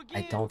that you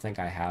again? I don't think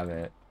I have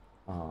it.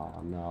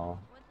 Oh no.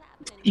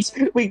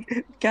 Wait,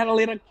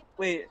 Catalina,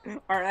 wait,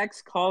 our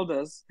ex called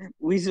us.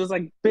 We just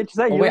like, bitch, is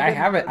that Oh you? wait, I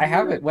have it. I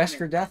have it.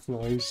 Wesker death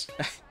noise.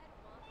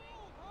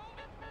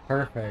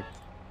 Perfect.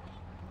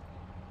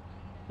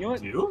 You know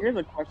what? Here's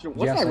a question.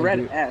 What's Yes, that I red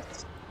do.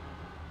 S?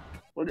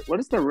 What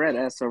is the red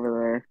S over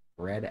there?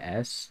 Red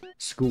S?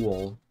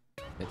 School,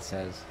 it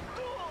says.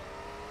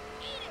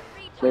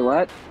 Wait,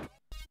 what?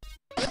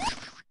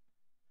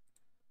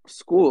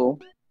 School?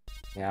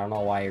 Yeah, I don't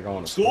know why you're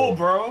going to School,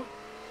 bro.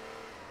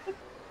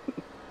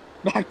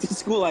 Back to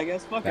school, I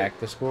guess. Fuck Back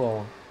to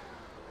school.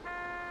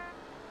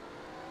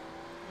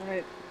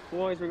 Alright,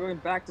 boys, we're going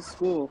back to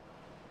school.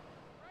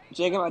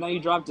 Jacob, I know you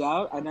dropped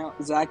out. I know,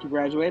 Zach, you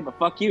graduated, but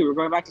fuck you. We're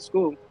going back to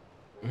school.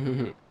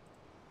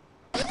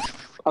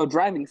 Oh,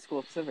 driving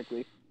school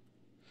specifically.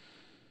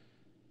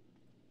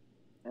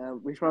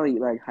 We should probably,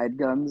 like, hide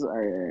guns.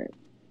 Alright.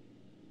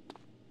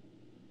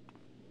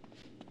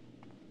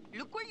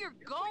 Look where you're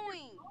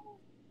going!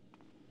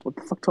 What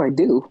the fuck do I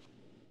do?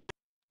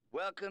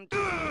 Welcome to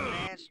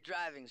advanced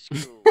driving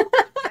school.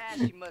 To pass,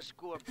 you must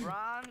score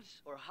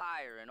bronze or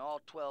higher in all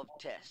 12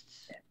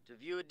 tests. To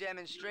view a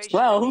demonstration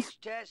 12? of each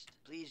test,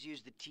 please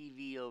use the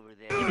TV over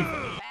there.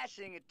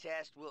 Passing a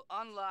test will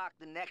unlock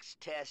the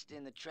next test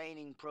in the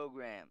training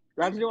program.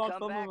 Do I have to do all Come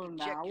 12 back of them and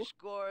check now? your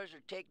scores or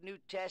take new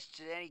tests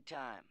at any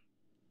time.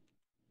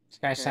 This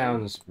guy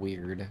sounds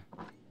weird.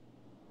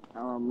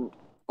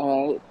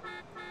 Alright.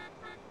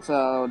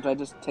 So, do I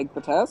just take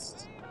the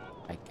test?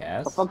 I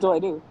guess. What the fuck do I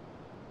do?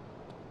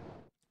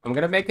 I'm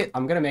gonna make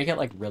it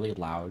like really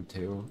loud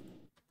too.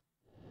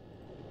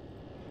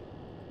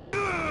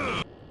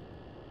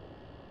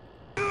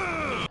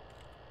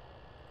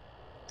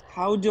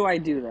 How do I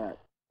do that?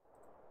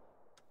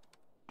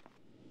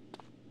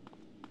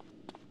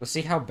 Let's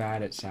see how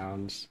bad it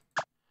sounds.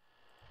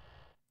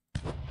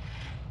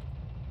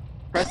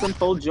 Press and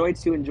hold joy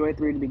 2 and joy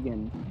 3 to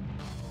begin.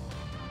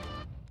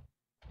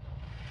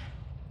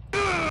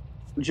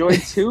 Joy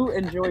 2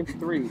 and joy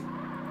 3.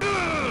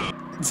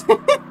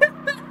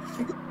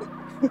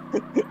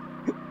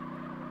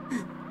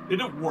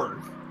 Did it work?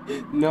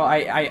 No,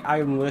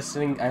 I'm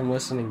listening to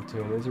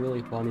him. It's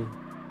really funny.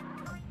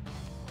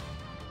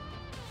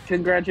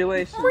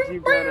 Congratulations, you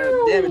got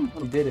a damage.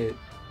 You did it.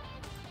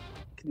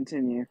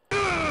 Continue.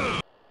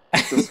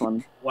 This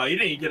one. Wow, you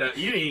didn't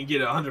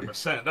get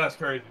 100%. That's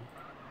crazy.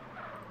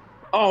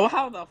 Oh,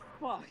 how the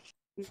fuck?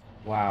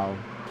 Wow.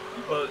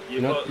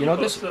 You know what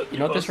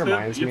this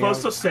reminds me of? You're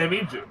supposed to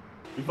semi-drift.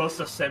 You're supposed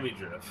to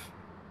semi-drift.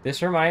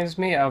 This reminds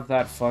me of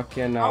that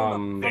fucking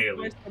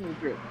Daily.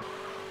 It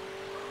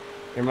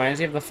reminds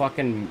me of the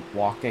fucking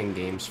walking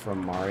games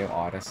from Mario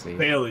Odyssey.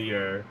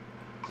 Failure.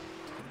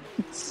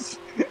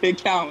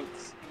 It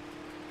counts.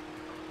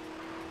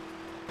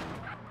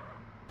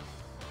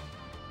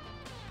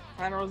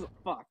 Finals,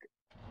 fuck.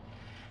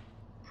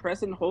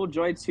 Press and hold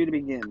joy 2 to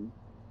begin.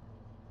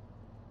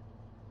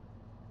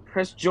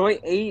 Press joy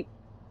 8.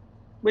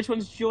 Which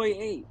one's joy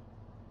 8?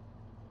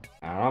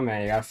 I don't know,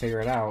 man. You gotta figure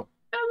it out.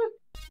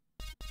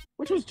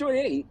 Which one's joy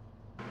 8?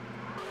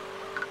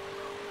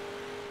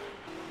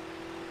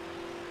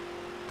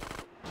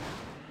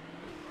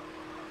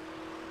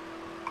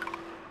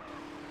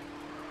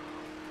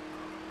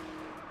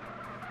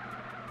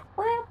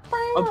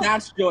 Oh,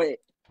 that's joy.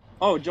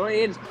 Oh, joy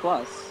 8 is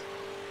plus.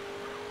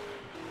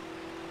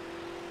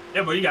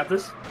 Yeah, but you got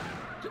this.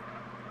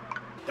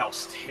 That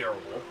was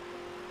terrible.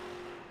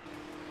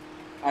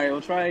 Alright,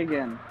 we'll try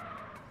again.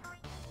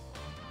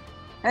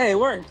 Hey, it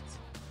worked!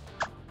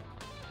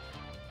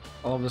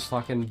 I love this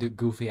fucking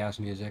goofy ass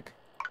music.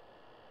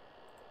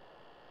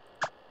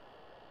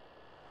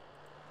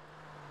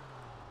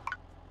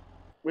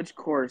 Which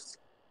course?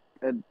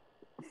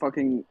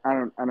 Fucking, I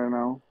don't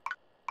know.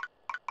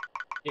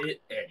 Here.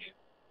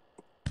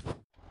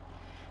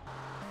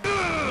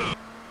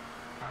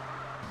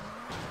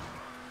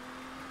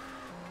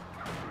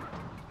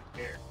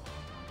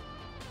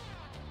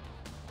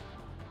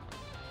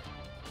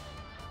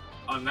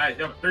 Oh, nice.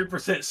 You have a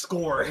 3%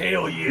 score.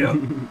 Hell yeah.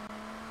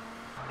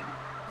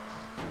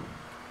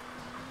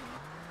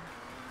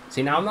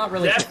 See, now I'm not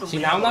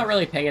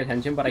really paying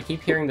attention, but I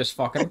keep hearing this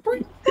fucking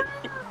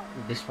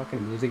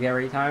music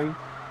every time.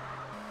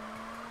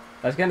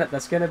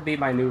 That's gonna be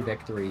my new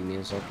victory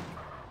music.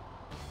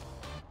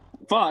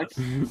 Fuck.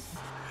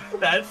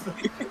 That's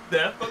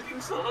that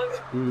fucking song?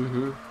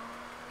 Mm-hmm.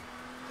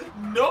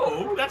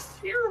 No, that's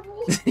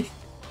terrible.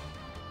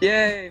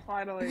 Yay,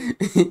 finally.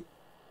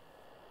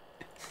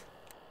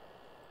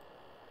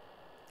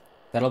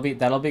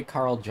 That'll be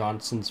Carl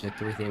Johnson's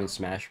victory theme in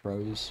Smash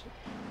Bros.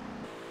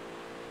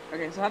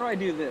 Okay, so how do I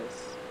do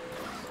this?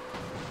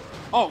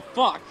 Oh,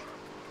 fuck.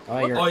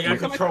 Oh, you gotta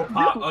control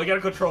pop. Oh, you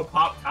gotta control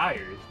pop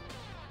tires.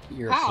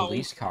 You're a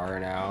police car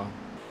now.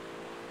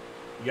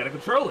 You gotta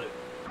control it.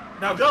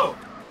 Now go.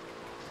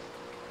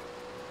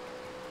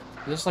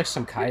 This is like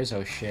some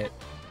Kaizo shit.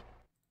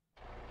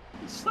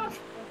 How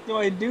do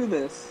I do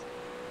this?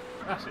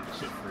 That shit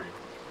free.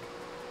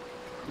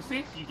 You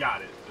see? You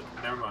got it. But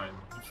never mind.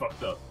 You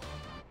fucked up.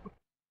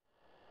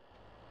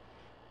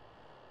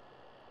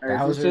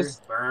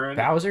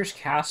 Bowser's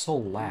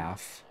Castle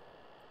Laugh.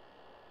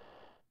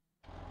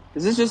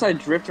 Is this just I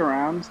drift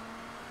around?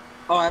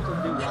 Oh, I have to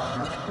do that.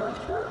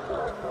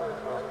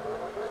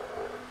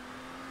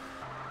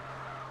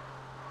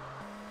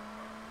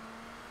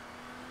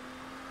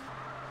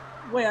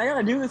 Wait, I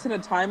gotta do this in a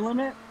time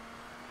limit?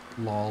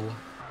 Lol.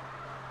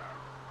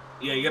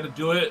 Yeah, you gotta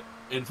do it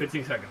in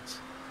 15 seconds.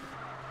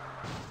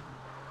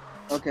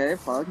 Okay,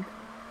 fuck.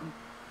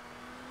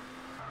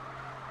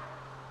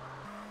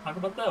 Talk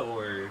about that,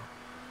 or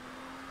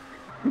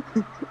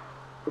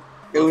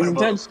It was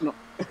intentional.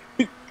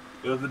 It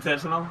was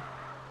intentional.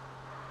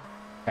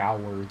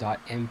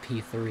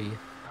 Bower.mp3.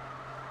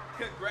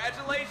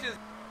 Congratulations!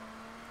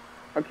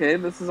 Okay,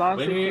 this is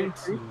honestly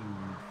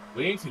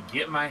Waiting to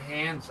get my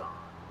hands on.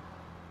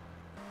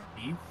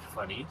 Be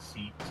funny,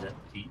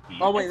 CZTV.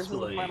 Oh wait, this is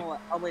the final.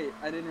 Oh wait,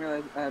 I didn't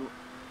realize I had.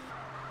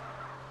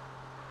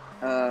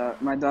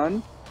 Am I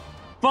done?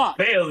 Fuck!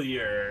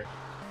 Failure!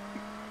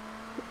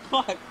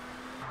 Fuck!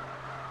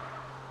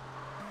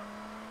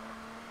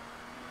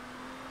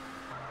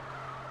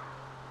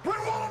 We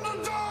want him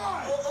to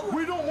die!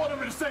 We don't want him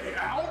to say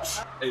ouch!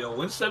 Hey, yo,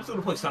 when's Seb's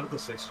gonna play Sonic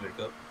 06,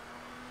 Jacob?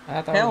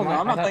 Hell no,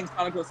 I'm not playing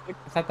Sonic 06.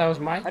 I thought that was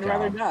my job. I'd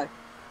rather die.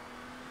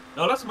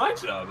 No, that's my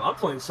job. I'm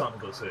playing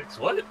Sonic 06.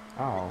 What?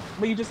 Oh.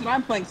 But you just said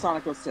I'm playing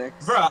Sonic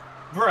 06. Bruh,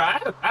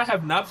 I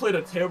have not played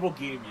a terrible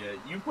game yet.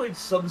 You played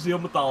Sub-Zero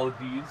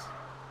Mythologies.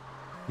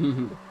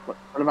 What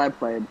have I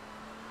played?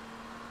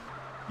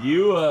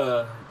 You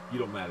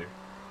don't matter.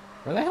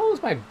 Where the hell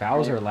is my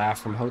Bowser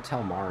laugh from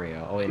Hotel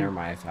Mario? Oh wait, never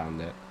mind, I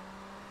found it.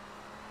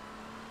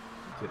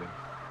 I'm kidding.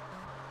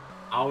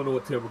 I don't know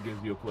what terrible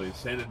games you played.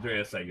 San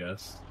Andreas, I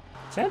guess.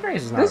 San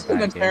Andreas is not This a bad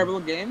isn't a terrible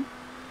game.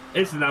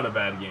 It's not a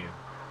bad game.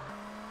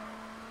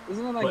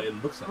 Isn't it like? But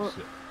it looks like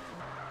shit.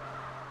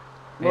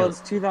 Well,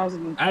 it's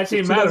 2000.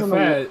 Actually,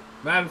 matter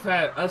of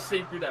fact, us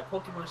sitting through that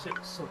Pokemon shit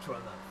was so true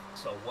enough.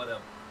 So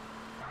whatever.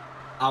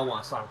 I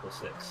want Sonic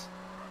 06.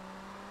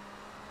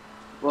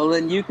 Well,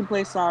 then you can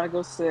play Sonic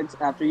 06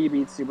 after you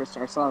beat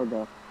Superstar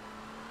Saga.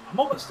 I'm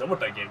almost done with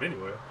that game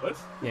anyway. What?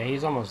 Yeah,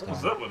 he's almost done.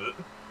 What's up with it?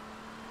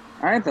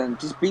 Alright then,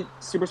 just beat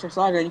Superstar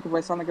Saga and you can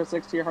play Sonic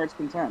 06 to your heart's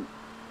content.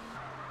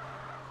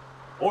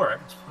 Or I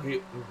can just play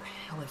it where the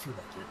hell I feel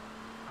like it.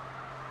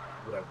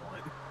 What I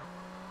want.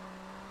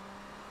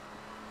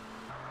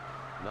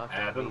 Not I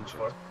have done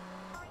before.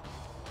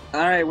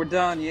 Alright, we're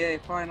done. Yay,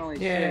 finally.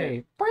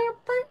 Yay. Alright,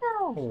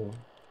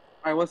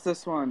 what's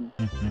this one?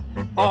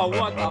 Oh,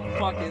 what the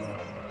fuck is...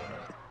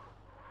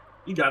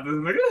 You got this,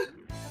 nigga?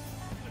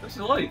 What's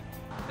it like?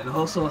 And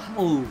also,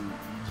 hello,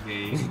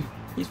 Jay.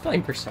 He's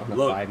playing Persona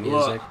 5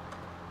 music.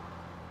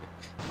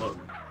 Look.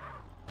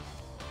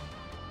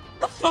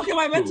 What the fuck am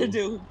I meant to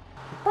do?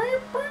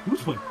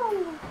 Who's playing?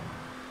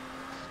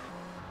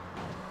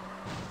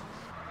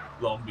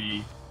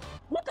 Lumbee.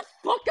 What the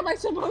fuck am I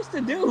supposed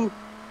to do?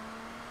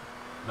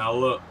 Now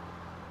look.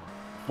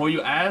 Before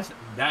you ask,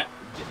 that...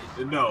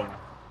 No.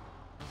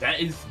 That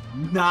is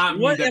not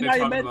me What that am they're I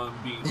talking meant-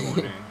 about being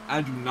corner.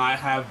 I do not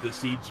have the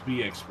Siege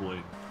B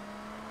exploit.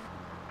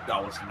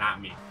 That was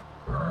not me.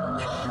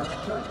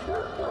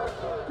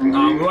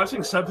 We're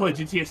watching Sub play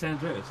GTA San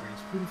Andreas, and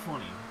it's pretty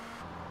funny.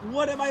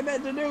 What am I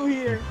meant to do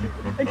here?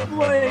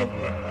 Explain.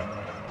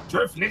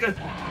 Drift, nigga.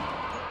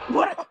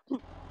 What?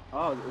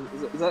 Oh,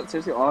 is that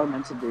seriously all I'm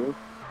meant to do?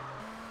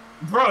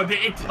 Bro,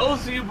 it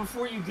tells you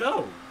before you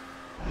go.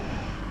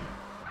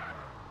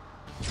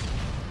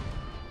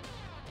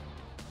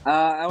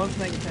 I wasn't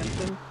paying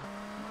attention.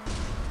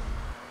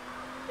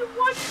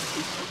 What?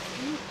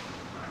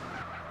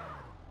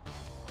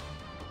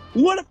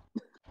 What?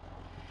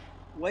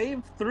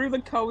 Wave through the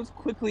codes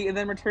quickly and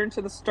then return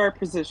to the start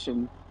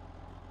position.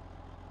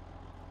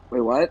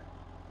 Wait, what?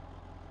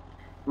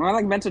 Am I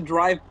like meant to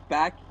drive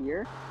back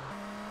here?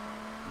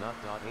 Not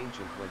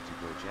ancient went to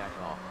go jack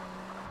off.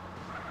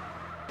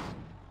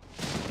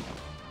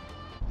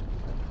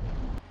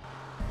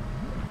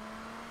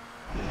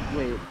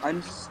 Wait,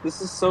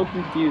 this is so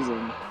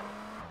confusing.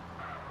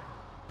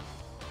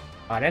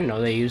 I didn't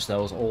know they used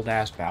those old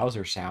ass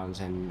Bowser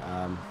sounds in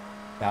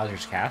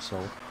Bowser's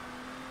Castle.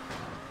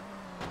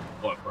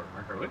 What, for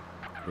Mercury?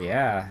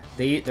 Yeah,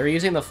 they're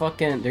using the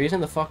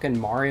fucking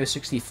Mario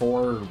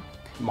 64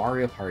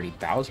 Mario Party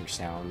Bowser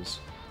sounds.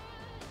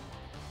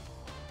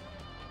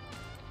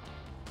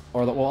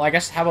 Or well, I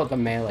guess how about the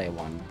Melee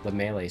one? The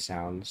Melee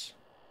sounds.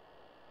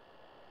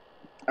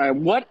 Alright,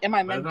 what am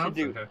I meant to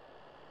do? Okay.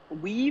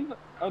 Weave?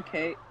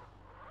 Okay.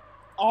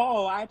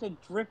 Oh, I have to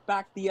drift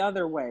back the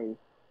other way.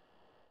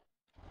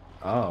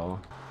 Oh.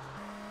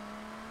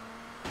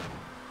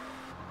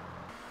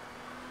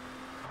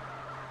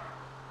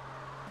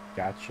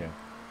 Gotcha.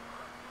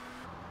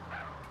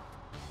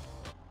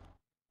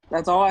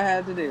 That's all I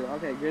had to do.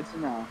 Okay, good to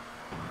know.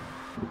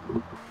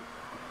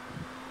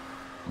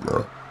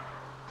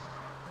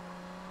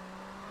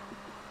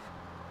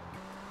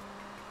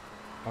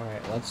 All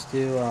right, let's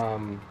do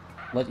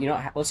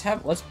let's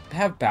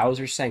have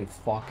Bowser saying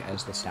 "fuck"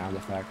 as the sound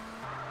effect.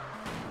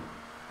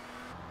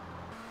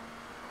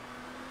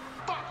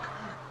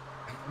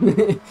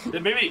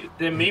 Then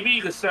maybe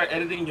you could start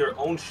editing your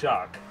own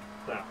shock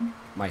sound.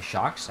 My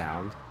shock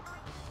sound.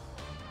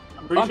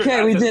 I'm pretty sure Okay,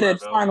 that's we his did part, it,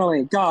 though.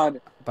 finally.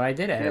 God. But I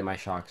did edit my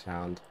shock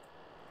sound.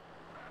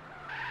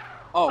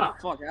 Oh, Huh.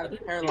 fuck, I have to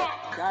parallel.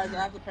 Guys, I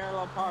have to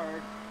parallel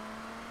park.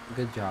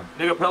 Good job.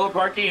 Nigga, parallel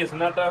parking is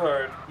not that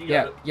hard. You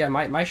got it. Yeah.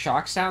 My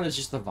shock sound is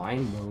just the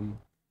vine boom.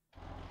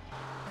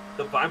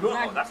 The vine boom?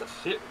 Oh, that's a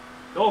shit.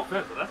 No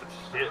offense, but that's a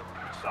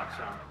stock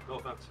sound. No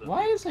offense.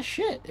 Why is the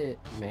shit,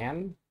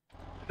 man?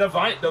 The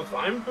vine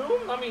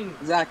boom? I mean...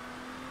 Zach,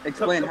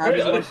 explain, how compared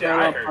does to one other shit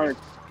I parallel heard.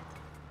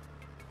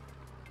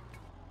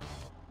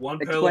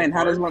 park? Explain,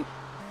 how does one...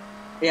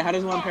 Yeah, how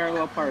does one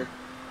parallel park?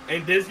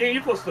 In this game,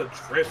 you're supposed to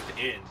drift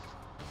in.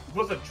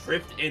 You're supposed to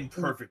drift in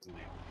perfectly.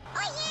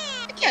 I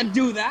can't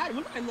do that.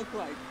 What do I look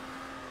like?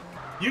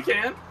 You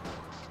can.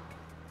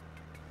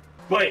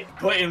 But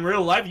in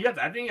real life, you have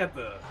to, I think you have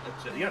to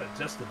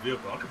adjust the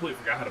vehicle. I completely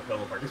forgot how to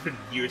parallel park. It's been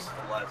years since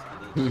the last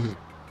did it.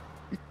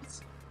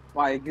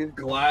 Why?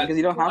 Glad because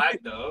you don't have to.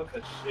 Though,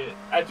 cause shit.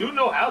 I do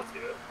know how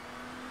to.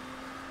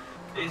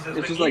 It's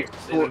just like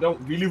I don't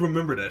really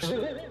remember that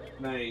shit.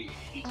 And I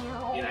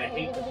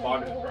hate the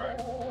bottom drive.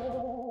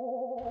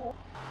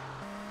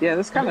 Yeah,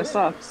 this kind of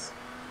sucks.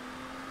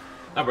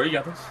 Nah, bro, you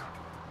got this.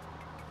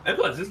 And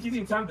plus, this gives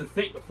me time to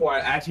think before I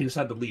actually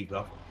decide to leave,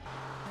 though.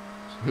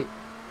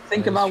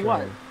 Think about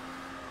what?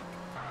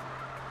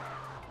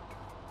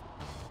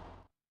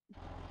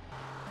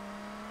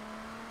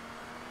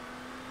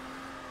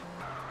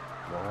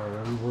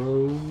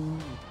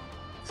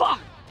 Fuck!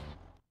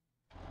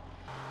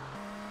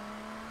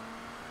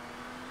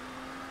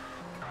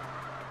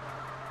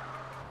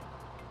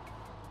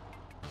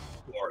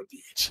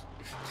 Garbage.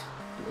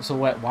 So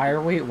what? Why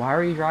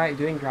are you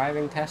doing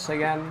driving tests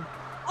again?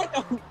 I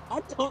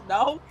don't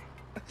know.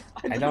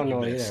 I don't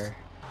know either.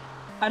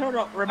 I don't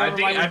know.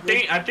 Remember I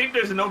think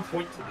there's no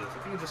point to this. I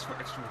think it's just for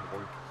extra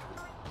reward.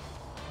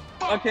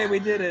 Okay, we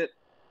did it.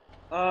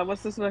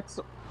 What's this next?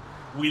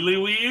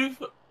 Wheelie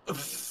weave.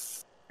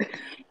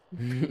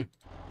 Man,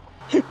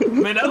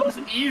 that was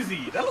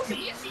easy. That was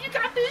easy. You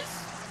got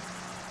this.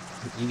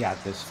 You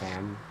got this,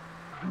 fam.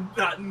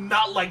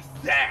 Not like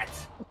that.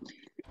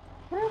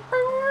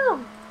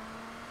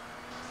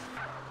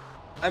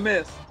 I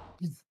missed.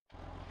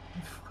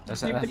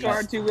 That's Keep the car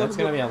on 2 wheels. That's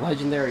gonna be a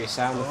legendary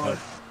sound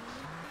effect.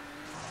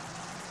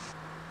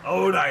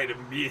 Oh, I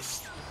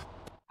missed.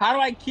 How do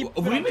I keep?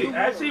 We need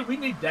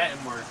that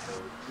in Mario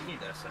Kart. We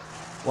need that sound.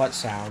 What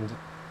sound?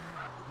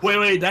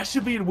 Wait, that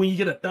should be when you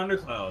get a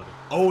thundercloud.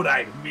 Oh,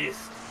 I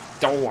missed.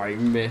 Oh, I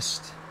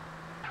missed.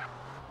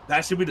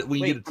 That should be when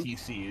you get a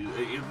TC.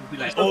 It would be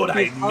like, oh,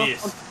 I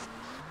missed.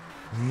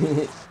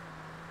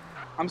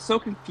 I'm so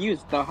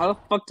confused though. How the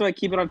fuck do I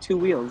keep it on 2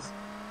 wheels?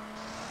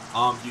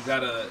 You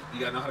gotta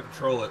know how to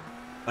control it.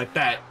 Like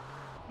that.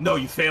 No,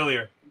 you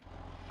failure.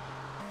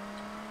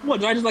 What,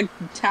 do I just like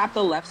tap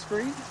the left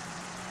screen?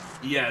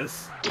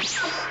 Yes.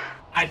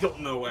 I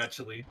don't know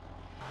actually.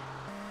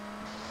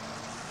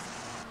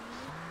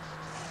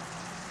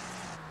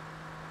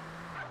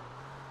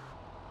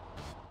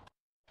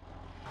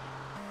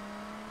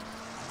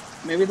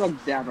 Maybe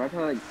like down, right?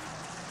 Like...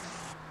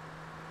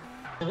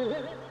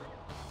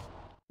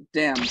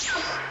 Damn.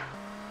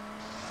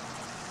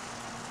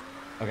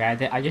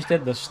 Okay, I just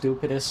did the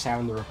stupidest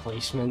sound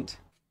replacement.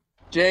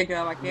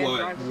 Jacob, I can't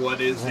drive. What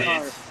is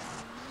it?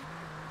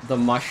 The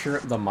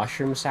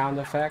mushroom sound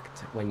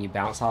effect when you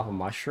bounce off a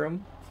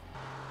mushroom.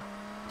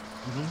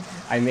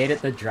 I made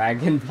it the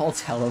Dragon Ball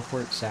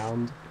teleport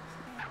sound.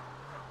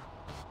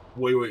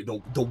 Wait,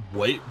 the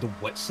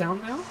what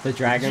sound now? The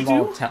Dragon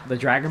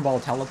Ball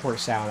teleport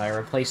sound. I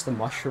replaced the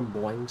mushroom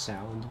boing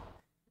sound.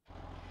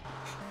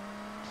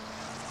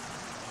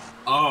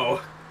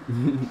 Oh.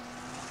 It'd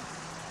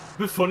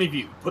be funny if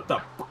you put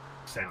the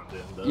sound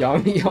in. Though.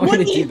 You want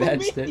me to do that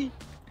instead?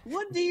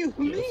 What do you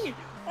mean?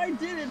 I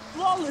did it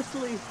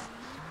flawlessly.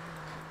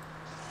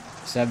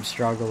 Seb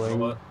struggling.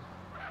 What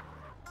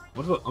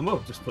I'm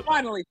gonna just put.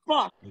 Finally,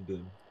 fuck.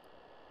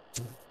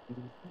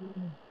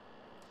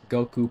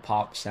 Goku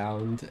pop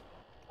sound.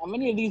 How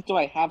many of these do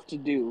I have to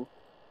do?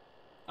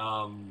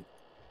 A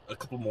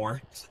couple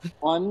more.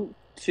 1,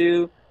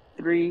 2,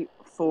 3,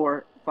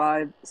 4,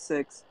 5,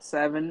 6,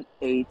 7,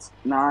 8,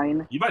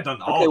 9. You might have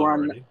done all of them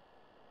already.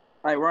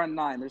 Alright, we're on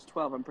 9. There's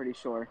 12, I'm pretty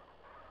sure.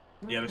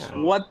 Yeah, there's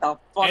 12. What the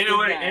fuck is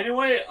that?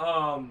 Anyway,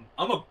 I'm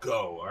gonna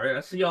go, alright?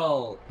 I'll see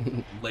y'all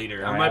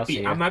later. All I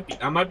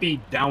might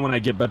be down when I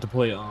get back to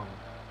play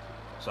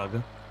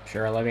Saga.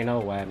 Sure, let me know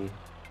when.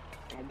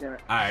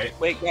 Alright.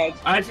 Wait, guys.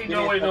 Actually,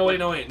 no,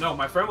 wait. No,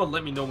 my friend will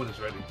let me know when it's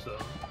ready, so.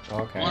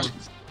 Okay.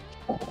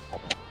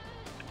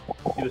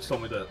 He just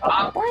told me that.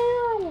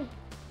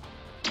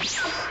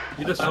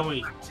 He just told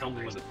me, tell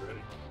me when it's ready.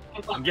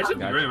 I'm guessing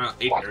it'll be ready around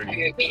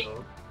 8:30,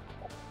 so.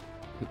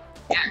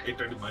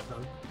 8:30 my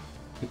time.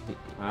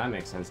 Oh, that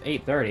makes sense.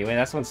 8:30. Wait,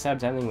 that's when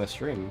Seb's ending the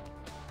stream.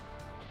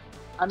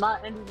 I'm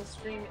not ending the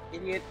stream,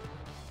 idiot.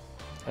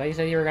 I thought you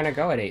said you were gonna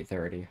go at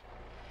 8:30.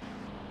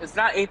 It's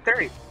not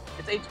 8:30.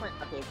 It's 8:20.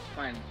 Okay,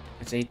 fine.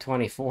 It's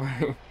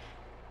 8:24.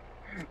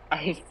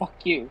 I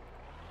fuck you.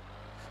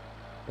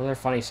 What other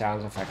funny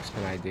sound effects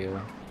can I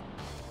do?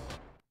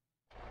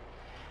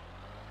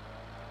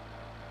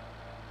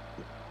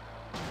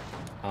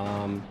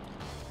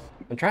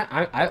 I'm trying.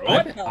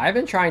 I've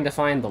been trying to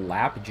find the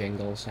lap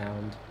jingle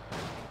sound.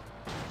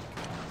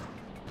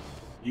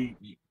 Do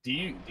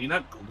you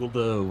not Google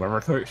the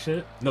RevoCart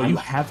shit? No, you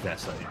have that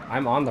site.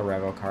 I'm on the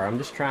RevoCart. I'm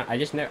just trying. I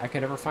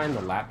could never find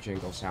the lap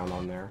jingle sound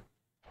on there.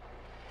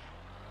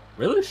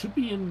 Really, it should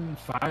be in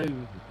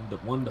the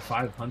 1 to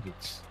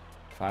 500s.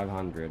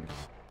 500.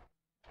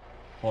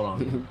 Hold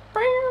on.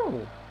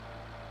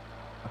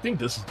 I think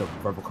this is the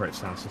Rebel Credit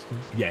sound system.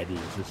 Yeah, it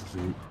is. This is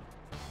it.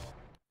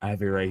 I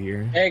have it right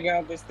here. There you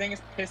go. This thing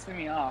is pissing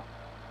me off.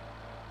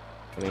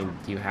 I mean,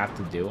 do you have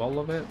to do all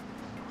of it?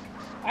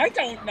 I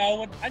don't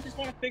know. I just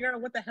want to figure out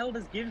what the hell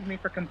this gives me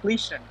for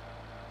completion.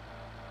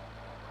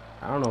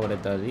 I don't know what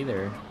it does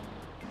either.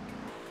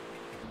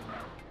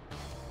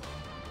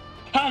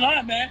 Come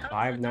on, man.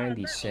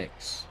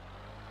 596.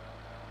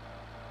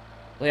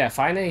 Well, yeah,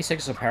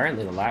 596 is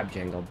apparently the lap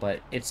jingle,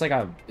 but it's like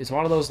it's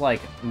one of those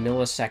like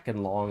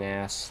millisecond long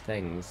ass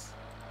things.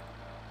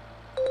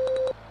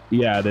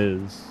 Yeah, it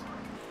is.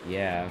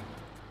 Yeah.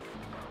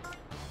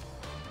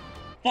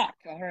 Fuck.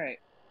 All right.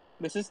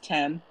 This is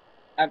 10.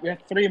 We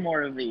have 3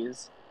 more of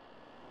these.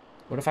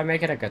 What if I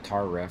make it a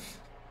guitar riff?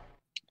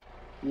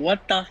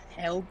 What the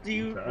hell do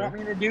you want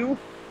me to do?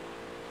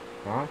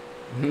 Huh?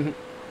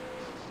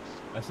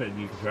 I said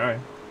you can try.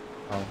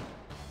 Oh.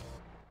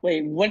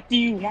 Wait, what do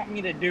you want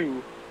me to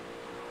do?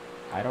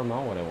 I don't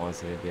know what it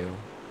wants me to do.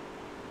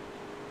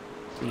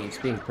 It's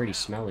being pretty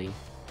smelly.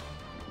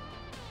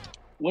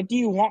 What do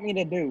you want me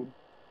to do?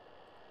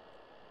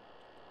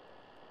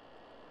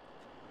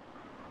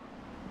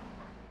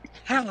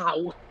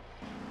 How?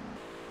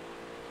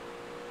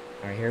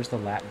 Alright, here's the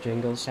lap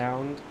jingle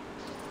sound.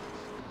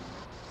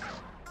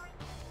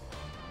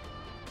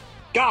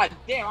 God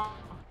damn, I'm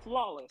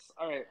flawless.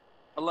 Alright,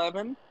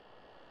 11.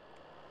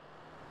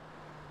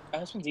 Oh,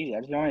 this one's easy.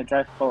 I just want to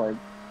drive forward.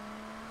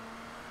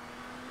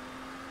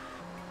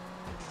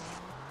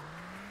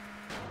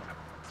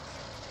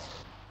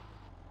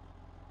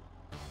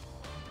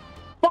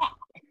 Fuck!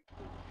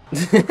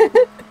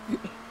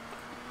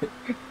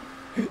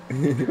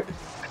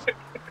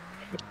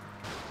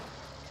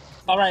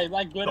 Alright,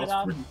 like good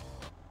enough?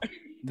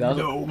 That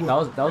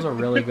was a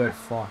really good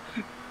fuck.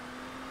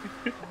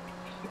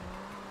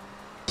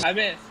 I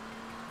missed.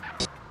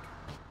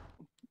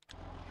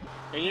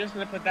 Are you just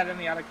gonna put that in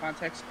the out of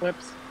context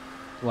clips?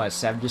 What,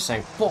 Seb just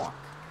saying fuck?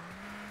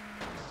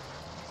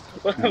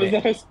 That was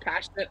the most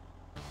passionate.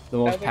 The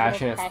most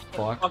passionate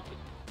fuck?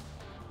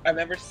 I've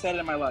ever said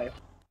in my life.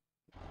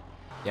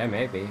 Yeah,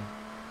 maybe.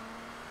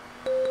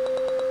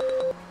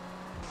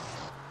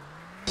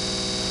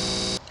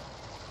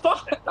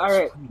 Fuck!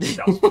 Alright.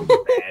 That was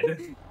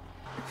bad.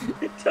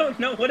 I don't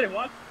know what it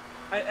wants.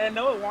 I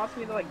know it wants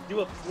me to like do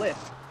a flip.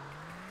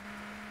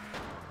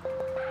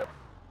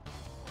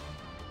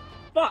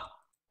 Fuck!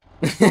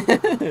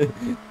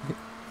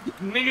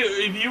 Nigga,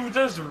 if you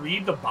just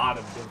read the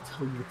bottom, they'll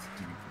tell you what to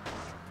do.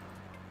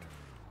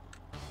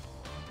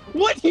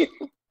 What?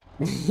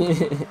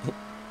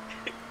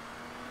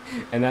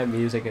 And that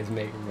music is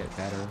making it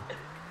better.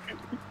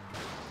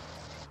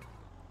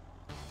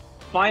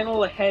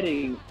 Final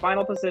heading,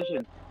 final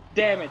position.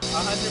 Damn it,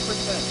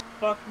 100%.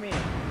 Fuck me.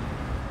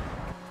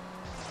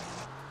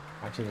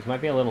 Actually, this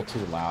might be a little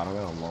too loud. I'm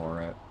gonna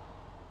lower it.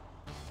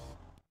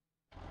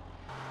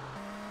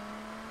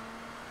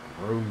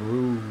 Vroom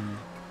vroom.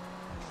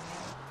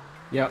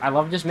 Yeah, I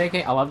love just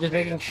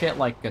making shit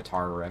like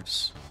guitar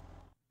riffs.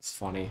 It's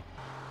funny.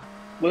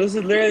 Well, this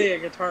is literally a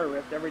guitar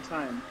riff every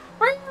time.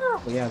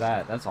 Well, yeah,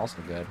 that's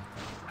also good.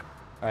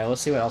 Alright,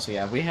 let's see what else we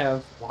have. We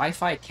have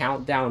Wi-Fi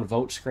countdown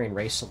vote screen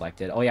race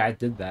selected. Oh yeah, I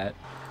did that.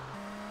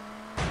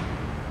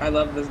 I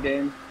love this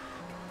game.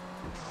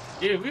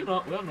 Yeah, we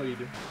don't know you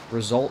do.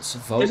 Results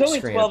vote There's only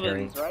screen 12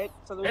 appearing. of these, right?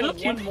 So there's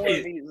like one more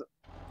of these.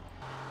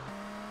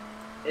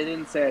 It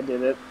didn't say I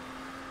did it.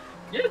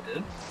 Yeah, it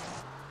did.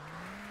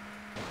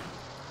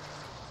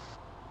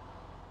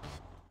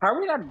 How are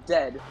we not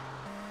dead?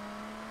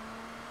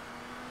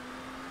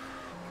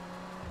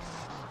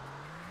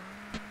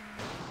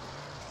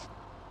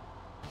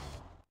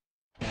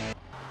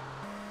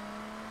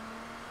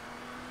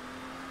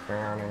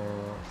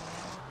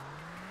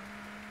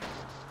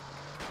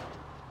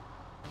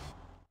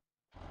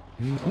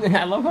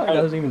 I love how it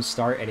doesn't even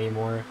start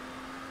anymore.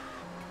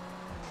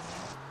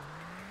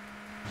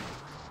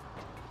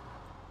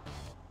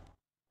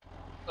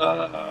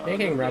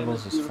 Making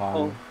Rebels is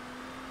fun.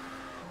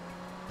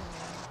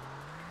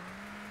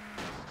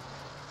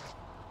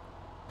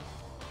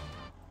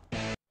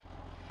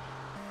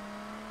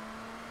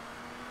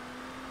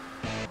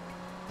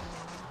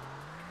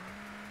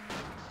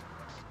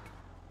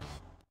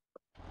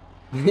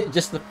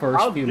 Just the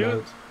first few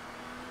notes.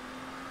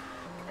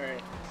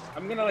 Alright.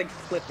 I'm gonna like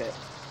flip it.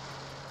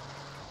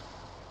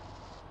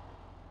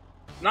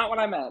 Not what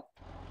I meant.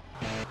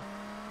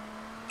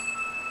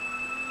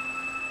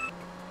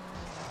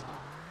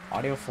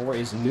 Audio 4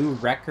 is new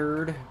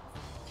record.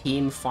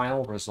 Team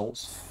final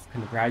results.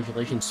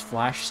 Congratulations,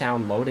 flash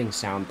sound loading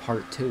sound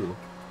part 2.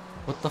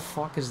 What the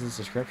fuck is this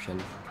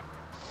description?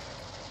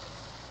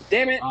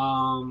 Damn it!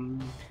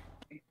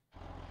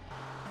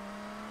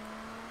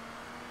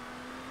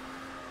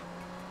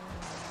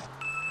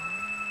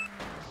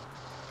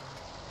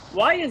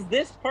 Why is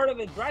this part of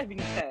the driving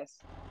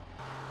test?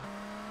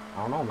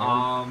 I don't know,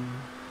 man.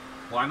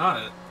 Why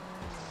not?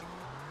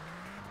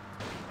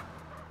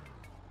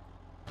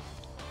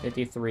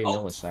 53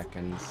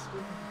 milliseconds.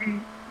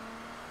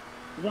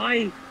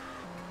 Why?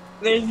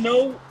 There's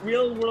no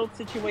real world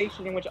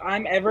situation in which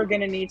I'm ever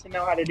gonna need to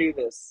know how to do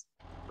this.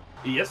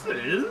 Yes, it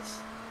is.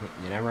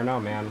 You never know,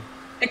 man.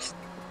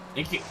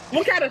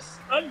 What kind of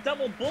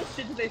double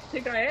bullshit do they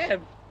think I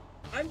am?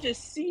 I'm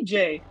just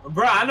CJ.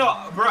 Bro, I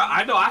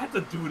know. I had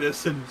to do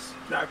this in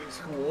driving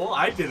school.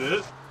 I did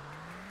it.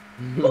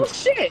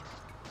 Bullshit.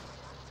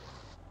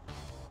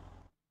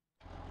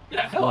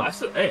 Yeah, hell, I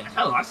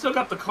still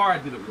got the car I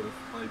did it with.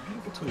 Like,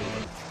 beautiful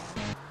Toyota.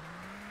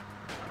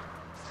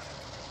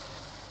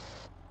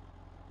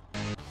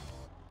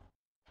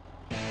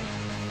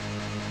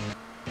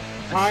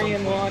 I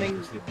am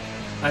wanting.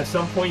 At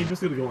some point, you're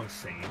just gonna go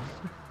insane.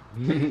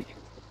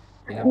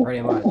 Yeah,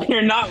 pretty much.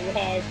 You're not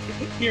wrong.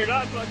 You're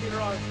not fucking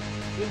wrong.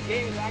 This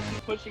game is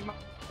actually pushing my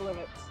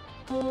limits.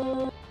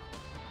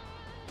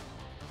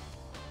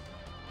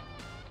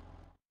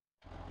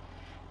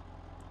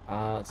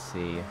 Let's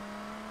see.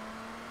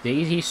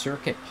 Daisy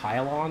Circuit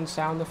Pylon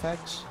sound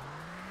effects?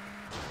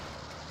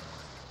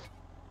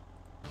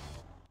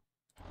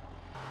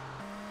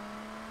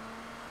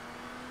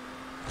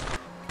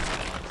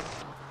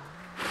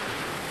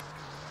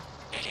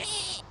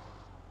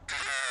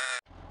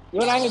 You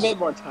and I have a bit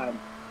more time.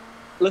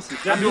 Listen,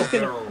 I'm Do a just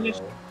gonna barrel finish.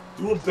 roll.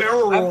 Do a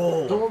barrel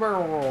roll. Do a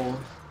barrel roll.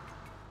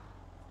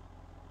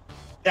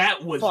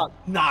 That was Fuck.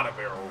 not a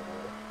barrel roll.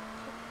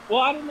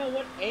 Well, I don't know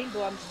what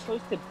angle I'm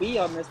supposed to be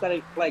on this that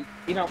it, like,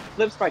 you know,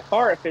 flips my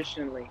car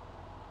efficiently.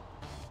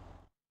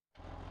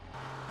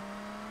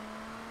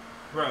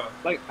 Bro,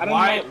 like, I don't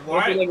why? know.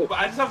 Why? Like,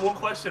 I just have one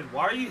question.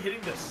 Why are you hitting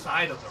the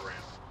side of the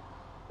ramp?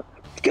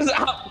 because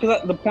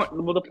the point.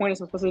 Well, the point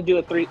is I'm supposed to do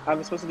a three.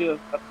 I'm supposed to do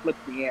a flip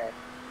in the air.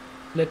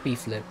 Flippy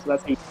flip. So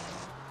that's.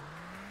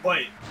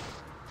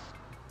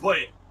 But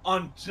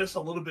on just a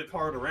little bit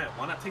part of the ramp.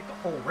 Why not take the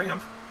whole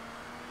ramp?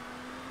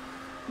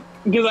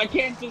 Because I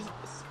can't just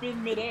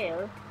spin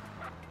midair.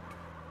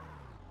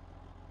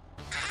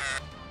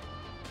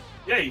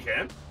 Yeah, you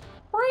can.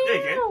 Yeah,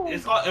 you can.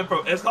 It's called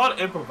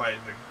improvising.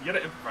 You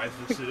gotta improvise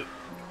this shit.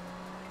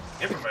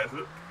 Improvise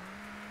it.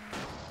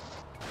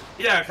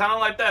 Yeah, kind of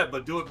like that,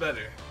 but do it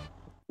better.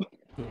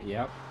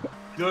 Yep.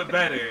 Do it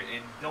better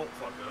and don't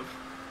fuck up.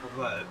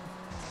 But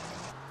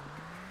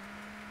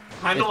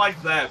kind of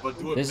like that, but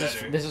do it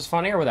better. This is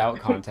funnier without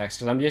context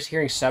because I'm just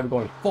hearing Seb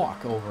going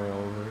 "fuck" over and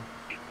over.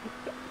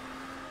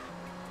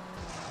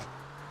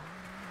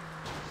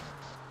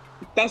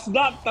 That's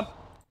not the.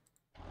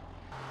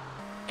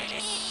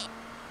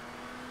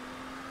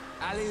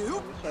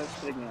 Alley-oop.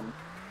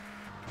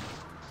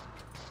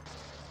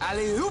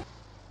 Alley-oop.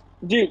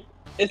 Dude,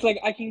 it's like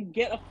I can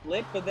get a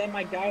flip, but then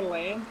my guy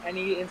lands and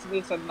he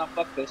instantly says, "No,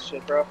 fuck this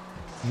shit, bro."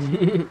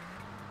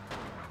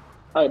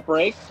 Alright,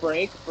 break.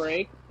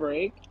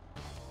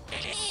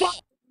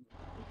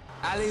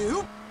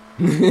 Alley-oop.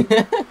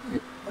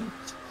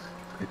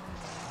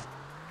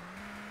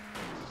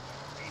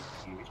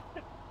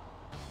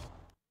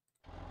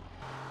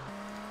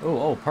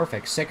 Oh,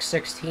 perfect.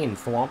 616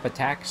 Thwomp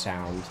attack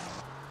sound.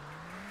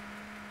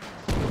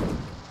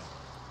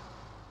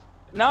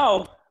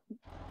 No.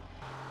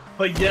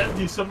 But yeah,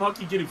 you somehow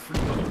keep getting free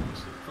money.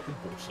 Fucking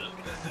bullshit.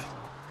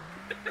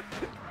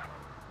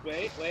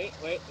 Wait.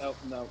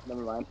 No,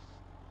 never mind.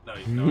 No,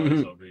 you know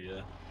it's over,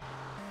 yeah.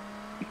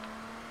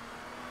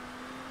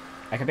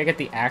 I can make it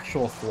the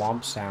actual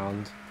Thwomp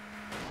sound.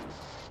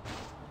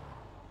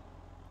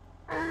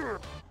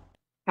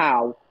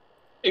 How?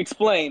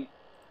 Explain.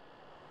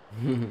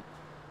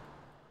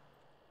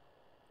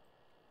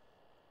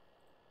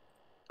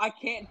 I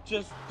can't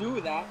just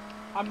do that.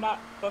 I'm not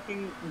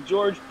fucking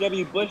George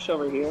W. Bush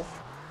over here.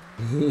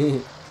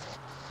 I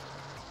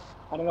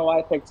don't know why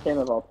I picked him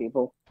of all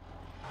people.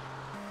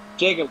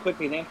 Jacob,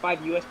 quickly, name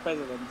 5 U.S.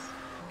 presidents.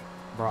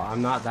 Bro,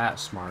 I'm not that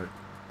smart.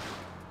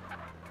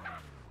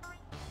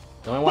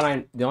 The only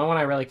one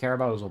I really care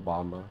about is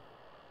Obama.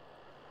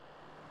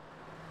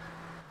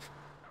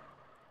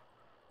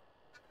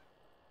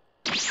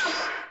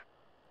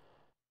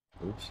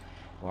 Oops.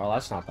 Well,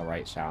 that's not the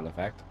right sound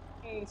effect.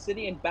 The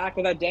city and back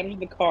without damaging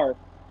the car.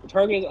 The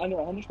target is under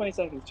 120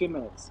 seconds, 2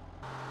 minutes.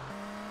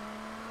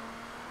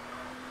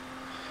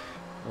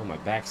 Oh, my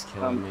back's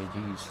killing me,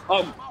 jeez.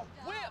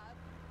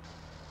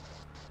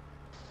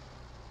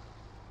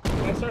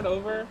 Can I start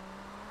over?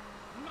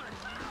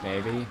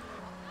 Maybe.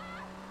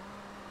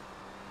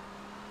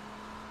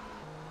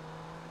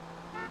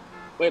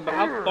 Wait, but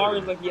how far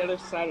is, like, the other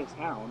side of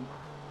town?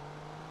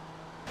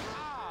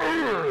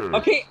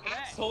 Okay,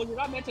 asshole, you're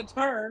not meant to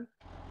turn.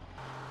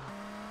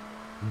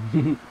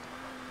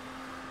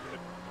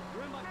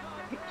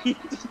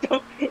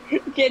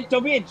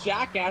 Don't be a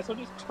jackass. Don't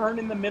just turn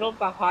in the middle of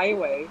the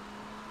highway.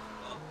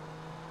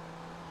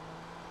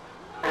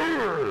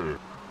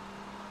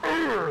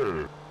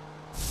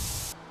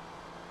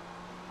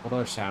 What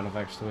other sound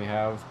effects do we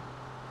have?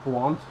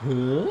 Thwomp,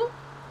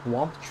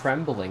 Thwomp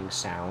trembling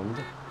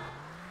sound.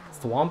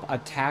 Thwomp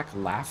attack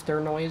laughter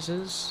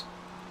noises.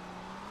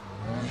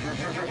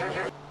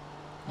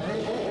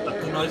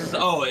 The noises.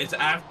 Oh, it's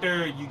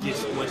after you get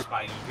squished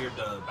by you hear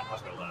the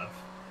Bowser laugh.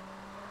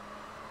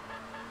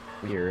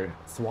 Weird.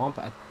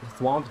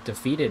 Thwomp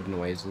defeated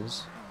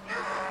noises.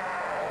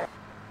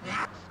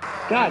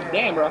 God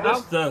damn, bro. How?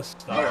 That's the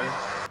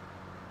start.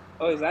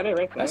 Oh, is that it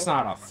right there? That's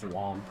not a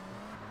thwomp.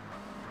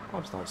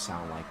 Thwomps don't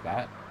sound like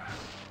that.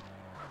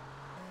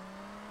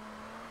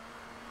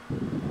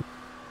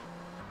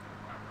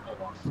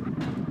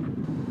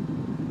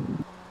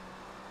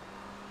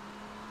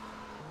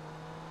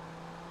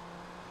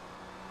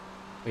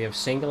 We have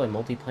single and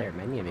multiplayer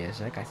menu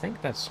music. I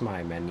think that's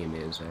my menu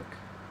music.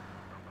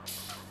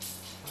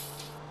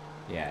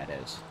 Yeah, it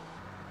is.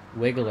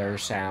 Wiggler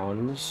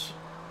sounds.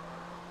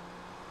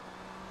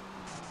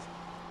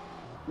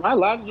 Am I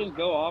allowed to just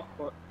go off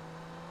for...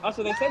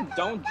 Also, they said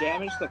don't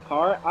damage the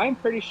car. I'm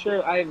pretty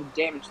sure I've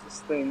damaged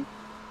this thing.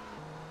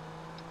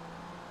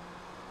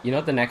 You know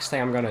what the next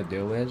thing I'm gonna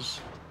do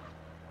is?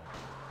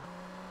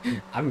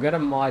 I'm gonna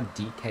mod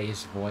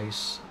DK's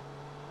voice.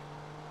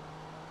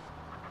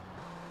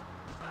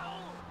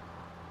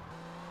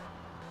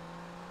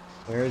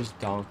 Where's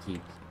Donkey?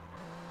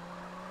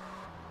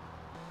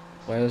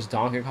 Where's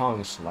Donkey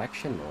Kong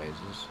selection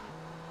noises?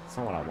 That's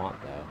not what I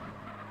want, though.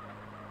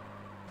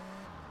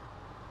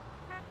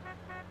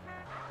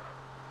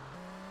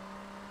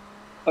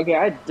 Okay,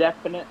 I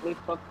definitely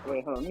fucked...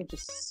 Wait, hold on. Let me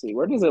just see.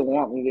 Where does it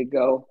want me to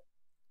go?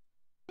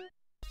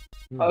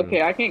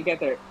 Okay, I can't get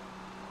there.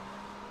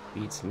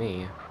 Beats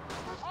me.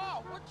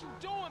 Oh, what you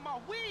doing? My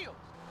wheels!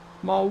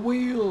 My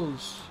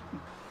wheels!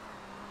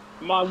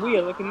 My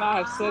wheels. I could not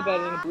have said that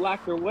in a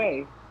blacker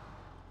way.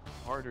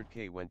 Harder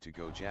K went to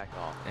go jack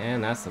off.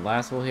 And that's the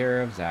last we'll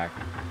hear of Zach.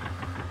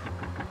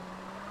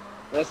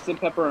 Rest in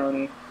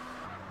pepperoni.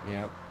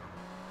 Yep.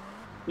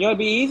 You know, it'd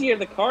be easier if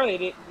the car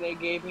they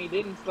gave me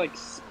didn't, like,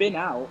 spin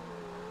out.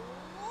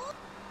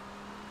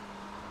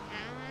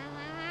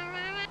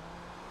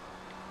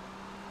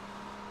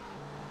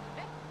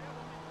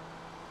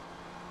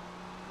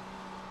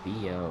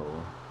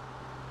 B.O.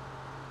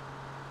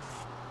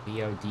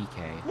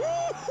 B.O.D.K.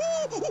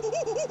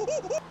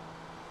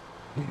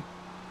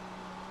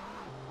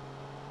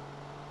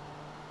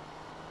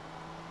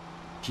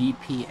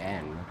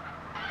 GPN.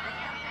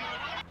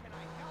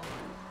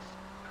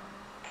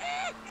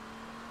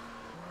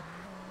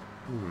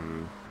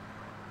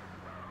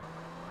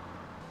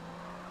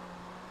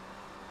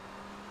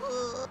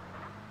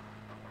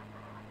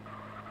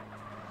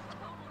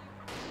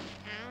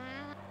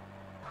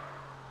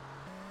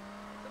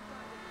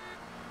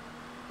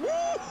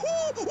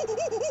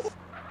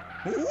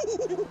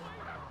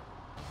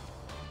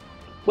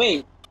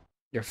 Wait.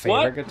 Your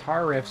favorite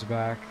guitar riff's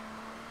back.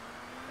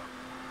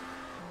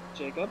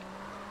 Jacob?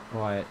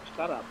 What?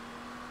 Shut up.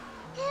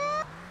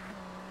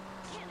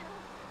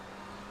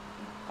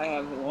 I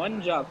have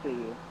one job for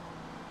you.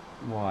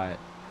 What?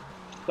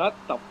 Shut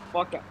the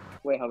fuck up.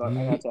 Wait, hold on.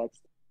 I got a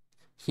text.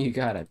 You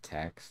got a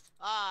text.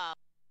 Ah.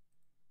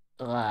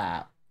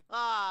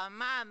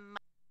 Mama.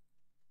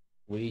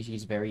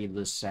 Luigi's very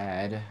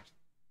sad.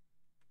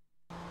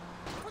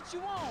 What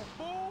you want,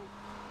 fool?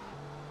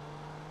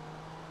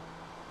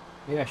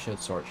 Maybe I should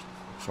sort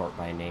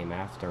by name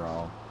after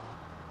all.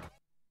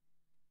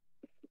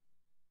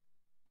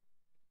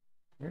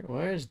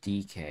 Where's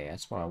DK?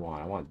 That's what I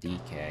want. I want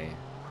DK.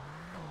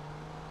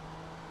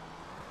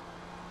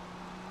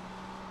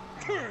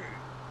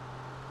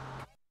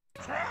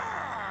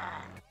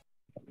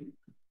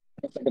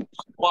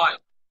 What?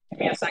 Give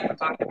me a second to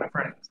talk to my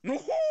friends. Okay,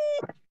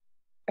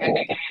 give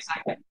me a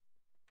second.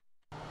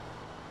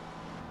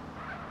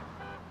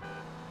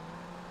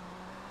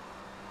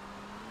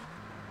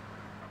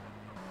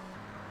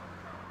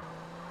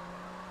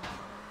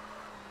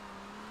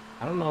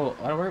 I don't know.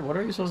 What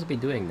are you supposed to be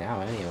doing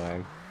now,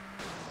 anyway?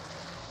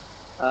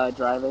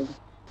 Driving.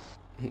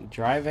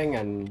 Driving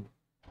and...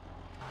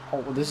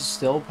 Oh, this is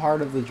still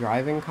part of the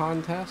driving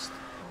contest?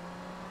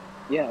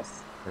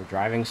 Yes. Or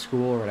driving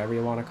school, or whatever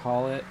you want to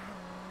call it?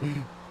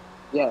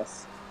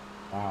 Yes.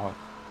 Wow.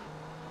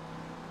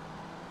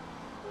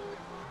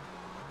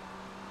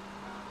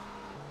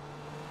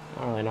 I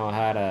don't really know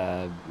how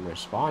to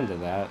respond to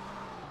that.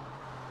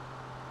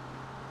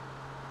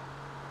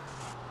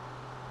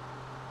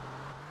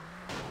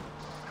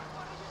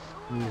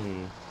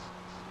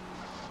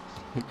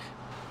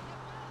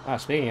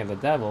 Speaking of the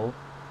devil,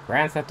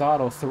 Grand Theft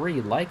Auto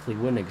 3 likely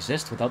wouldn't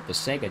exist without the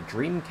Sega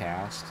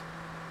Dreamcast.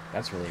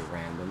 That's really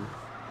random.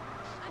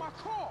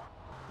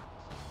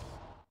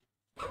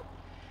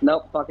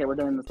 Nope, fuck it, we're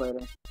doing this later.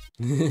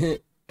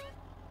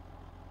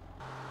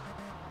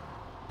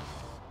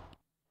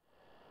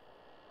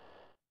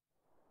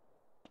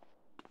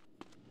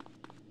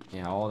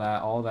 Yeah,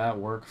 all that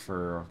work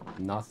for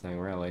nothing,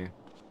 really.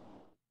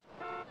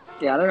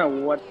 Yeah, I don't know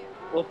what...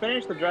 We'll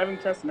finish the driving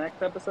test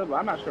next episode, but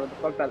I'm not sure what the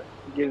fuck that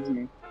gives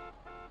me.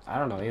 I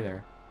don't know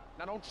either.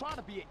 Now don't try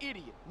to be an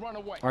idiot. Run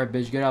away. Alright,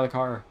 bitch, get out of the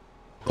car.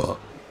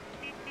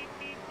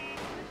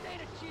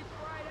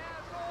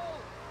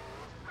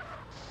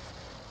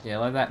 Yeah,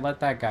 let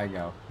that guy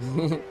go.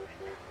 You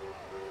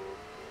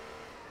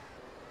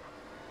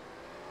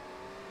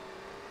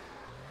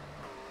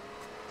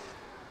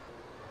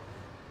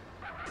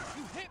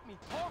hit me,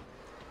 punk.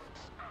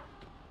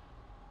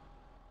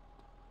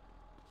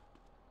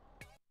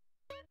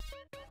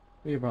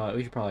 we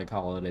should probably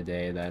call it a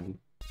day then.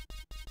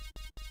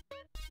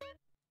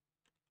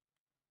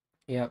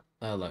 Yep,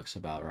 that looks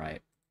about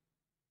right.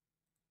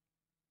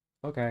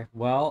 Okay,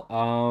 well,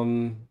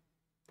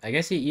 I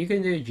guess you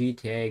can do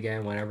GTA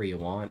again whenever you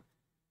want.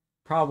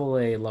 All right.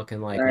 Probably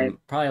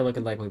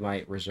looking like we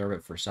might reserve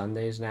it for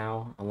Sundays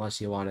now,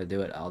 unless you want to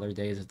do it other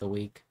days of the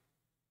week.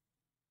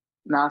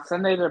 Nah,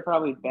 Sundays are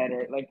probably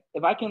better. Like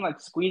if I can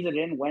like squeeze it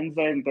in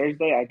Wednesday and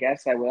Thursday, I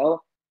guess I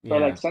will. But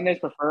Yeah, like Sunday's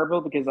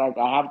preferable because like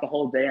I have the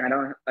whole day and I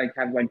don't like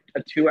have like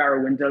a 2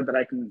 hour window that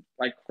I can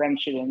like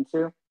crunch it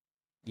into.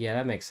 yeah,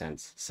 that makes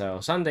sense. So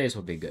Sundays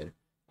would be good.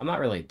 I'm not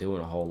really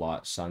doing a whole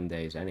lot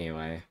Sundays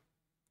anyway.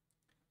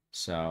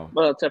 So,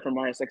 Well, except for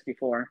Mario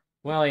 64.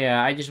 well,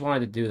 yeah, I just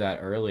wanted to do that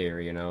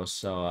earlier,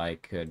 so I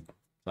could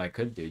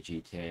do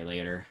GTA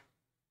later.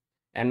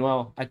 And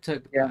well,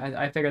 Yeah.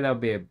 I figured that would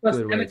be a Plus,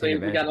 good way to take technically, we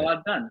advantage got of a it.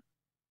 lot done.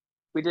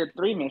 We did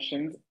 3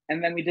 missions,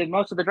 and then we did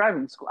most of the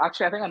driving school.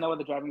 Actually, I think I know what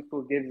the driving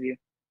school gives you.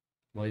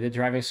 Well, you did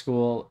driving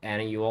school,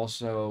 and you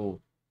also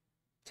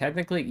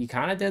technically you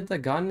kind of did the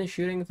gun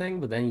shooting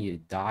thing, but then you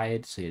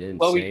died, so you didn't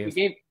Well, we save.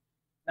 gave.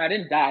 I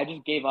didn't die. I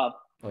just gave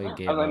up. Oh, you I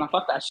gave was like, no, up.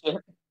 fuck that shit.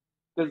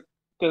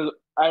 Because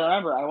I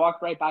remember I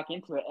walked right back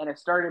into it, and it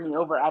started me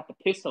over at the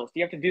pistol. So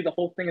you have to do the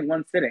whole thing in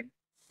one sitting.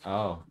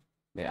 Oh,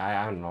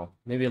 yeah, I don't know.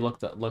 Maybe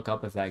look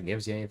up if that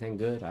gives you anything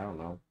good. I don't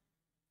know.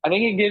 I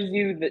think it gives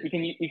you that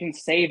you can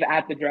save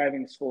at the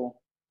driving school,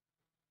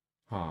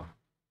 Huh.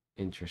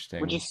 which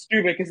Interesting. is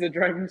stupid because the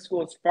driving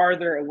school is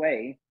farther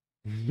away.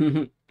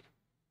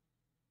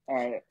 All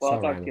right. Well, I'll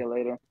So talk to random. you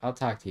later. I'll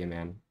talk to you,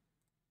 man.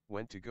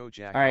 Went to go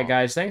jack All right, off.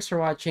 guys. Thanks for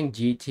watching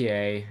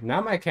GTA.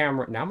 Now my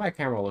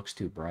camera looks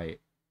too bright.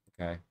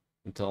 Okay,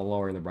 until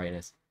lowering the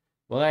brightness.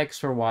 Well, thanks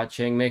for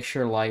watching. Make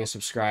sure to like and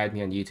subscribe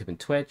me on YouTube and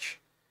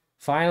Twitch.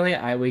 Finally,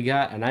 we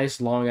got a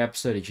nice long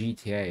episode of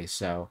GTA.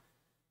 So,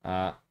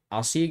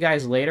 I'll see you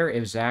guys later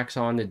if Zach's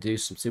on to do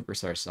some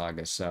Superstar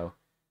Saga. So,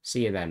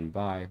 see you then.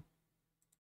 Bye.